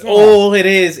 That's all it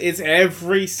is. It's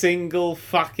every single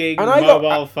fucking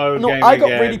mobile phone game. I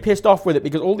got really pissed off with it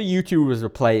because all the YouTubers were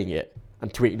playing it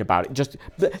and tweeting about it. Just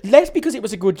less because it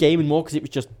was a good game and more because it was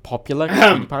just popular.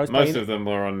 Most of them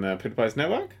were on PewDiePie's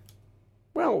network.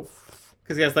 Well,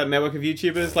 because he has that network of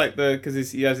YouTubers,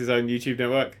 because he has his own YouTube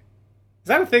network. Is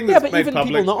that a thing yeah, that's but made even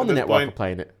public people not on the at this network point? are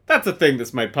playing it. That's a thing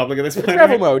that's made public at this point. It's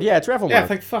Revel right? mode, yeah, it's Revel mode. Yeah,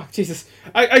 thank fuck, Jesus.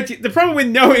 The problem with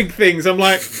knowing things, I'm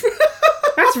like,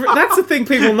 that's the thing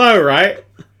people know, right?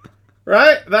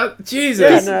 Right?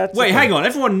 Jesus. Yeah, no, Wait, hang on.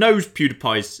 Everyone knows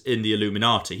PewDiePie's in the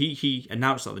Illuminati. He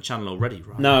announced that on the channel already,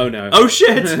 right? No. Oh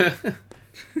shit!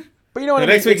 But you know what I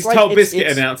mean? Next week, It's like- Told it's- Biscuit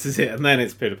it's- announces it, and then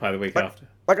it's PewDiePie the week after.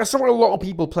 Like I saw a lot of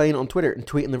people playing it on Twitter and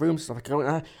tweeting the room stuff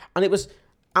like, and it was.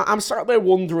 I'm sat there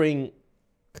wondering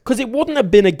because it wouldn't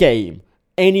have been a game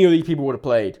any of these people would have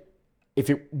played if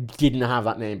it didn't have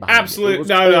that name behind it. Absolutely.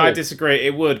 No, I disagree.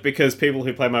 It would, because people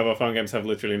who play mobile phone games have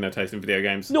literally no taste in video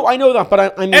games. No, I know that,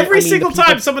 but I mean Every I mean, single the people-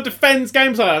 time someone defends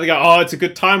games like that, they go, "Oh, it's a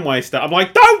good time waster." I'm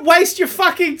like, don't waste your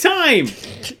fucking time.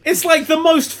 It's like the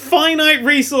most finite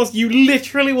resource you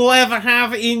literally will ever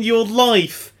have in your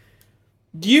life.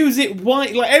 Use it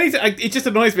like anything. It just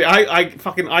annoys me.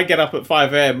 I get up at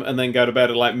 5 a.m. and then go to bed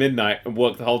at like midnight and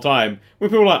work the whole time. When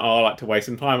people are like, "Oh, I like to waste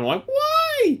some time," I'm like,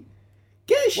 why?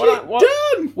 Get shit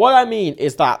done. What I mean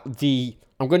is that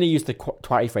I'm going to use the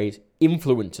twatty phrase,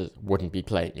 influencers wouldn't be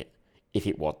playing it if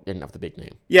it didn't have the big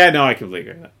name. Yeah, no, I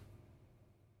completely agree with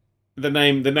that. The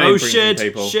name Oh brings in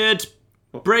people. shit!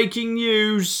 Breaking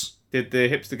news. Did the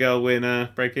hipster girl win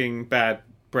Breaking Bread?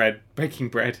 Breaking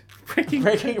Bread.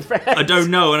 I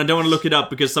don't know, and I don't want to look it up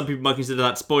because some people might consider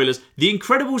that spoilers. The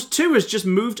Incredibles 2 has just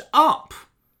moved up.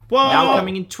 Well, Now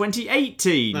coming in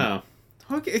 2018. No.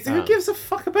 Who gives a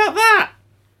fuck about that?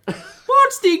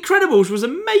 What? The Incredibles was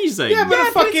amazing. Yeah, but Yeah,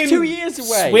 a but fucking it's 2 years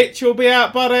away. Switch will be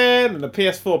out by then, and the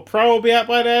PS4 Pro will be out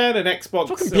by then, and Xbox.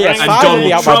 Fucking Series- PS5 and will be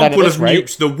Donald out by then Trump at will this have rate.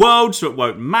 nuked the world, so it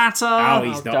won't matter. Oh,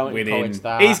 he's not don't winning. encourage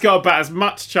that. He's got about as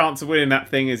much chance of winning that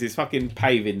thing as his fucking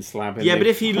paving slab. in Yeah, the but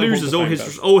if he Hall of loses, Fame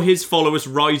all does. his followers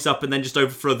rise up and then just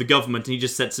overthrow the government, and he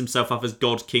just sets himself up as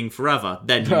God King forever.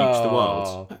 Then he nukes the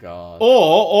world. Oh god.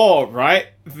 Or right,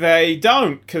 they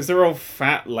don't, because they're all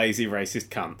fat, lazy, racist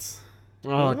cunts.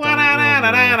 Oh,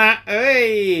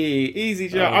 Hey, easy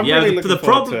job. I'm Yeah, really the looking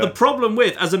forward to the it. problem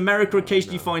with, as America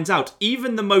occasionally finds out,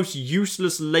 even the most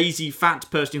useless, lazy, fat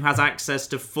person who has access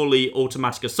to fully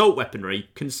automatic assault weaponry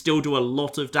can still do a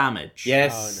lot of damage.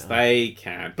 Yes, they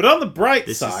can. But on the bright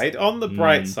This side, and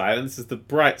this is the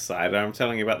bright side, I'm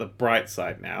telling you about the bright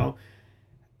side now,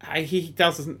 he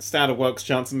doesn't stand a works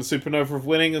chance in the supernova of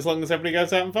winning as long as everybody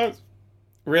goes out and votes.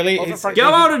 Really?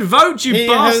 Go out and vote, you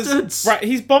bastards!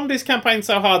 He's bombed his campaign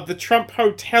so hard, the Trump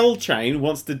hotel chain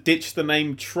wants to ditch the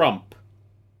name Trump.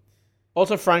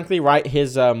 Also, frankly, right,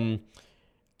 his like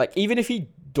even if he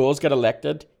does get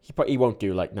elected, he won't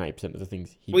do like 90% of the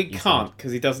things. We can't,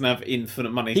 because he doesn't have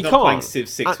infinite money. He's He not can't. playing Civ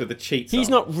 6 with the cheats. He's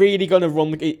on. not really going to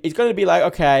run. He's going to be like,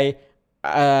 okay,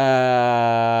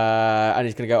 and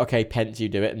he's going to go, okay, Pence, you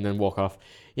do it, and then walk off.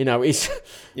 You know, he's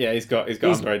Yeah, he's got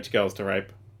underage girls to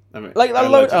rape. I mean, like a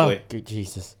load. Oh, allegedly. good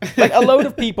Jesus! Like a load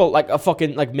of people, like are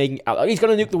fucking like making. He's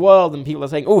going to nuke the world, and people are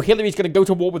saying, "Oh, Hillary's going to go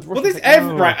to war with Russia." Well, this It's like,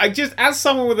 no. right. I just, as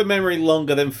someone with a memory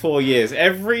longer than 4 years,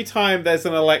 every time there's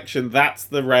an election, that's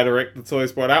the rhetoric that's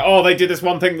always brought out. Oh, they did this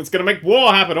one thing that's going to make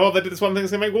war happen. Oh, they did this one thing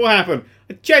that's going to make war happen.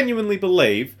 I genuinely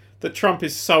believe that Trump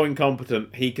is so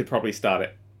incompetent, he could probably start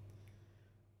it.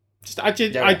 I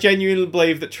genuinely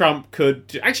believe that Trump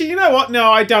could... Actually, you know what?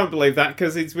 No, I don't believe that,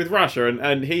 because he's with Russia,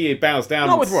 and he bows down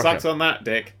Not and with sucks Russia. on that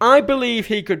dick. I believe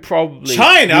he could probably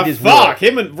China? with his Fuck! work.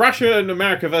 Him and Russia and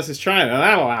America versus China,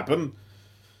 that'll happen.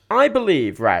 I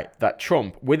believe, right, that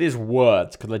Trump, with his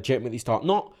words, could legitimately start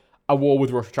not a war with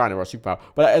Russia, China, or a superpower,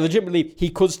 but legitimately he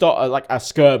could start a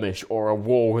skirmish or a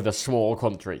war with a small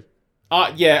country.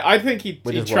 Yeah, I think he'd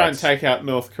his try and words. take out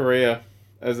North Korea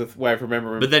as a way of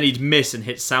remembering. But then he'd miss and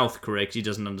hit South Korea because he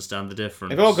doesn't understand the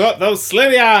difference. They've all got those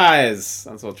slitty eyes.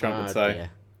 That's what Trump would say. Dear.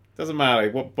 Doesn't matter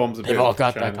what bombs are They've built all for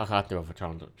got China. that. I can't do it for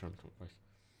Trump.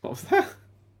 What was that?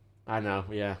 I know,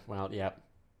 yeah, well, yeah.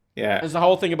 Yeah. There's the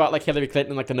whole thing about like Hillary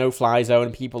Clinton and like the no-fly zone,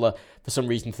 and people are for some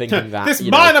reason thinking that This you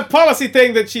know, minor policy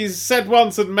thing that she's said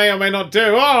once and may or may not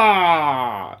do.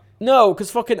 Ah! No, because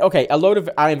fucking okay, a load of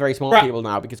I am very smart Right. people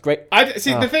now because great. The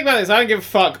thing about this, I don't give a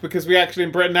fuck because we actually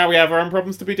in Britain now we have our own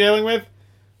problems to be dealing with.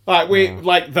 Like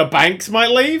like the banks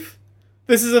might leave.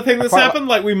 This is a thing that's quite happened.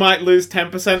 Like we might lose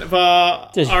 10% of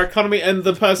our economy, and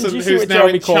the person you see who's what now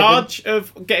Jeremy in charge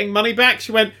of getting money back,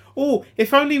 she went, "Oh,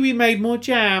 if only we made more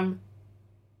jam."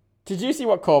 Did you see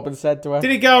what Corbyn said to her?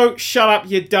 Did he go, "Shut up,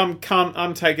 you dumb cunt!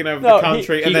 I'm taking over No, the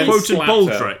country," He and then quoted slapped her?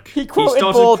 Baldrick. He quoted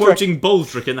started Baldrick. quoting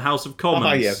Baldrick in the House of Commons.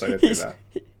 Oh yes, I did see that.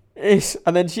 Yes,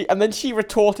 and then she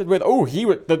retorted with, "Oh, he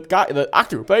was the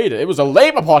actor who played it. It was a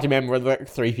Labour Party member." And like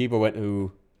 3 people went,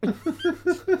 "Ooh."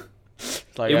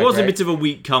 Like, It was a great- bit of a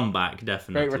weak comeback,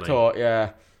 definitely. great retort,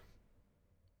 yeah.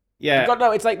 Yeah, God,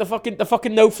 no, it's like the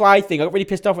fucking no fly thing. I got really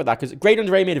pissed off with that because Great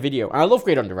Under Ray made a video, and I love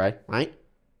Great Under Ray, right?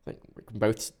 Like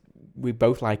we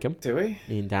both like him. do we?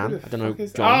 Me and Dan. I don't know. Fuck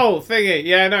is- John. Oh, thingy.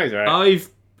 Yeah, no, he's right.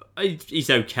 He's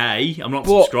okay. I'm not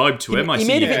Well, subscribed to him. I he see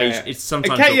made a occasion- video- it's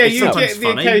sometimes Okay, yeah, it's you sometimes get the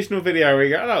funny. occasional video where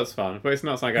you go, "Oh, that was fun," but it's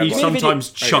not something He's I'd watch.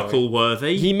 sometimes Regularly. chuckle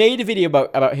worthy. He made a video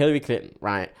about Hillary Clinton,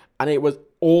 right? And it was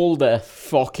all the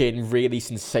fucking really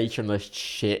sensationalist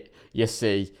shit you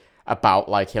see about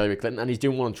like Hillary Clinton, and he's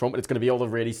doing one on Trump, and it's going to be all the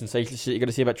really sensational shit you're going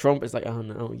to see about Trump. It's like, oh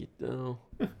no, you don't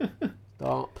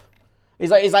stop. He's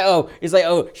like, oh,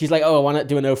 she's like, oh, I want to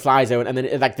do a no-fly zone, and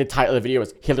then like the title of the video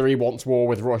is Hillary wants war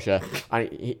with Russia,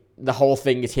 and the whole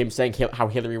thing is him saying how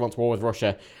Hillary wants war with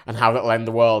Russia and how it'll end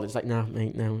the world. It's like, no,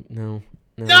 mate, no. No,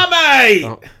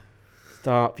 mate.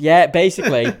 Stop. Yeah,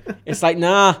 basically, it's like,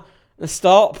 nah,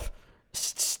 stop.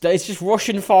 It's just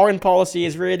Russian foreign policy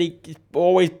is really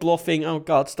always bluffing. Oh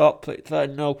God, stop! Please,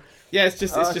 no. Yeah, it's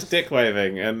just dick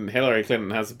waving, and Hillary Clinton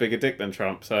has a bigger dick than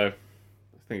Trump, so I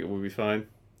think it will be fine.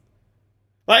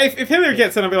 Like if Hillary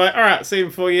gets in, I'll be like, all right, see you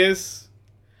in 4 years.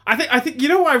 I think you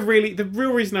know what the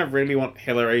real reason I really want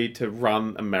Hillary to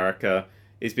run America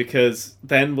is because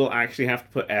then we'll actually have to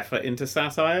put effort into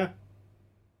satire.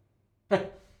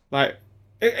 Like,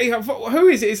 who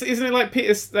is it? Isn't it like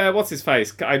Peter? What's his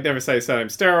face? I never say his surname.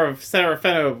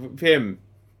 Serafino, him,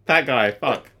 that guy.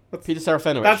 Fuck. Peter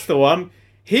Serafinovich. That's the one.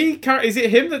 Is it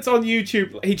him that's on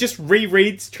YouTube? He just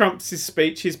rereads Trump's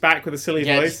speech. He's back with a silly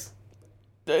Yeah, voice.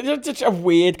 It's such a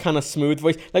weird kind of smooth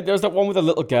voice. Like there was that one with a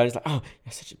little girl. He's like, "Oh,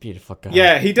 you're such a beautiful girl."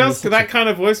 Yeah, he does You're that kind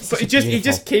of voice, but he just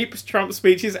beautiful. keeps Trump's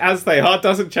speeches as they are,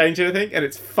 doesn't change anything, and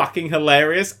it's fucking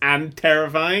hilarious and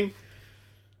terrifying.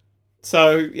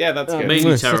 So yeah, that's good.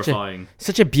 Mainly Such a- terrifying.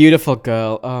 Such a beautiful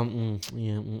girl.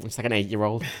 It's like an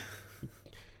 8-year-old.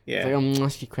 Yeah, Like,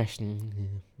 ask your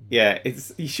question. yeah.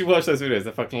 You should watch those videos.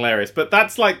 They're fucking hilarious. But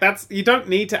that's you don't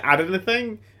need to add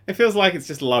anything. It feels like it's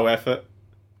just low effort.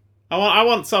 I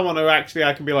want someone who actually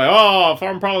I can be like, oh,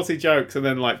 foreign policy jokes, and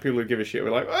then like people who give a shit will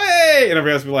be like, hey, and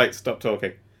everybody else will be like, stop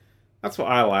talking. That's what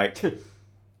I like.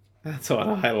 That's what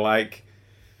I like.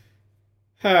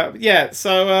 Yeah.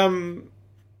 So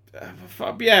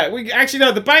yeah. We actually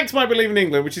no. The banks might be leaving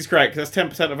England, which is great because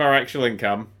that's 10% of our actual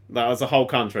income. That was the whole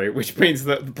country, which means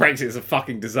that Brexit is a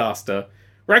fucking disaster.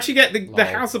 We're actually getting the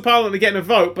House of Parliament are getting a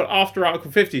vote, but after Article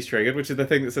 50 is triggered, which is the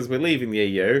thing that says we're leaving the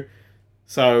EU.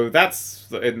 So that's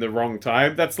in the wrong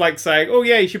time. That's like saying, oh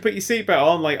yeah, you should put your seatbelt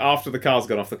on like after the car's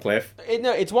gone off the cliff.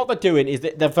 No, it's what they're doing is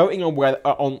that they're voting on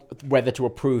whether to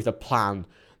approve the plan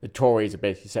the Tories are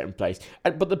basically set in place.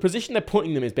 But the position they're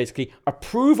putting them is basically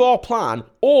approve our plan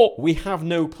or we have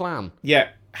no plan. Yeah,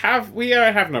 we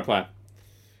have no plan.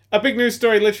 A big news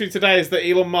story literally today is that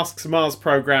Elon Musk's Mars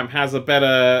program has a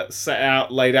better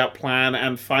laid out plan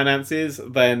and finances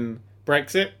than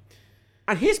Brexit.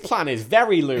 And his plan is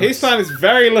very loose. His plan is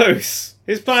very loose.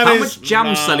 His plan How is much jam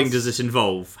Mars. selling does this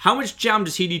involve? How much jam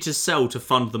does he need to sell to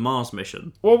fund the Mars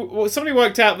mission? Well, somebody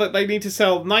worked out that they need to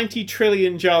sell 90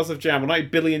 trillion jars of jam, or 90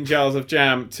 billion jars of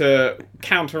jam, to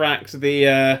counteract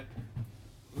the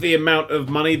amount of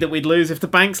money that we'd lose if the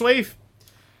banks leave.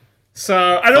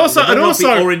 So,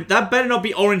 That better not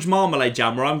be orange marmalade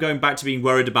jam, or I'm going back to being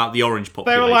worried about the orange they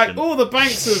population. were like, oh, the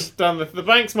banks have done the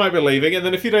banks might be leaving, and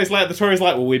then a few days later, the Tories were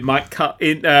like, well, we might cut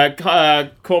in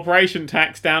corporation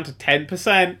tax down to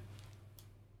 10%.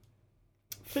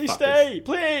 Please stay.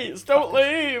 Please. Don't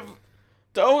leave.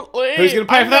 Don't leave. Who's going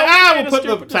to pay for that? We'll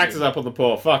put the taxes up. up on the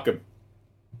poor. Fuck them.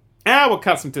 We'll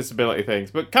cut some disability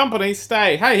things. But companies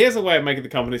stay. Hey, here's a way of making the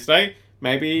companies stay.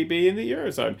 Maybe be in the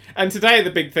Eurozone. And today the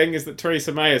big thing is that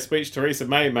Theresa May, a speech Theresa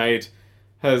May made,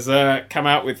 has come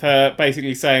out with her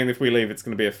basically saying if we leave it's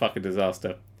going to be a fucking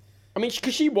disaster. I mean,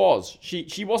 because she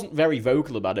wasn't very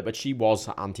vocal about it, but she was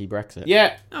anti-Brexit.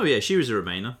 Yeah. Oh yeah, she was a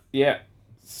Remainer. Yeah.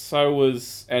 So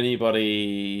was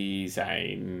anybody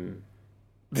Zane.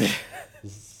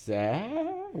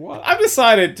 What? I've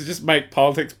decided to just make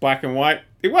politics black and white.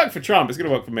 It worked for Trump. It's going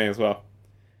to work for me as well.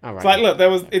 All right. It's like,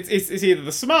 look, it's either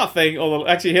the smart thing or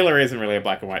actually Hillary isn't really a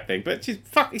black and white thing, but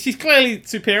she's clearly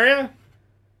superior.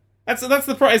 That's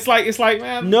the problem. It's like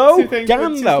man, No, two things, but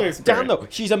she's clearly superior. damn though.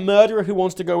 She's a murderer who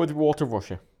wants to go with the war to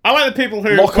Russia. I like the people who,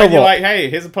 Lock when her you're up. like, hey,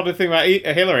 here's a positive thing about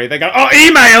Hillary, they go, oh,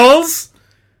 emails!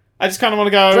 I just kind of want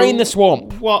to go... Drain the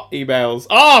swamp. What emails?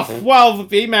 Oh, well,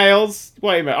 the emails.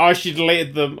 What email? Oh, she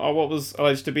deleted them. Oh, what was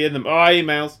alleged to be in them? Oh,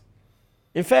 emails.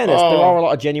 In fairness, Oh. there are a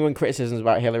lot of genuine criticisms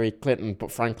about Hillary Clinton,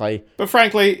 but frankly,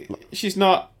 She's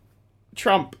not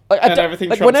Trump like, and everything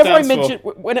Trump whenever I stands mention,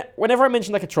 for. whenever I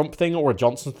mention like a Trump thing or a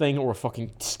Johnson thing or a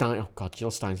fucking Stein, oh god, Jill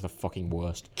Stein's the fucking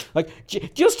worst. Like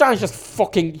Jill Stein's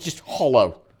just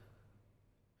hollow.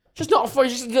 Just not. You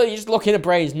just look in her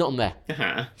brains, nothing there.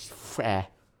 Uh-huh. Fair.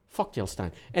 Fuck Jill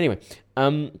Stein. Anyway,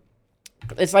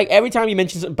 it's like every time you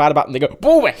mention something bad about them, they go,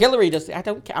 "Oh, Hillary does." I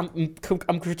don't care. I'm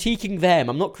critiquing them.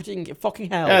 I'm not critiquing fucking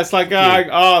hell. Yeah, it's like,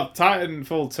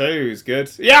 Titanfall 2 is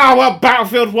good. Yeah, well,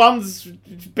 Battlefield 1's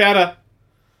better.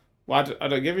 Well, I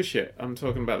don't give a shit. I'm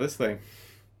talking about this thing.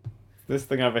 This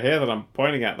thing over here that I'm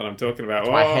pointing at that I'm talking about. That's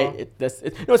why I hate it.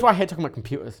 It's why I hate talking about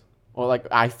computers or like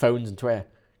iPhones and Twitter.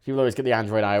 People always get the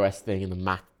Android iOS thing and the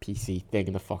Mac PC thing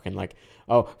and the fucking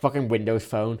fucking Windows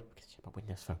Phone. About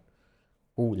Windows Phone.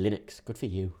 Ooh, Linux. Good for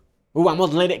you. Ooh, I'm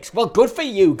on Linux. Well, good for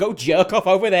you. Go jerk off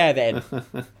over there then.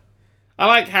 I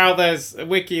like how there's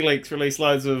WikiLeaks released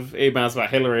loads of emails about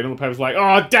Hillary and all the papers like,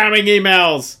 oh, damning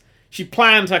emails. She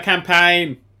planned her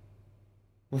campaign.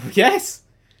 Well, yes.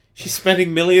 She's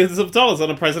spending millions of dollars on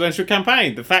a presidential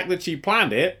campaign. The fact that she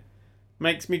planned it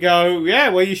makes me go, yeah,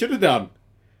 well, you should have done.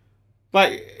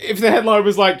 Like, if the headline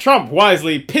was like, Trump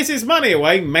wisely pisses money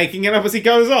away, making it up as he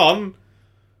goes on.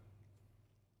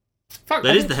 Fuck,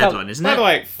 That is the headline, isn't by it? the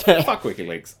way, fuck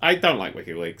WikiLeaks. I don't like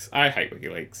WikiLeaks. I hate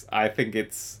WikiLeaks. I think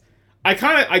it's... I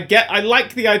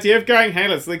like the idea of going, hey,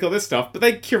 let's leak all this stuff, but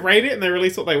they curate it and they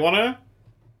release what they want to.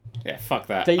 Yeah, fuck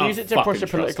that. They use it to push a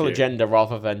political agenda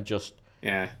rather than just...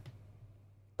 Yeah.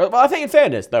 Well, I think in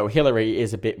fairness, though, Hillary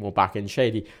is a bit more back-end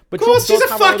shady. But Of course, she's a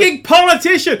fucking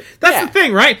politician! That's Yeah. the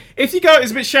thing, right? If you go,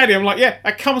 it's a bit shady, I'm like, yeah,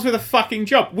 that comes with a fucking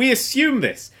job. We assume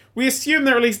this. We assume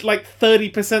they're at least like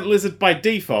 30% lizard by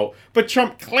default, but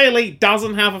Trump clearly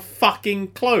doesn't have a fucking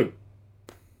clue.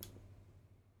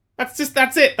 That's it.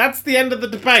 That's the end of the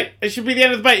debate. It should be the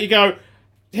end of the debate. You go,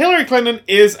 Hillary Clinton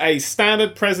is a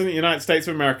standard president of the United States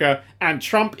of America, and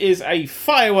Trump is a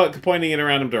firework pointing in a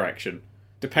random direction,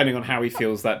 depending on how he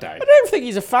feels that day. I don't think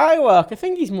he's a firework. I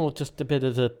think he's more just a bit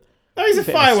of a... No, he's a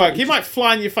bit firework. of He might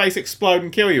fly in your face, explode,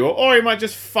 and kill you, or he might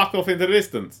just fuck off into the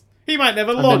distance. He might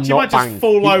never launch. He not might just bang.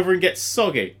 fall over and get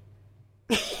soggy.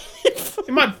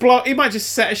 He might blow. He might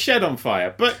just set a shed on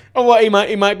fire. But Oh, what, he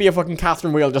might be a fucking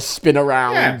Catherine wheel just spin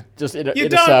around Yeah. just in You a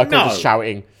don't circle know. just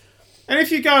shouting. and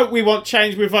if you go, we want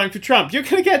change. We're voting for Trump. You're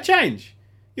gonna get change.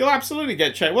 You'll absolutely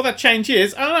get change. What that change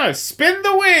is, I don't know. Spin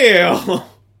the wheel.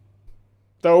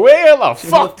 The wheel of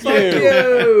fuck Fuck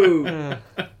you! you!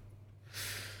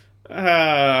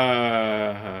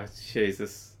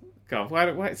 Jesus. God, why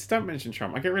don't mention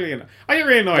Trump. I get really annoyed I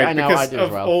know, I because do as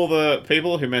of well. all the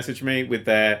people who message me with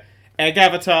their egg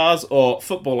avatars or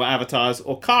footballer avatars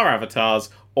or car avatars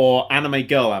or anime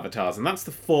girl avatars. And that's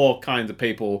the 4 kinds of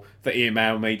people that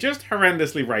email me. Just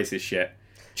horrendously racist shit.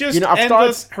 Just You know, I've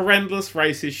endless, horrendous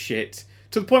racist shit.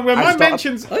 To the point where my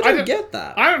mentions... I don't get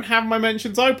that. I don't have my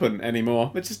mentions open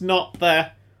anymore. They're just not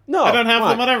there. No, I don't have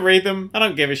right. them. I don't read them. I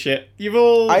don't give a shit. You've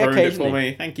all I ruined it for occasionally-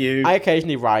 me. Thank you. I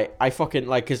occasionally write. I fucking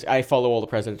like because I follow all the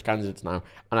presidential candidates now,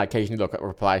 and I occasionally look at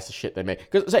replies to shit they make.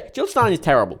 Because Jill Stein is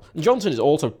terrible, and Johnson is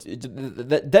also.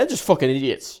 They're just fucking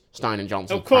idiots. Stein and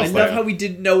Johnson. Of course I they love are. how we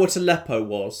didn't know what Aleppo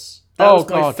was. That Oh, was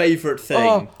my God. favourite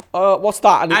thing. What's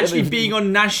that? And Actually being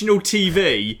on national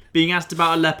TV, being asked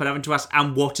about Aleppo and having to ask,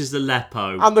 and what is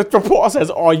Aleppo? and the reporter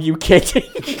says, "Are you kidding?"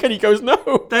 and he goes,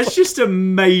 "No." That's just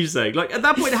amazing. Like, at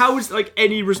that point, how is, like,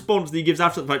 any response that he gives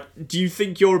after, like, do you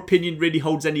think your opinion really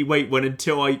holds any weight when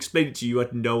until I explained it to you, you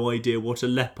had no idea what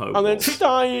Aleppo And then was?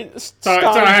 Stein. Sorry,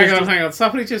 hang on.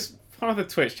 Somebody just, one of the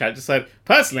Twitch chat just said,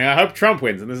 personally, I hope Trump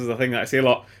wins, and this is the thing that I see a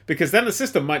lot, because then the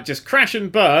system might just crash and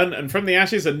burn, and from the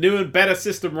ashes a new and better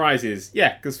system rises.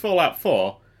 Yeah, because Fallout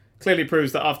 4 clearly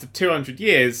proves that after 200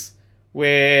 years,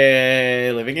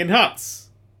 we're living in huts.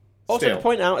 Also, Still. to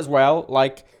point out as well,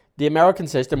 like the American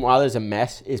system, while it's a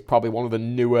mess, is probably one of the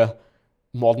newer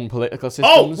modern political systems.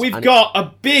 Oh, we've and got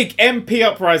a big MP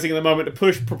uprising at the moment to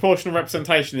push proportional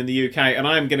representation in the UK, and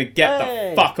I am going to get Hey.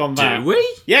 the fuck on that. Do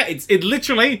we? Yeah, it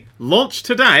literally launched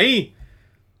today.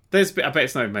 I bet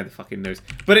it's not even made the fucking news.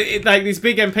 But like these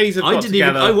big MPs have got I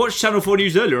together I watched Channel 4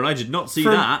 News earlier and I did not see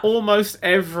from that. almost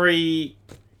every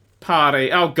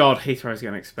party. Oh god, Heathrow's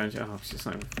getting expansion. Oh, just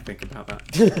not even think about that.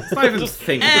 It's not even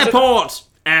think. Airport.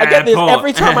 I get this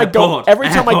every time I go. Airport. Every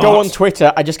time I go on Airport.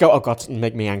 Twitter, I just go, "Oh God,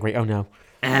 make me angry." Oh no.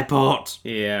 Airport.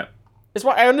 Yeah. It's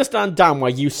why I understand, Dan, why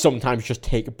you sometimes just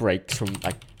take breaks from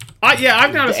like. I've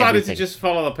now decided everything. to just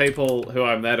follow the people who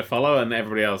I'm there to follow, and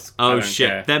everybody else. I Oh don't shit!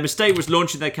 care. Their mistake was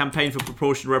launching their campaign for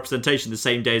proportional representation the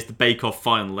same day as the Bake Off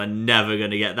final. They're never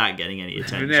going to get that getting any We're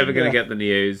attention. never going to get the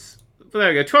news. But there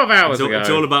we go. 12 hours It's all, ago.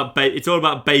 it's all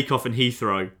about Bake Off and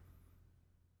Heathrow.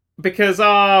 Because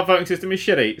our voting system is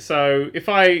shitty. So if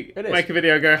I is. make a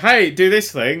video and go, hey, do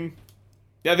this thing,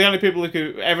 yeah, the only people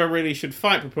who ever really should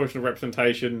fight proportional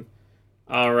representation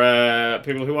are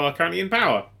people who are currently in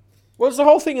power. Well, there's the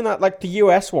whole thing in that, like the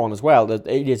US one as well. That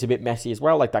it is a bit messy as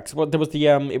well, like that. 'Cause there was the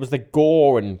it was the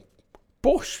Gore and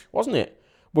Bush, wasn't it?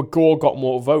 Where Gore got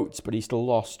more votes, but he still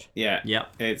lost. Yeah.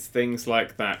 Yep. It's things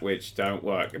like that which don't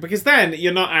work. Because then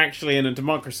you're not actually in a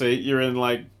democracy, you're in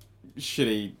like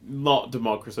shitty not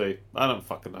democracy. I don't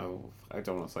fucking know. I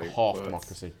don't want to say Half words.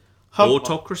 democracy.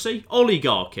 Autocracy?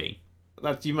 Oligarchy.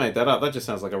 You made that up. That just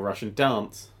sounds like a Russian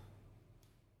dance.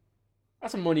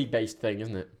 That's a money-based thing,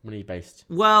 isn't it? Money-based.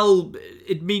 Well,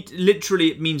 it means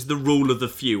the rule of the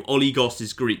few. Oligos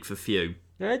is Greek for few.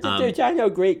 I know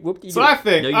Greek. So I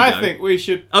think No, you don't. think we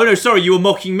should. Oh no, sorry, you were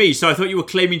mocking me, so I thought you were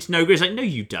claiming to know Greek. It's like, no,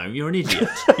 you don't. You're an idiot.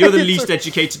 You're the least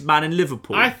educated man in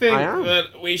Liverpool. I think I am.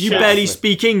 that we You should. barely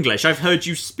speak English. I've heard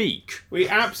you speak. We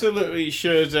absolutely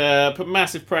should put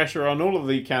massive pressure on all of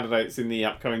the candidates in the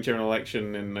upcoming general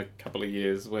election in a couple of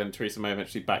years when Theresa May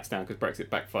eventually backs down because Brexit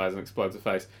backfires and explodes her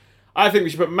face. I think we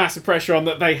should put massive pressure on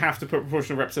that they have to put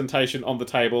proportional representation on the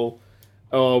table,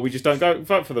 or we just don't go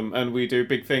vote for them and we do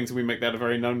big things and we make that a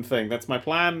very known thing. That's my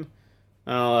plan.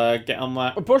 I'll get on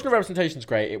that. Proportional representation is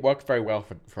great. It works very well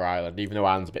for Ireland, even though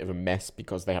Ireland's a bit of a mess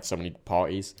because they have so many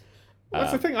parties.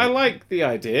 That's the thing. I like the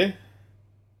idea.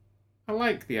 I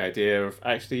like the idea of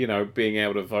actually, being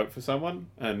able to vote for someone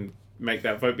and make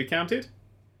that vote be counted.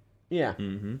 Yeah.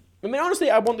 Mm-hmm. I mean,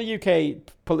 honestly, I want the UK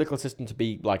political system to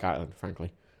be like Ireland,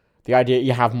 frankly. The idea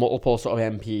you have multiple sort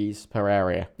of MPs per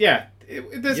area. Yeah,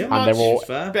 there's Yeah. much And they're all-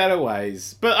 Fair. better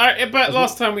ways. But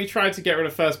last time we tried to get rid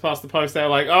of first past the post, they were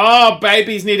like, "Oh,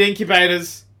 babies need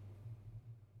incubators."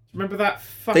 Remember that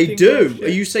fucking They do. bullshit?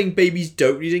 Are you saying babies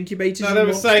don't need incubators? No, you they were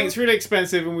monster? saying it's really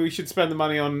expensive and we should spend the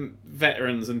money on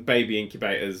veterans and baby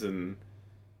incubators and.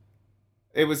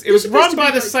 It was supposed run to by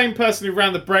be the like- same person who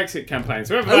ran the Brexit campaign.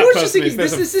 So whoever I that was just person is, thinking,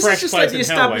 there's this a is fresh just place like the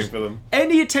in hell waiting established. for them.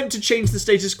 Any attempt to change the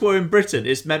status quo in Britain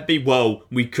is meant to be, well,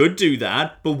 we could do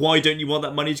that, but why don't you want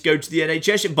that money to go to the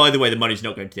NHS? And by the way, the money's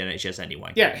not going to the NHS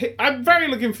anyway. Yeah, I'm very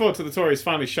looking forward to the Tories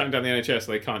finally shutting down the NHS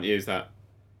so they can't use that.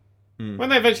 When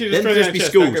they eventually Then destroy let's the be NHS,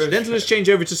 schools. they're Then gonna- let's change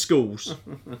over to schools.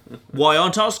 Why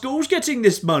aren't our schools getting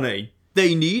this money?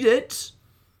 They need it.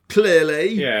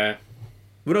 Clearly. Yeah.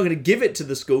 We're not going to give it to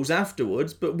the schools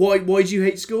afterwards, but why do you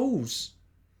hate schools?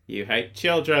 You hate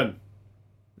children.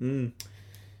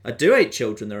 I do hate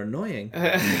children, they're annoying.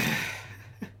 I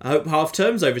hope half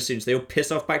term's over soon so they all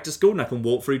piss off back to school and I can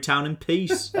walk through town in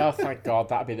peace. Oh, thank God,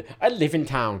 that'd be. I live in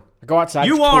town. I go outside.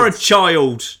 You to are a kids.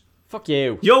 child. Fuck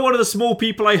you. You're one of the small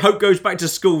people I hope goes back to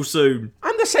school soon.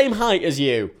 I'm the same height as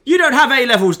you. You don't have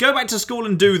A-levels, go back to school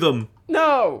and do them.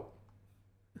 No.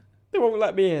 They won't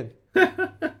let me in.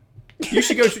 You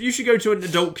should go to an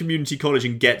adult community college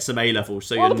and get some A-levels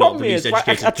so Well, you're the not problem the least is,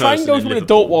 educated I try and person go in to an Liverpool.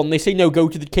 adult one. They say no, go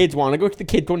to the kids one. I go to the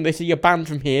kids one. They say you're banned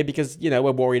from here because we're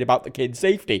worried about the kids'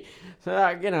 safety.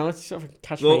 So it's sort of a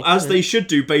catch. Well, as they should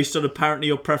do based on apparently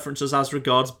your preferences as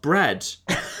regards bread.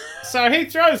 So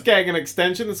Heathrow's getting an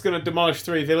extension that's going to demolish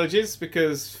 3 villages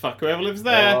because fuck whoever lives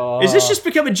there. Is this just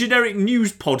become a generic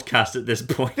news podcast at this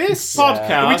point? This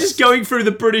podcast. Are we just going through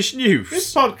the British news?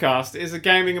 This podcast is a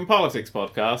gaming and politics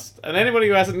podcast, and anybody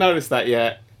who hasn't noticed that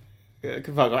yet, can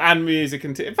fuck off. And music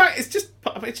and in fact, it's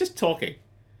just talking.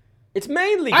 It's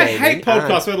mainly. I gaming hate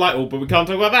podcasts and- where like, oh, but we can't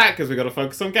talk about that because we've got to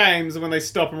focus on games. And when they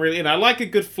stop and really, I like a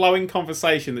good flowing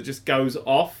conversation that just goes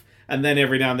off, and then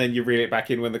every now and then you reel it back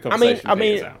in when the conversation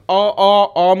figures out.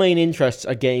 our main interests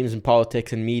are games and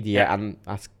politics and media, Yeah. and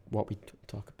that's what we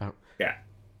talk about. Yeah,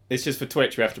 it's just for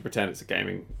Twitch we have to pretend it's a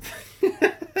gaming.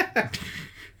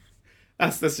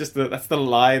 that's the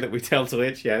lie that we tell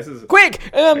Twitch. Yeah, this is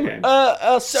Quick! Okay.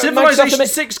 Civilization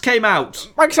 6 came out.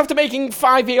 Microsoft are making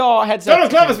 5 VR headsets. Donald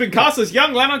Glover's been cast as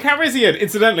young Lennon Calrissian.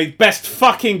 Incidentally, best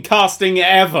fucking casting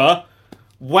ever.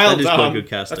 Well That is done. quite good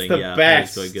casting, That's the yeah.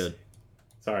 best. That is quite good.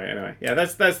 Sorry, anyway. Yeah,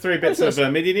 that's 3 bits What's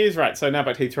of media news. Right, so now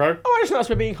back to Heathrow. Oh, I just noticed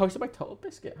we're being hosted by Total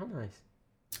Biscuit. How nice.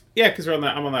 Yeah, because I'm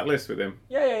on that list with him.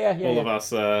 Yeah. All of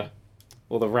us,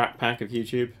 all the Rat Pack of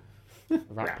YouTube.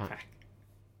 Rat Pack.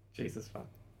 Jesus, fuck.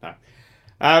 No.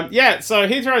 So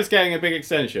Heathrow's getting a big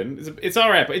extension. It's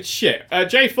our airport. It's shit.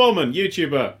 Jay Foreman,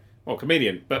 YouTuber, well,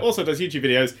 comedian, but also does YouTube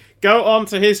videos. Go on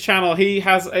to his channel. He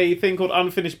has a thing called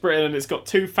Unfinished Britain, and it's got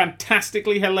 2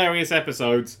 fantastically hilarious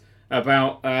episodes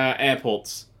about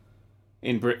airports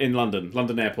in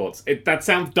London airports. That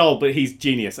sounds dull, but he's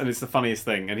genius, and it's the funniest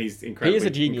thing, and he's incredible. He is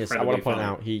a genius. I want to point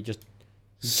out, he's just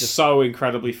so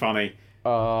incredibly funny.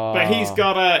 But he's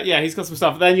got some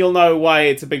stuff. Then you'll know why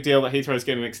it's a big deal that Heathrow's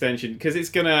getting an extension, because it's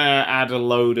going to add a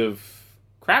load of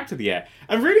crap to the air.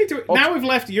 And really, now we've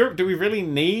left Europe, do we really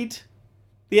need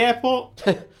the airport?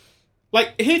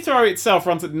 Like, Heathrow itself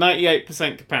runs at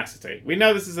 98% capacity. We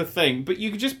know this is a thing, but you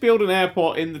could just build an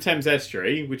airport in the Thames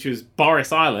Estuary, which is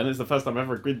Boris Island. It's the first time I've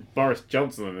ever agreed with Boris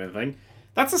Johnson on anything.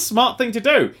 That's a smart thing to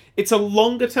do. It's a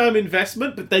longer-term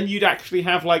investment, but then you'd actually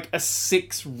have, like, a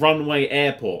 6-runway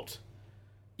airport.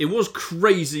 It was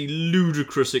crazy,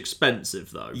 ludicrous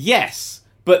expensive, though. Yes,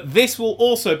 but this will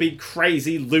also be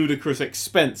crazy, ludicrous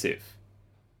expensive.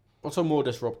 also more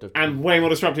disruptive. And way more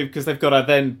disruptive because they've got to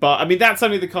then buy... I mean, that's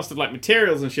only the cost of, like,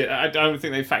 materials and shit. I don't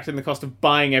think they factor in the cost of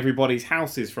buying everybody's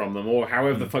houses from them, or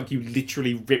however the fuck you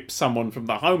literally rip someone from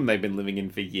the home they've been living in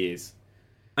for years.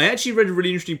 I actually read a really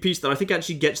interesting piece that I think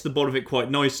actually gets to the bottom of it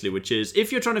quite nicely, which is,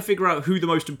 if you're trying to figure out who the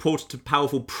most important and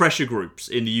powerful pressure groups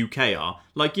in the UK are,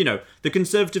 like, you know, the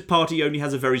Conservative Party only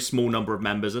has a very small number of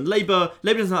members, and Labour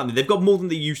doesn't have any. They've got more than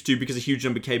they used to because a huge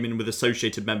number came in with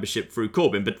associated membership through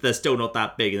Corbyn, but they're still not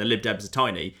that big, and the Lib Dems are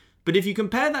tiny. But if you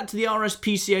compare that to the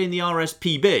RSPCA and the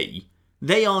RSPB,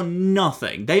 they are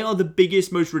nothing. They are the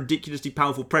biggest, most ridiculously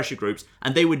powerful pressure groups,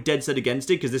 and they were dead set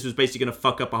against it because this was basically going to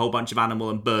fuck up a whole bunch of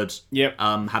animal and bird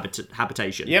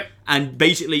habitation. Yep. And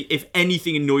basically, if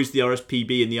anything annoys the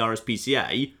RSPB and the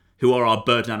RSPCA, who are our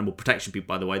bird and animal protection people,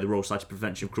 by the way, the Royal Society for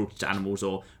Prevention of Cruelty to Animals,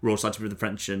 or Royal Society for the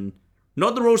Prevention...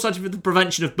 Not the Royal Society for the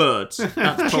Prevention of Birds.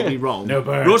 That's probably wrong. No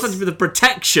birds. Royal Society for the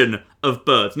Protection of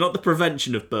Birds, not the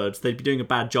prevention of birds. They'd be doing a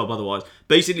bad job otherwise.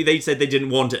 Basically, they said they didn't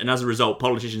want it, and as a result,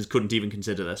 politicians couldn't even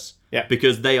consider this. Yeah.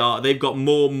 Because they've got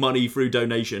more money through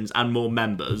donations and more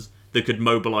members that could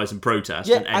mobilise and protest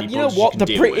than any and you know politician what? can The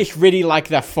deal British with. really like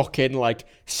their fucking, like,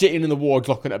 sitting in the wards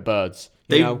looking at birds.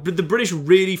 But the British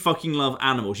really fucking love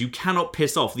animals. You cannot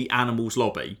piss off the animals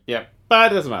lobby. Yeah,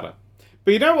 but it doesn't matter.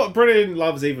 But you know what Britain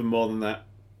loves even more than that?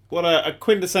 What a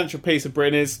quintessential piece of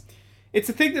Britain is? It's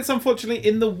a thing that's unfortunately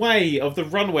in the way of the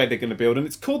runway they're going to build, and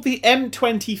it's called the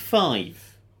M25.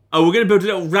 Oh, we're going to build a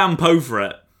little ramp over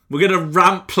it. We're going to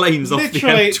ramp planes off the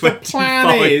Literally, M25. the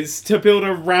plan is to build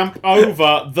a ramp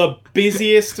over the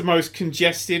busiest, most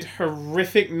congested,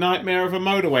 horrific nightmare of a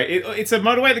motorway. It's a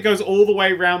motorway that goes all the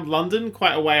way around London,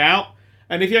 quite a way out.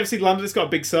 And if you ever see London, it's got a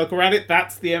big circle around it.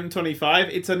 That's the M25.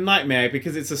 It's a nightmare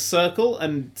because it's a circle,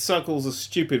 and circles are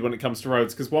stupid when it comes to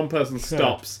roads because one person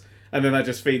stops, and then that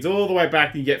just feeds all the way back,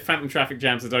 and you get phantom traffic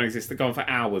jams that don't exist that go on for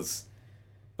hours.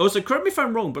 Also, correct me if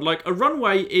I'm wrong, but like a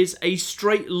runway is a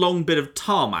straight long bit of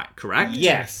tarmac, correct?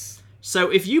 Yes. So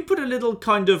if you put a little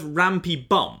kind of rampy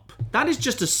bump, that is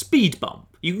just a speed bump.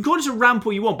 You can call it a ramp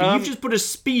all you want, but you've just put a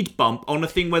speed bump on a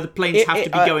thing where the planes have to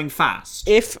be going fast.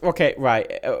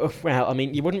 Well, I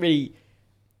mean, you wouldn't really...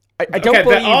 I don't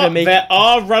believe there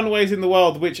are runways in the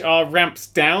world which are ramps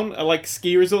down, like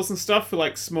ski resorts and stuff for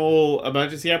like small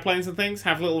emergency airplanes and things.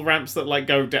 Have little ramps that like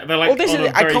go down. They're like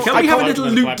Can we have a little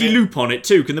loop-de-loop on it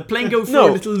too? Can the plane go through a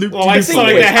little loop-de-loop? Well, like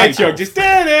Sonic the Hedgehog, just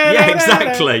yeah,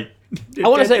 exactly. I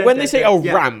want to say when they say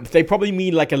ramp, they probably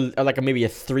mean like a maybe a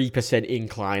 3%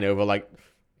 incline over like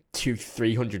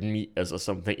 200-300 meters or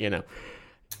something, you know.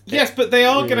 Yes, but they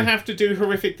are going to have to do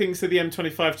horrific things to the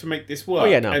M25 to make this work. Oh,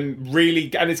 yeah, no. And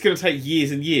it's going to take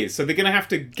years and years. So they're going to have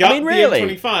to gut the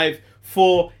M25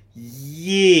 for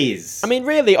years. I mean,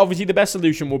 really, obviously, the best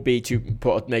solution would be to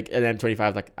make an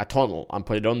M25 like a tunnel and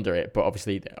put it under it. But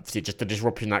obviously, just the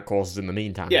disruption that causes in the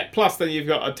meantime. Yeah. Plus, then you've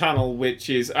got a tunnel, which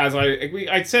is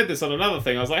I said this on another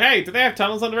thing. I was like, hey, do they have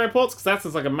tunnels under airports? Because that's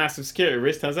like a massive security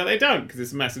risk. Turns out they don't, because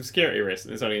it's a massive security risk,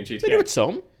 and it's only in GTA.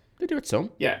 They do it some.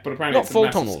 Yeah, but apparently not it's full a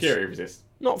massive tunnels. security resist.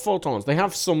 Not full tunnels. They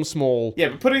have some small. Yeah,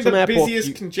 but putting the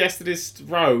busiest, congestedest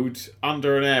road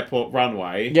under an airport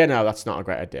runway. Yeah, no, that's not a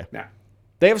great idea. No.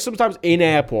 They have sometimes in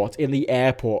the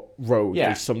airport road,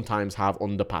 they sometimes have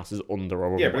underpasses under a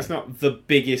runway. Yeah, but it's not the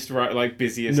biggest road, like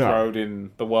busiest road in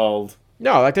the world.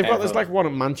 No, like there's like one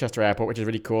at Manchester Airport, which is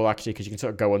really cool actually, because you can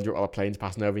sort of go under it while the plane's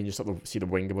passing over and you just sort of see the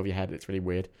wing above your head. It's really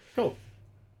weird. Cool.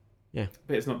 Yeah.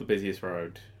 But it's not the busiest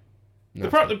road. No,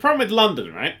 the problem with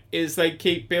London, right, is they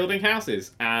keep building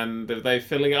houses and they're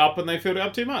filling it up and they filled it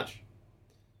up too much.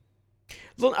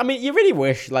 I mean, you really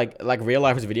wish like real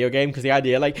life was a video game, because the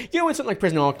idea, like, you know, in something like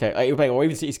Prison Architect, like, or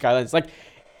even City Skylines, like,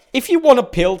 if you want to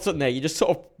build something there, you just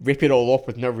sort of rip it all up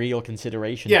with no real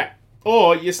consideration. Yeah.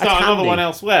 Or you start That's another handy. one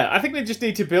elsewhere. I think they just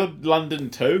need to build London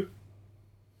too.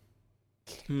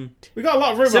 We got a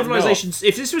lot of room up north. Civilization.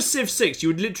 If this was Civ 6, you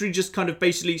would literally just kind of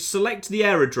basically select the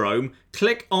aerodrome,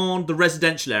 click on the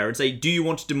residential area, and say, "Do you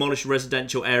want to demolish a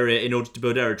residential area in order to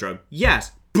build aerodrome?"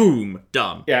 Yes. Boom.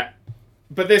 Done. Yeah.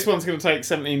 But this one's going to take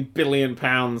 £17 billion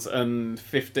and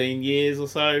 15 years or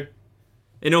so.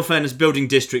 In all fairness, building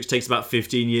districts takes about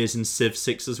 15 years in Civ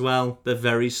 6 as well. They're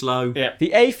very slow. Yeah.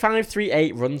 The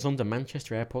A538 runs under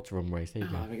Manchester Airport's runways. There you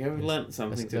go. There we go. We learnt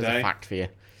something There's today. a fact for you.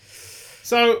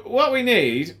 So what we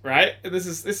need, right? This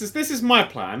is my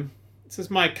plan. This is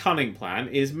my cunning plan.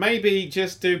 Is maybe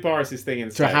just do Boris's thing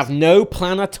instead. To have no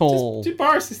plan at all. Just do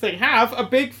Boris's thing. Have a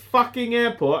big fucking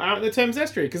airport out in the Thames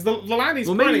Estuary because the line he's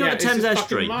Well, maybe pointing not at the is Thames just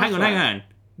Estuary. fucking Hang on. marshland.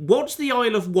 What's the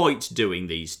Isle of Wight doing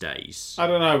these days? I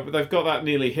don't know, but they've got that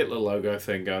nearly Hitler logo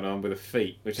thing going on with the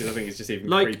feet, which is I think is just even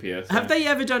Like, creepier. So. have they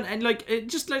ever done and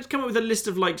just let's come up with a list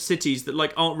of cities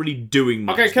that aren't really doing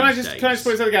much. Okay, can I these just days?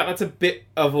 point something out? That's a bit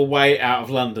of a way out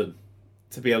of London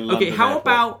to be a London. Okay, how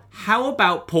airport.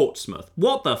 about Portsmouth?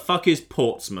 What the fuck is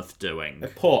Portsmouth doing? A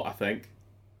port? I think.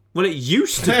 Well, it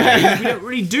used to be. We don't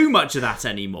really do much of that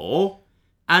anymore.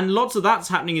 And lots of that's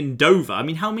happening in Dover. I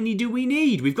mean, how many do we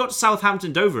need? We've got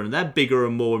Southampton, Dover, and they're bigger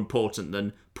and more important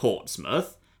than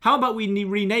Portsmouth. How about we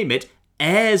rename it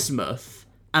Ayrmouth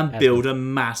and build a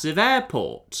massive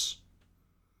airport?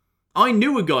 I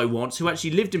knew a guy once who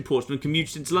actually lived in Portsmouth and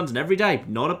commuted into London every day.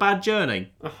 Not a bad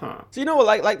journey. Uh-huh. So you know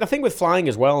what, like the thing with flying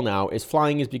as well now is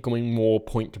flying is becoming more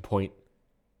point to point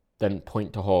than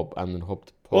point to hub and then hub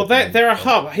to Well, port. they're a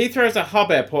hub. Heathrow's a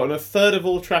hub airport, and a third of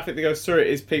all traffic that goes through it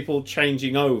is people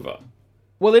changing over.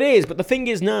 Well, it is, but the thing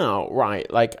is now, right,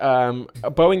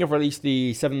 Boeing have released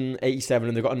the 787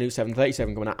 and they've got a new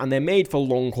 737 coming out, and they're made for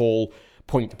long-haul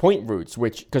point-to-point routes,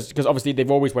 which, because obviously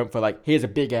they've always went for, here's a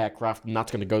big aircraft, and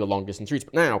that's going to go the long-distance routes,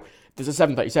 but now there's a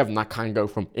 737 that can go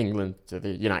from England to the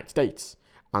United States,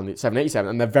 and the 787,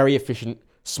 and they're very efficient,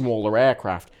 smaller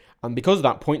aircraft, and because of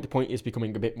that, point-to-point is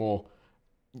becoming a bit more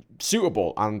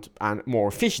suitable and more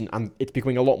efficient, and it's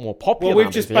becoming a lot more popular. Well, we've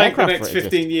now just because the banked the aircraft next for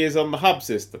it 15 years on the hub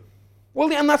system.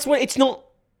 Well, and that's why it's not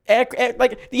like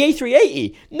the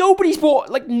A380. Nobody's bought,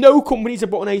 no companies have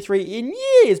bought an A380 in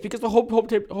years because the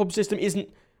hub system isn't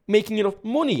making enough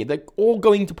money. They're all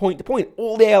going to point to point.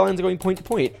 All the airlines are going point to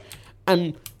point,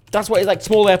 and that's why it's like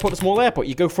small airport to small airport.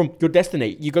 You go from your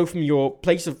destination, you go from your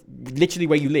place of literally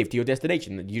where you live to your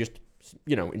destination. You just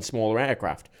in smaller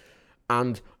aircraft,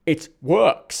 and it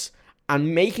works.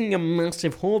 And making a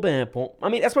massive hub airport, I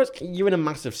mean, I suppose you're in a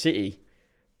massive city.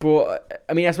 But,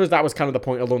 I mean, I suppose that was kind of the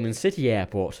point of London City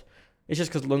Airport. It's just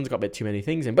because London's got a bit too many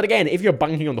things in. But again, if you're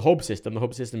banking on the hub system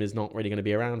is not really going to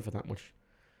be around for that much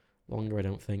longer, I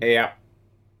don't think. Yeah.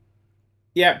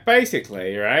 Yeah,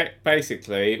 basically, right?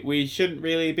 Basically, we shouldn't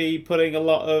really be putting a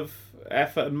lot of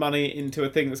effort and money into a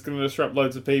thing that's going to disrupt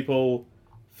loads of people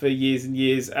for years and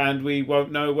years, and we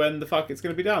won't know when the fuck it's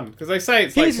going to be done. Because they say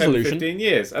it's Here's like a 10 to solution. 15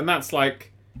 years, and that's like...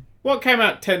 What came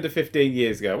out 10 to 15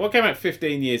 years ago? What came out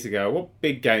 15 years ago? What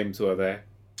big games were there?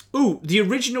 Ooh, the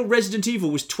original Resident Evil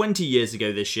was 20 years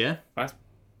ago this year. That's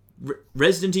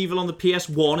Resident Evil on the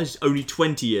PS1 is only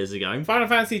 20 years ago. Final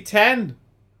Fantasy X.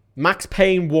 Max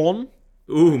Payne 1,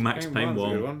 Ooh, Max Game Payne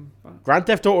one's a good 1. one. Grand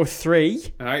Theft Auto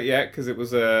 3, Yeah, because it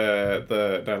was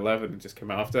the 11 just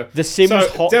came out after. The Sims so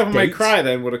Hot Devil May Date. Cry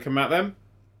then would have come out then.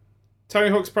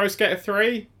 Tony Hawk's Pro Skater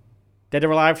 3, Dead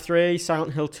or Alive 3,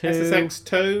 Silent Hill 2, SSX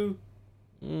 2.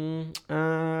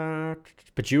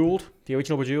 Bejeweled, the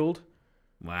original Bejeweled.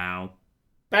 Wow.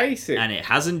 Basically, And it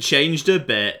hasn't changed a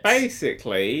bit.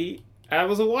 that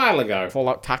was a while ago.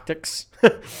 Fallout Tactics.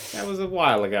 That was a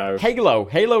while ago.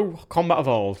 Halo Combat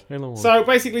Evolved. Halo 1. So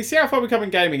basically, see how far we come in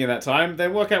gaming in that time,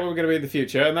 then work out where we're going to be in the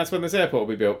future, and that's when this airport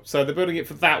will be built. So they're building it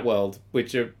for that world,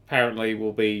 which apparently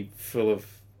will be full of,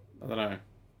 I don't know.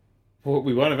 Well,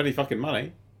 we won't have any fucking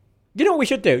money. You know what we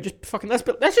should do? Let's just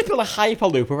build a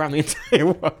hyperloop around the entire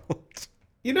world.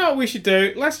 You know what we should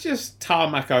do? Let's just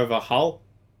tarmac over Hull.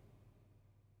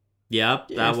 Yeah,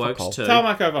 Yeah, that fuck works all. too.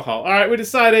 Tarmac over Hull. Alright, we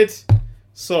decided.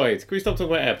 Sorted. Can we stop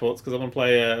talking about airports? Because I want to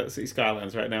play City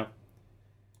Skylines right now.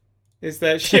 Is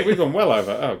there... Shit, we've gone well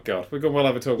over. Oh, God. We've gone well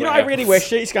over talking You know, about I really wish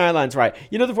City Skylines, right?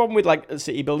 You know, the problem with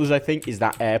city builders, I think, is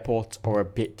that airports are a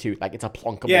bit too it's a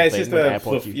plonkable Yeah, it's thing. just with a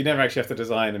airports. fluff. You never actually have to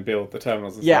design and build the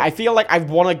terminals and Yeah, stuff. I feel like I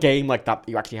want a game like that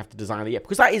you actually have to design the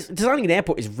airport, because designing an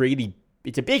airport is really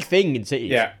it's a big thing in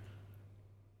cities. Yeah.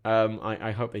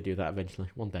 I hope they do that eventually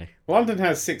one day. London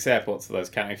has 6 airports of those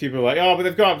counting. People are like, oh, but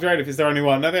they've got upgraded if is there only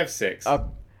one. No, they have 6.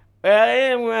 Well, We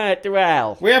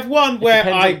have one where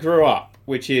depends I on- grew up,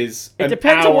 which is It an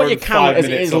depends hour on what you and count 5 as it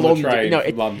minutes is on the London. train No,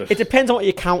 from London. it depends on what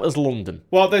you count as London.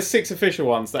 Well, there's 6 official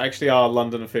ones that actually are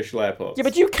London official airports. Yeah,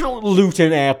 but you count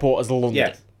Luton Airport as London.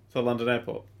 Yes, for London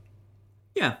Airport.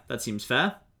 Yeah, that seems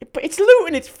fair. But it's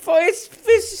Luton. It's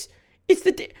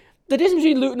the difference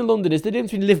between Luton and London is the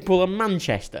difference between Liverpool and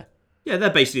Manchester. Yeah,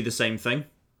 they're basically the same thing.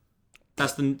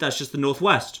 That's just the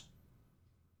northwest.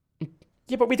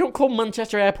 Yeah, but we don't call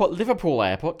Manchester Airport Liverpool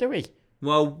Airport, do we?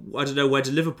 Well, I don't know, where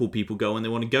do Liverpool people go when they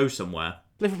want to go somewhere?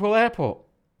 Liverpool Airport.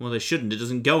 Well, they shouldn't. It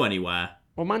doesn't go anywhere.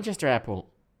 Or Manchester Airport.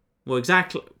 Well,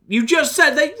 exactly. You just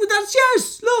said that's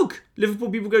yes. Look,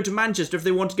 Liverpool people go to Manchester if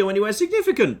they want to go anywhere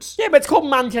significant. Yeah, but it's called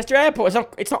Manchester Airport.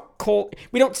 It's not called...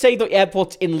 We don't say the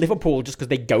airport's in Liverpool just because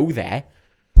they go there.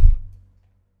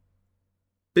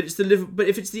 But But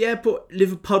if it's the airport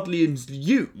Liverpudlians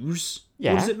use,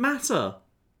 Yeah. what does it matter?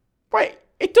 Right,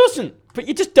 it doesn't. But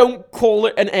you just don't call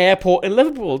it an airport in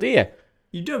Liverpool, do you?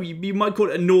 You don't. You might call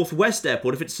it a northwest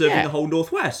airport if it's serving Yeah. the whole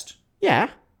northwest. Yeah.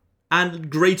 And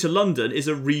Greater London is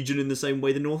a region in the same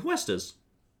way the northwest is.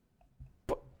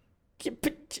 But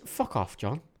fuck off,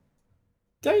 John.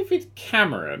 David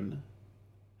Cameron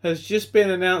has just been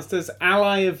announced as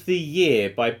Ally of the Year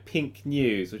by Pink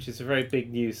News, which is a very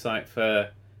big news site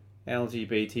for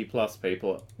LGBT plus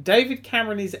people. David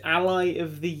Cameron is Ally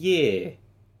of the Year.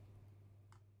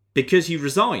 Because he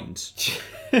resigned.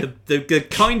 the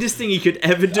kindest thing he could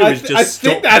ever do is just I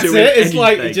stop think that's doing it. anything. It's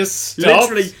like he just stopped.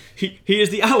 Literally, he is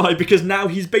the ally because now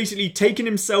he's basically taken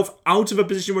himself out of a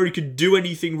position where he could do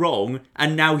anything wrong,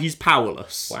 and now he's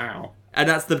powerless. Wow. And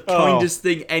that's the kindest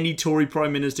thing any Tory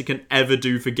Prime Minister can ever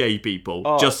do for gay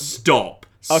people. Just stop.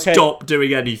 Okay. Stop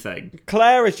doing anything.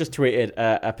 Claire has just tweeted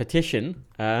a petition.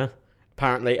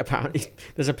 Apparently,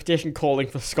 there's a petition calling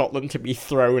for Scotland to be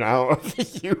thrown out of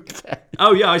the UK.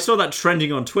 Oh yeah, I saw that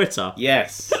trending on Twitter.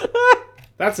 Yes.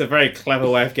 That's a very clever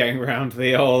way of getting around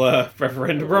the whole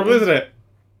referendum problem, isn't it?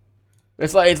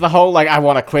 It's the whole I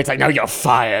want to quit. No, you're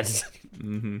fired.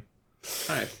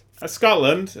 Right.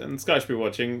 Scotland and Scottish people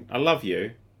watching, I love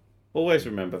you. Always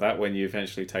remember that when you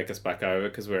eventually take us back over,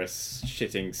 because we're a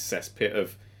shitting cesspit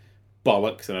of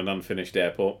bollocks and an unfinished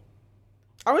airport.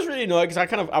 I was really annoyed because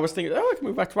I was thinking, I can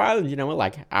move back to Ireland.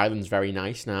 Ireland's very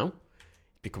nice now.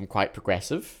 Become quite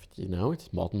progressive.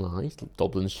 It's modernised.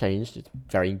 Dublin's changed. It's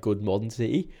a very good modern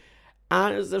city.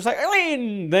 And it was like,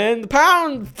 then the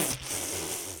pound.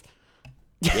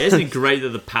 Yeah, isn't it great that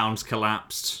the pound's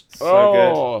collapsed? So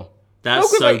good.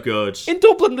 That's so good. In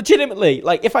Dublin, legitimately,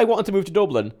 if I wanted to move to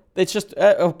Dublin, it's just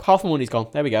half the money's gone.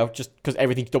 There we go. Just because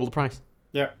everything's double the price.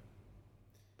 Yeah.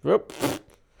 Whoop.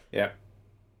 Yeah.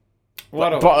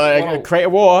 Create a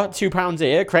war, £2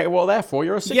 here. Create a war there,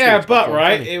 €4. Yeah, but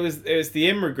right, it was the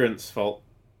immigrants' fault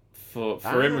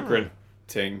for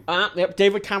immigrating. Yep.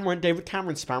 David Cameron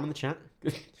spam in the chat.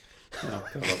 Oh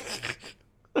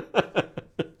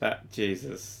god.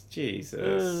 Jesus.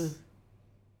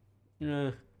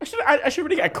 Yeah. I should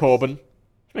really get a Corbyn.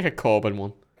 Make a Corbyn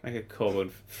one. Make a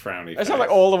Corbyn frowny. It's not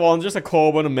like all the ones, just a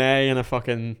Corbyn, a May, and a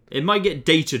fucking. It might get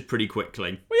dated pretty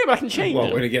quickly. Well, yeah, but I can change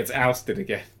it. When he gets ousted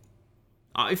again.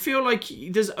 I feel like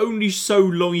there's only so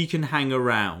long he can hang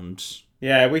around.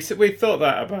 Yeah, we thought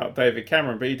that about David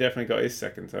Cameron, but he definitely got his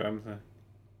second term. So.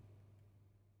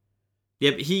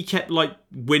 Yeah, but he kept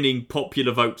winning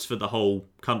popular votes for the whole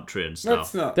country and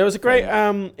stuff. That's not. There was a great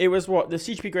it was the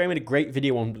CGP Grey made a great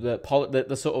video on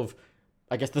the sort of,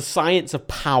 I guess, the science of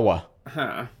power.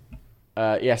 Huh.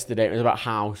 Yesterday. It was about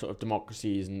how sort of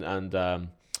democracies and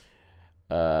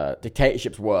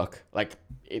dictatorships work,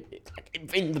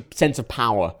 in the sense of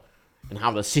power, and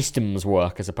how the systems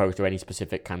work as opposed to any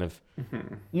specific kind of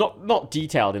not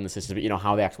detailed in the system, but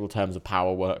how the actual terms of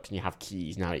power works, and you have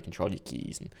keys and how you control your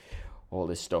keys and all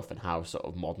this stuff, and how sort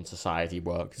of modern society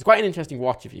works. It's quite an interesting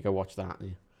watch if you go watch that and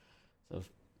you sort of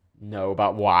know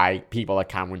about why people like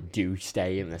Cameron do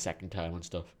stay in their second term and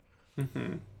stuff.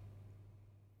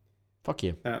 Fuck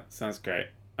you. That sounds great.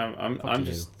 I'm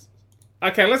just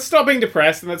okay. Let's stop being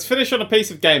depressed and let's finish on a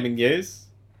piece of gaming news.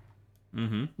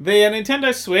 The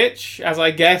Nintendo Switch, as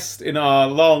I guessed in our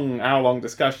hour-long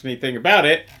discussion-y thing about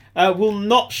it, will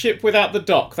not ship without the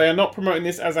dock. They are not promoting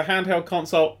this as a handheld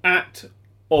console at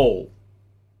all.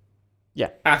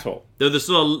 Yeah. At all. Though there's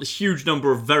still a huge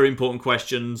number of very important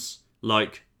questions,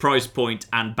 like price point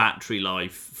and battery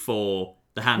life for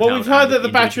the handheld. Well, we've heard that the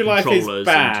battery life is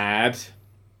bad.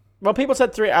 Well, people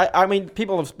said 3. I mean,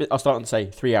 people are starting to say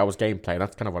 3 hours gameplay.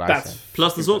 That's kind of what I said.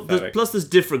 Plus, there's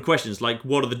different questions, like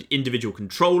what are the individual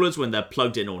controllers when they're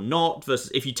plugged in or not, versus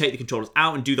if you take the controllers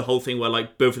out and do the whole thing where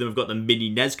both of them have got the mini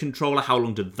NES controller. How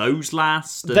long do those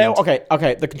last? Okay.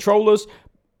 The controllers,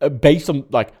 based on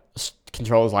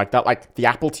controllers like that. Like, the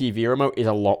Apple TV remote is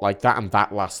a lot like that, and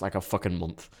that lasts like a fucking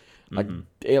month. Like,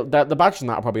 the battery on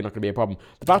that are probably not going to be a problem.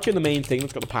 The battery on the main thing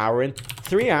that's got the power in,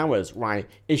 3 hours, right,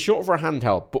 is short for a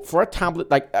handheld, but for a tablet,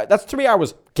 like, that's 3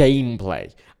 hours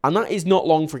gameplay. And that is not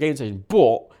long for a game station,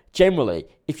 but generally,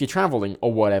 if you're traveling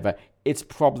or whatever, it's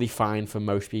probably fine for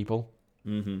most people.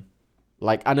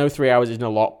 Like, I know 3 hours isn't a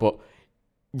lot, but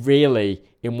really,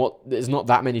 there's not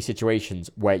that many situations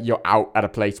where you're out at a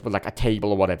place with, like, a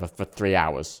table or whatever for 3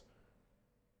 hours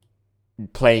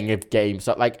playing a game.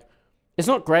 So, like, it's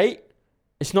not great.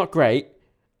 It's not great.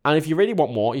 And if you really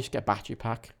want more, you just get a battery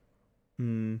pack.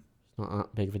 It's not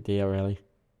that big of a deal, really.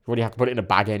 You already have to put it in a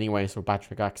bag anyway, so a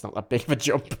battery pack's not that big of a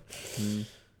jump.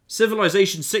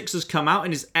 Civilization 6 has come out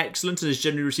and is excellent and has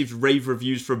generally received rave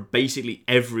reviews from basically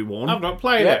everyone. I've not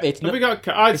played Yep, it. it's Have not- we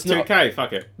got? It's 2K.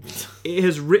 Fuck it. It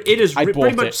has pretty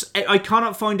bought much. I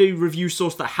cannot find a review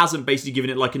source that hasn't basically given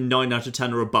it like a 9 out of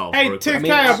 10 or above. Hey, or a- 2K.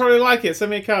 mean, I'll probably like it.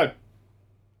 Send me a code.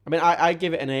 I mean, I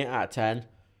give it an 8 out of 10.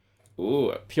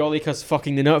 Ooh. Purely because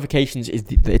fucking the notifications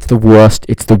it's the worst.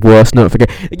 It's the worst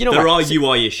notification. You know There what? are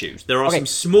UI issues. There are Okay, some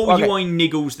small okay. UI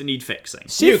niggles that need fixing. You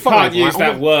Civ 5, can't use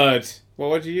right, that word.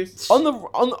 What would you use? on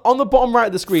the bottom right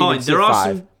of the screen. Fine, in Civ there are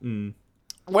 5, some.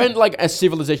 when like a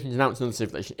civilization is announced another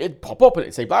civilization, it'd pop up and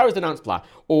it'd say blah has announced blah,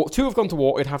 or 2 have gone to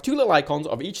war. It'd have 2 little icons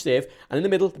of each civ, and in the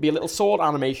middle there'd be a little sword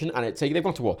animation, and it'd say they've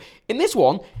gone to war. In this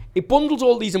one, it bundles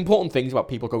all these important things about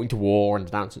people going to war and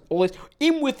announcing all this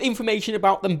in with information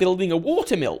about them building a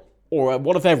water mill. Or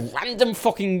one of their random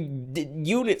fucking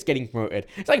units getting promoted.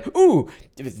 It's like, ooh,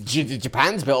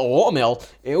 Japan's built a watermill.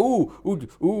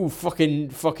 Ooh, fucking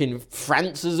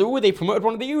France is, they promoted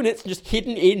one of the units, just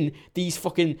hidden in these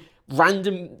fucking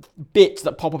random bits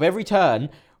that pop up every turn.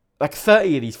 Like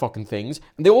 30 of these fucking things.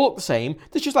 And they all look the same.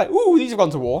 It's just like, ooh, these have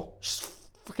gone to war. Just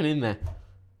fucking in there.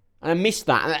 And I missed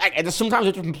that. And sometimes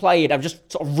I've just played, I've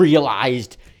just sort of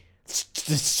realised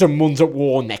someone's at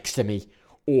war next to me.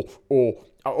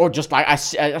 Or just like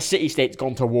a city-state's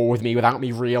gone to war with me without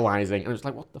me realising. And it's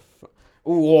like, what the fuck?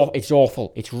 Oh, it's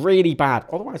awful. It's really bad.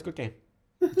 Otherwise, good game.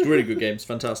 It's a really good game. It's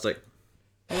fantastic.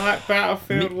 I like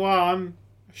Battlefield 1.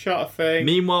 I shot a thing.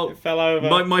 Meanwhile, it fell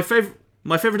over. my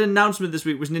favorite announcement this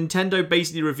week was Nintendo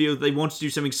basically revealed they wanted to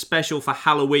do something special for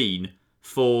Halloween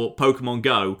for Pokemon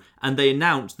Go, and they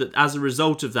announced that as a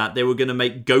result of that, they were going to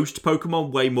make ghost Pokemon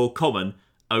way more common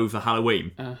over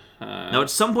Halloween. Now, at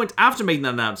some point after making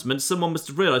that announcement, someone must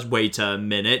have realised, wait a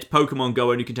minute, Pokemon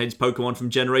Go only contains Pokemon from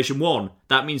Generation 1.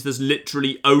 That means there's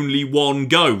literally only one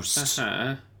ghost.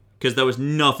 Because there was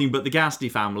nothing but the Ghastly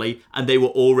family, and they were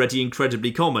already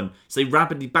incredibly common. So they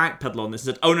rapidly backpedaled on this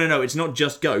and said, oh no, it's not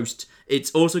just Ghost.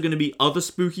 It's also going to be other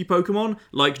spooky Pokemon,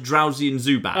 like Drowsy and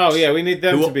Zubat. Oh yeah, we need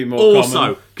them who to be more also,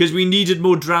 common. because we needed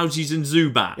more Drowsies and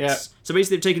Zubats. Yeah. So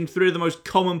basically they've taken 3 of the most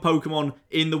common Pokemon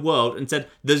in the world and said,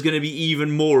 there's going to be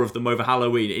even more of them over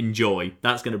Halloween. Enjoy.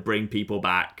 That's going to bring people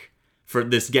back for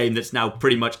this game that's now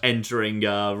pretty much entering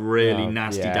a really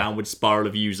nasty downward spiral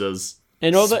of users.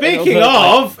 Speaking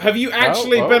of, have you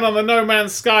actually been on the No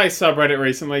Man's Sky subreddit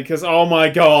recently? Because oh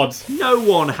my god, no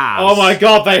one has. Oh my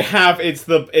god, they have.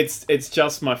 It's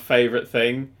just my favorite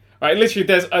thing. Right, literally,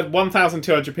 there's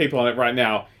 1,200 people on it right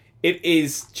now. It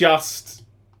is just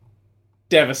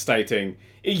devastating.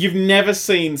 You've never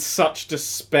seen such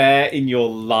despair in your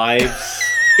lives.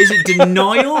 Is it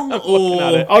denial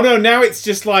or? Oh no! Now it's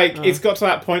just like it's got to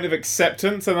that point of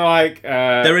acceptance, and they're like,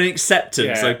 they're in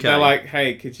acceptance. Yeah, okay, they're like,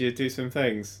 hey, could you do some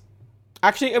things?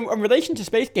 Actually, in relation to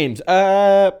space games,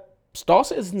 Star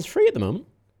Citizen's free at the moment.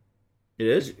 It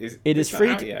is. It is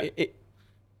free. No,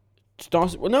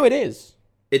 it is.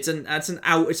 It's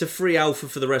a free alpha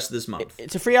for the rest of this month.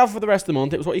 It's a free alpha for the rest of the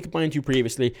month. It was what you could buy into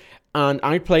previously, and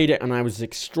I played it and I was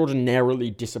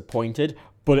extraordinarily disappointed.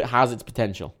 But it has its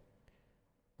potential.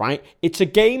 Right? It's a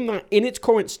game that, in its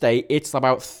current state, it's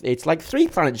like 3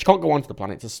 planets. You can't go onto the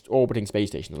planet. It's an orbiting space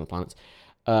station on the planets.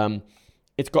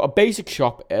 It's got a basic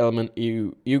shop element.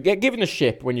 You get given a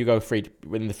ship when you go free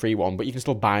within the free one, but you can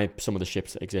still buy some of the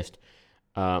ships that exist.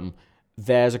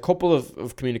 There's a couple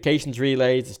of communications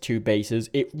relays. There's 2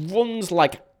 bases. It runs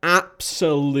like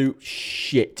absolute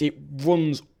shit. It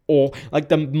runs all like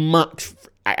the max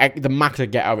I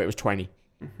get out of it was 20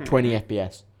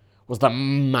 FPS was the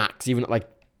max, even at like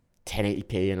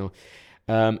 1080p, you know,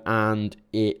 and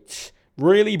it's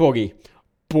really buggy,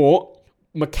 but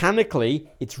mechanically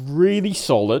it's really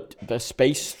solid. The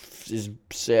space is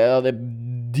the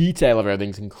detail of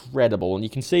everything's incredible, and you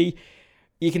can see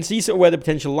you can see sort of where the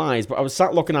potential lies, but I was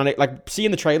sat looking at it, like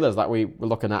seeing the trailers that we were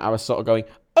looking at, I was sort of going,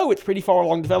 oh, it's pretty far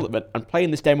along development. And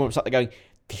playing this demo, I'm sat there going,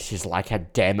 this is like a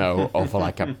demo of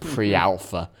like a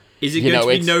pre-alpha. Is it going to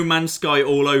be No Man's Sky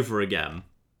all over again?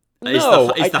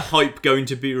 No, is the hype going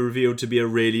to be revealed to be a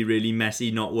really, really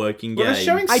messy, not working game? Well, they're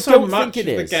showing I so don't much think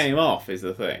of it the is. game off, is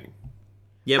the thing.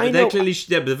 Yeah, but they're clearly.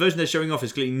 Yeah, but the version they're showing off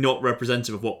is clearly not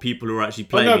representative of what people who are actually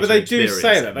Well, playing. no, but they do experience.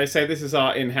 say that. They say this is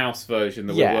our in-house version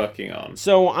that we're working on.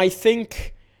 So I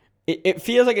think it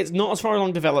feels like it's not as far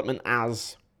along development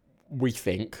as we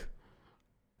think.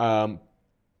 But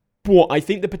I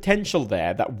think the potential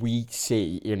there that we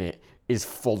see in it is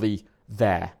fully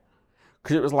there.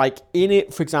 Because it was like, in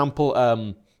it, for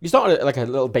example, you start at like a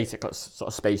little basic sort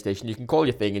of space station. You can call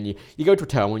your thing and you go to a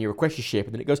terminal and you request your ship,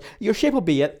 and then it goes, your ship will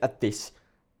be at this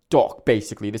dock,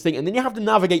 basically, this thing. And then you have to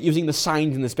navigate using the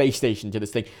signs in the space station to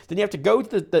this thing. Then you have to go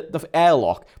to the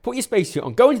airlock, put your spacesuit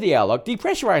on, go into the airlock,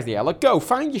 depressurize the airlock, go,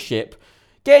 find your ship,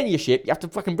 get in your ship. You have to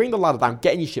fucking bring the ladder down,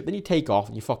 get in your ship, then you take off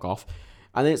and you fuck off.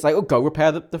 And then it's like, oh, go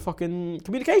repair the fucking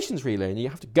communications relay. And you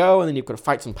have to go, and then you've got to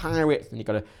fight some pirates, and you've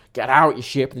got to get out your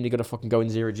ship, and then you've got to fucking go in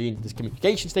zero G into this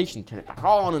communication station, turn it back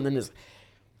on, and then there's...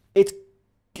 It's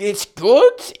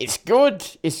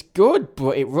good,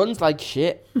 but it runs like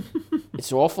shit.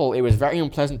 It's awful. It was very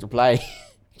unpleasant to play.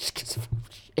 Just 'cause of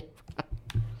shit.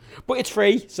 But it's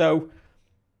free, so...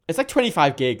 It's like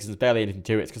 25 gigs, and there's barely anything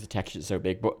to it. It's because the texture's so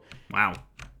big, but... Wow.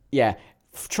 Yeah.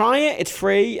 Try it. It's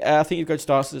free. I think you've got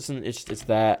Star Citizen. It's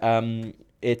there.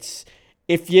 It's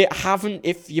if your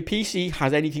PC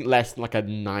has anything less than like a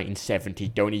 970,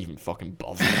 don't even fucking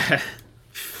bother.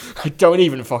 Don't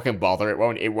even fucking bother. It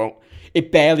won't.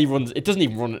 It barely runs. It doesn't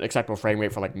even run at acceptable frame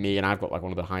rate for like me, and I've got like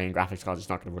one of the high-end graphics cards. It's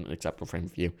not going to run at acceptable frame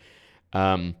rate for you.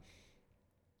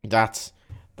 That's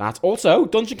also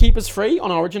Dungeon Keeper's free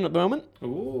on Origin at the moment.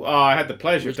 Ooh, I had the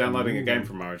pleasure of downloading a game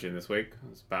from Origin this week.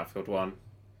 It's Battlefield 1.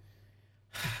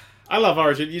 I love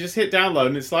Origin. You just hit download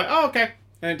and it's like, oh, okay.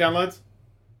 And it downloads.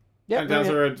 Yeah, and it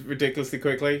downloads ridiculously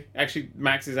quickly. Actually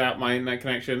maxes out my internet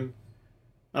connection.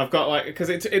 I've got like, because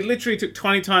it literally took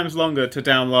 20 times longer to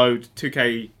download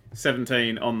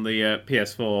 2K17 on the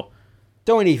PS4.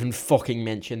 Don't even fucking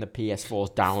mention the PS4's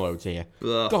downloads here.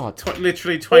 Ugh. God.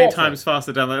 Literally 20 Awful. times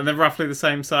faster download, and they're roughly the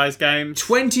same size games.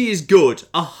 20 is good.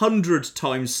 100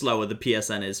 times slower the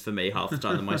PSN is for me half the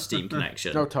time than my Steam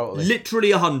connection. No, totally.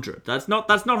 Literally 100. That's not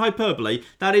hyperbole.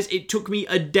 That is, it took me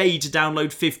a day to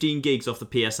download 15 gigs off the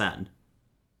PSN.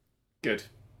 Good.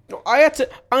 I had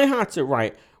to,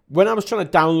 right, when I was trying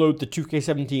to download the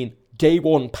 2K17 day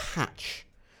one patch,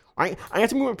 I had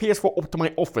to move my PS4 up to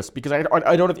my office because I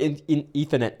don't have in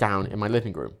Ethernet down in my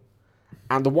living room.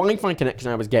 And the Wi-Fi connection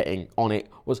I was getting on it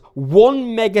was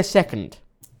 1 megasecond.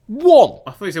 One!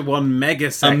 I thought you said 1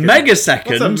 megasecond. A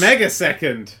megasecond? What's a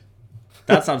megasecond?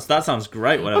 That sounds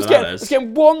great, I whatever was that is.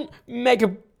 getting 1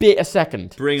 megabit a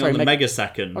second. Bring on the I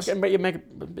megasecond. was getting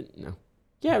no.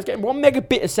 Yeah, I was getting 1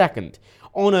 megabit a second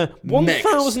on a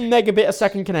 1,000 megabit a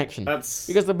second connection. That's...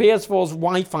 Because the PS4's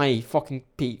Wi-Fi fucking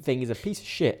thing is a piece of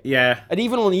shit. Yeah. And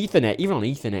even on Ethernet,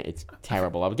 it's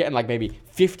terrible. I was getting like maybe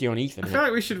 50 on Ethernet. I feel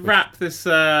like we should wrap this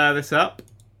up.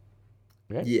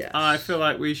 Okay. Yeah. I feel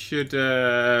like we should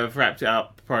have wrapped it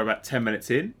up probably about 10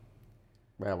 minutes in.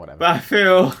 Well, whatever. But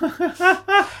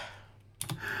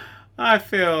I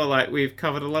feel like we've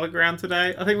covered a lot of ground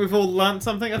today. I think we've all learnt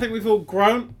something. I think we've all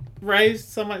grown, raised,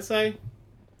 some might say.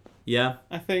 Yeah.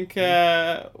 I think...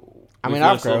 I mean, We've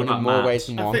I've lost all grown about in more Matt. ways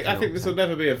than one. I think this will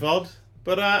never be a VOD,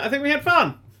 but I think we had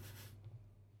fun.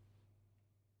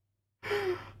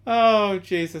 Oh,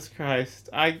 Jesus Christ.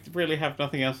 I really have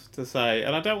nothing else to say,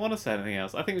 and I don't want to say anything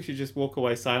else. I think we should just walk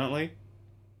away silently.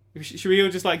 Should we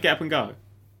all just, like, get up and go?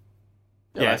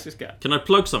 Yeah, let's just go. Can I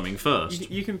plug something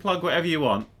first? You can plug whatever you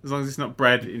want, as long as it's not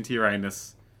bread into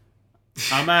Uranus.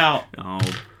 I'm out. Oh.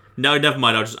 No, never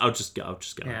mind. I'll just go.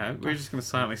 Yeah, we're just going to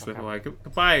silently slip away.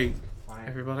 Goodbye,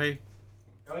 everybody.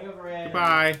 Going over here.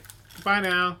 Goodbye. Goodbye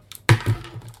now.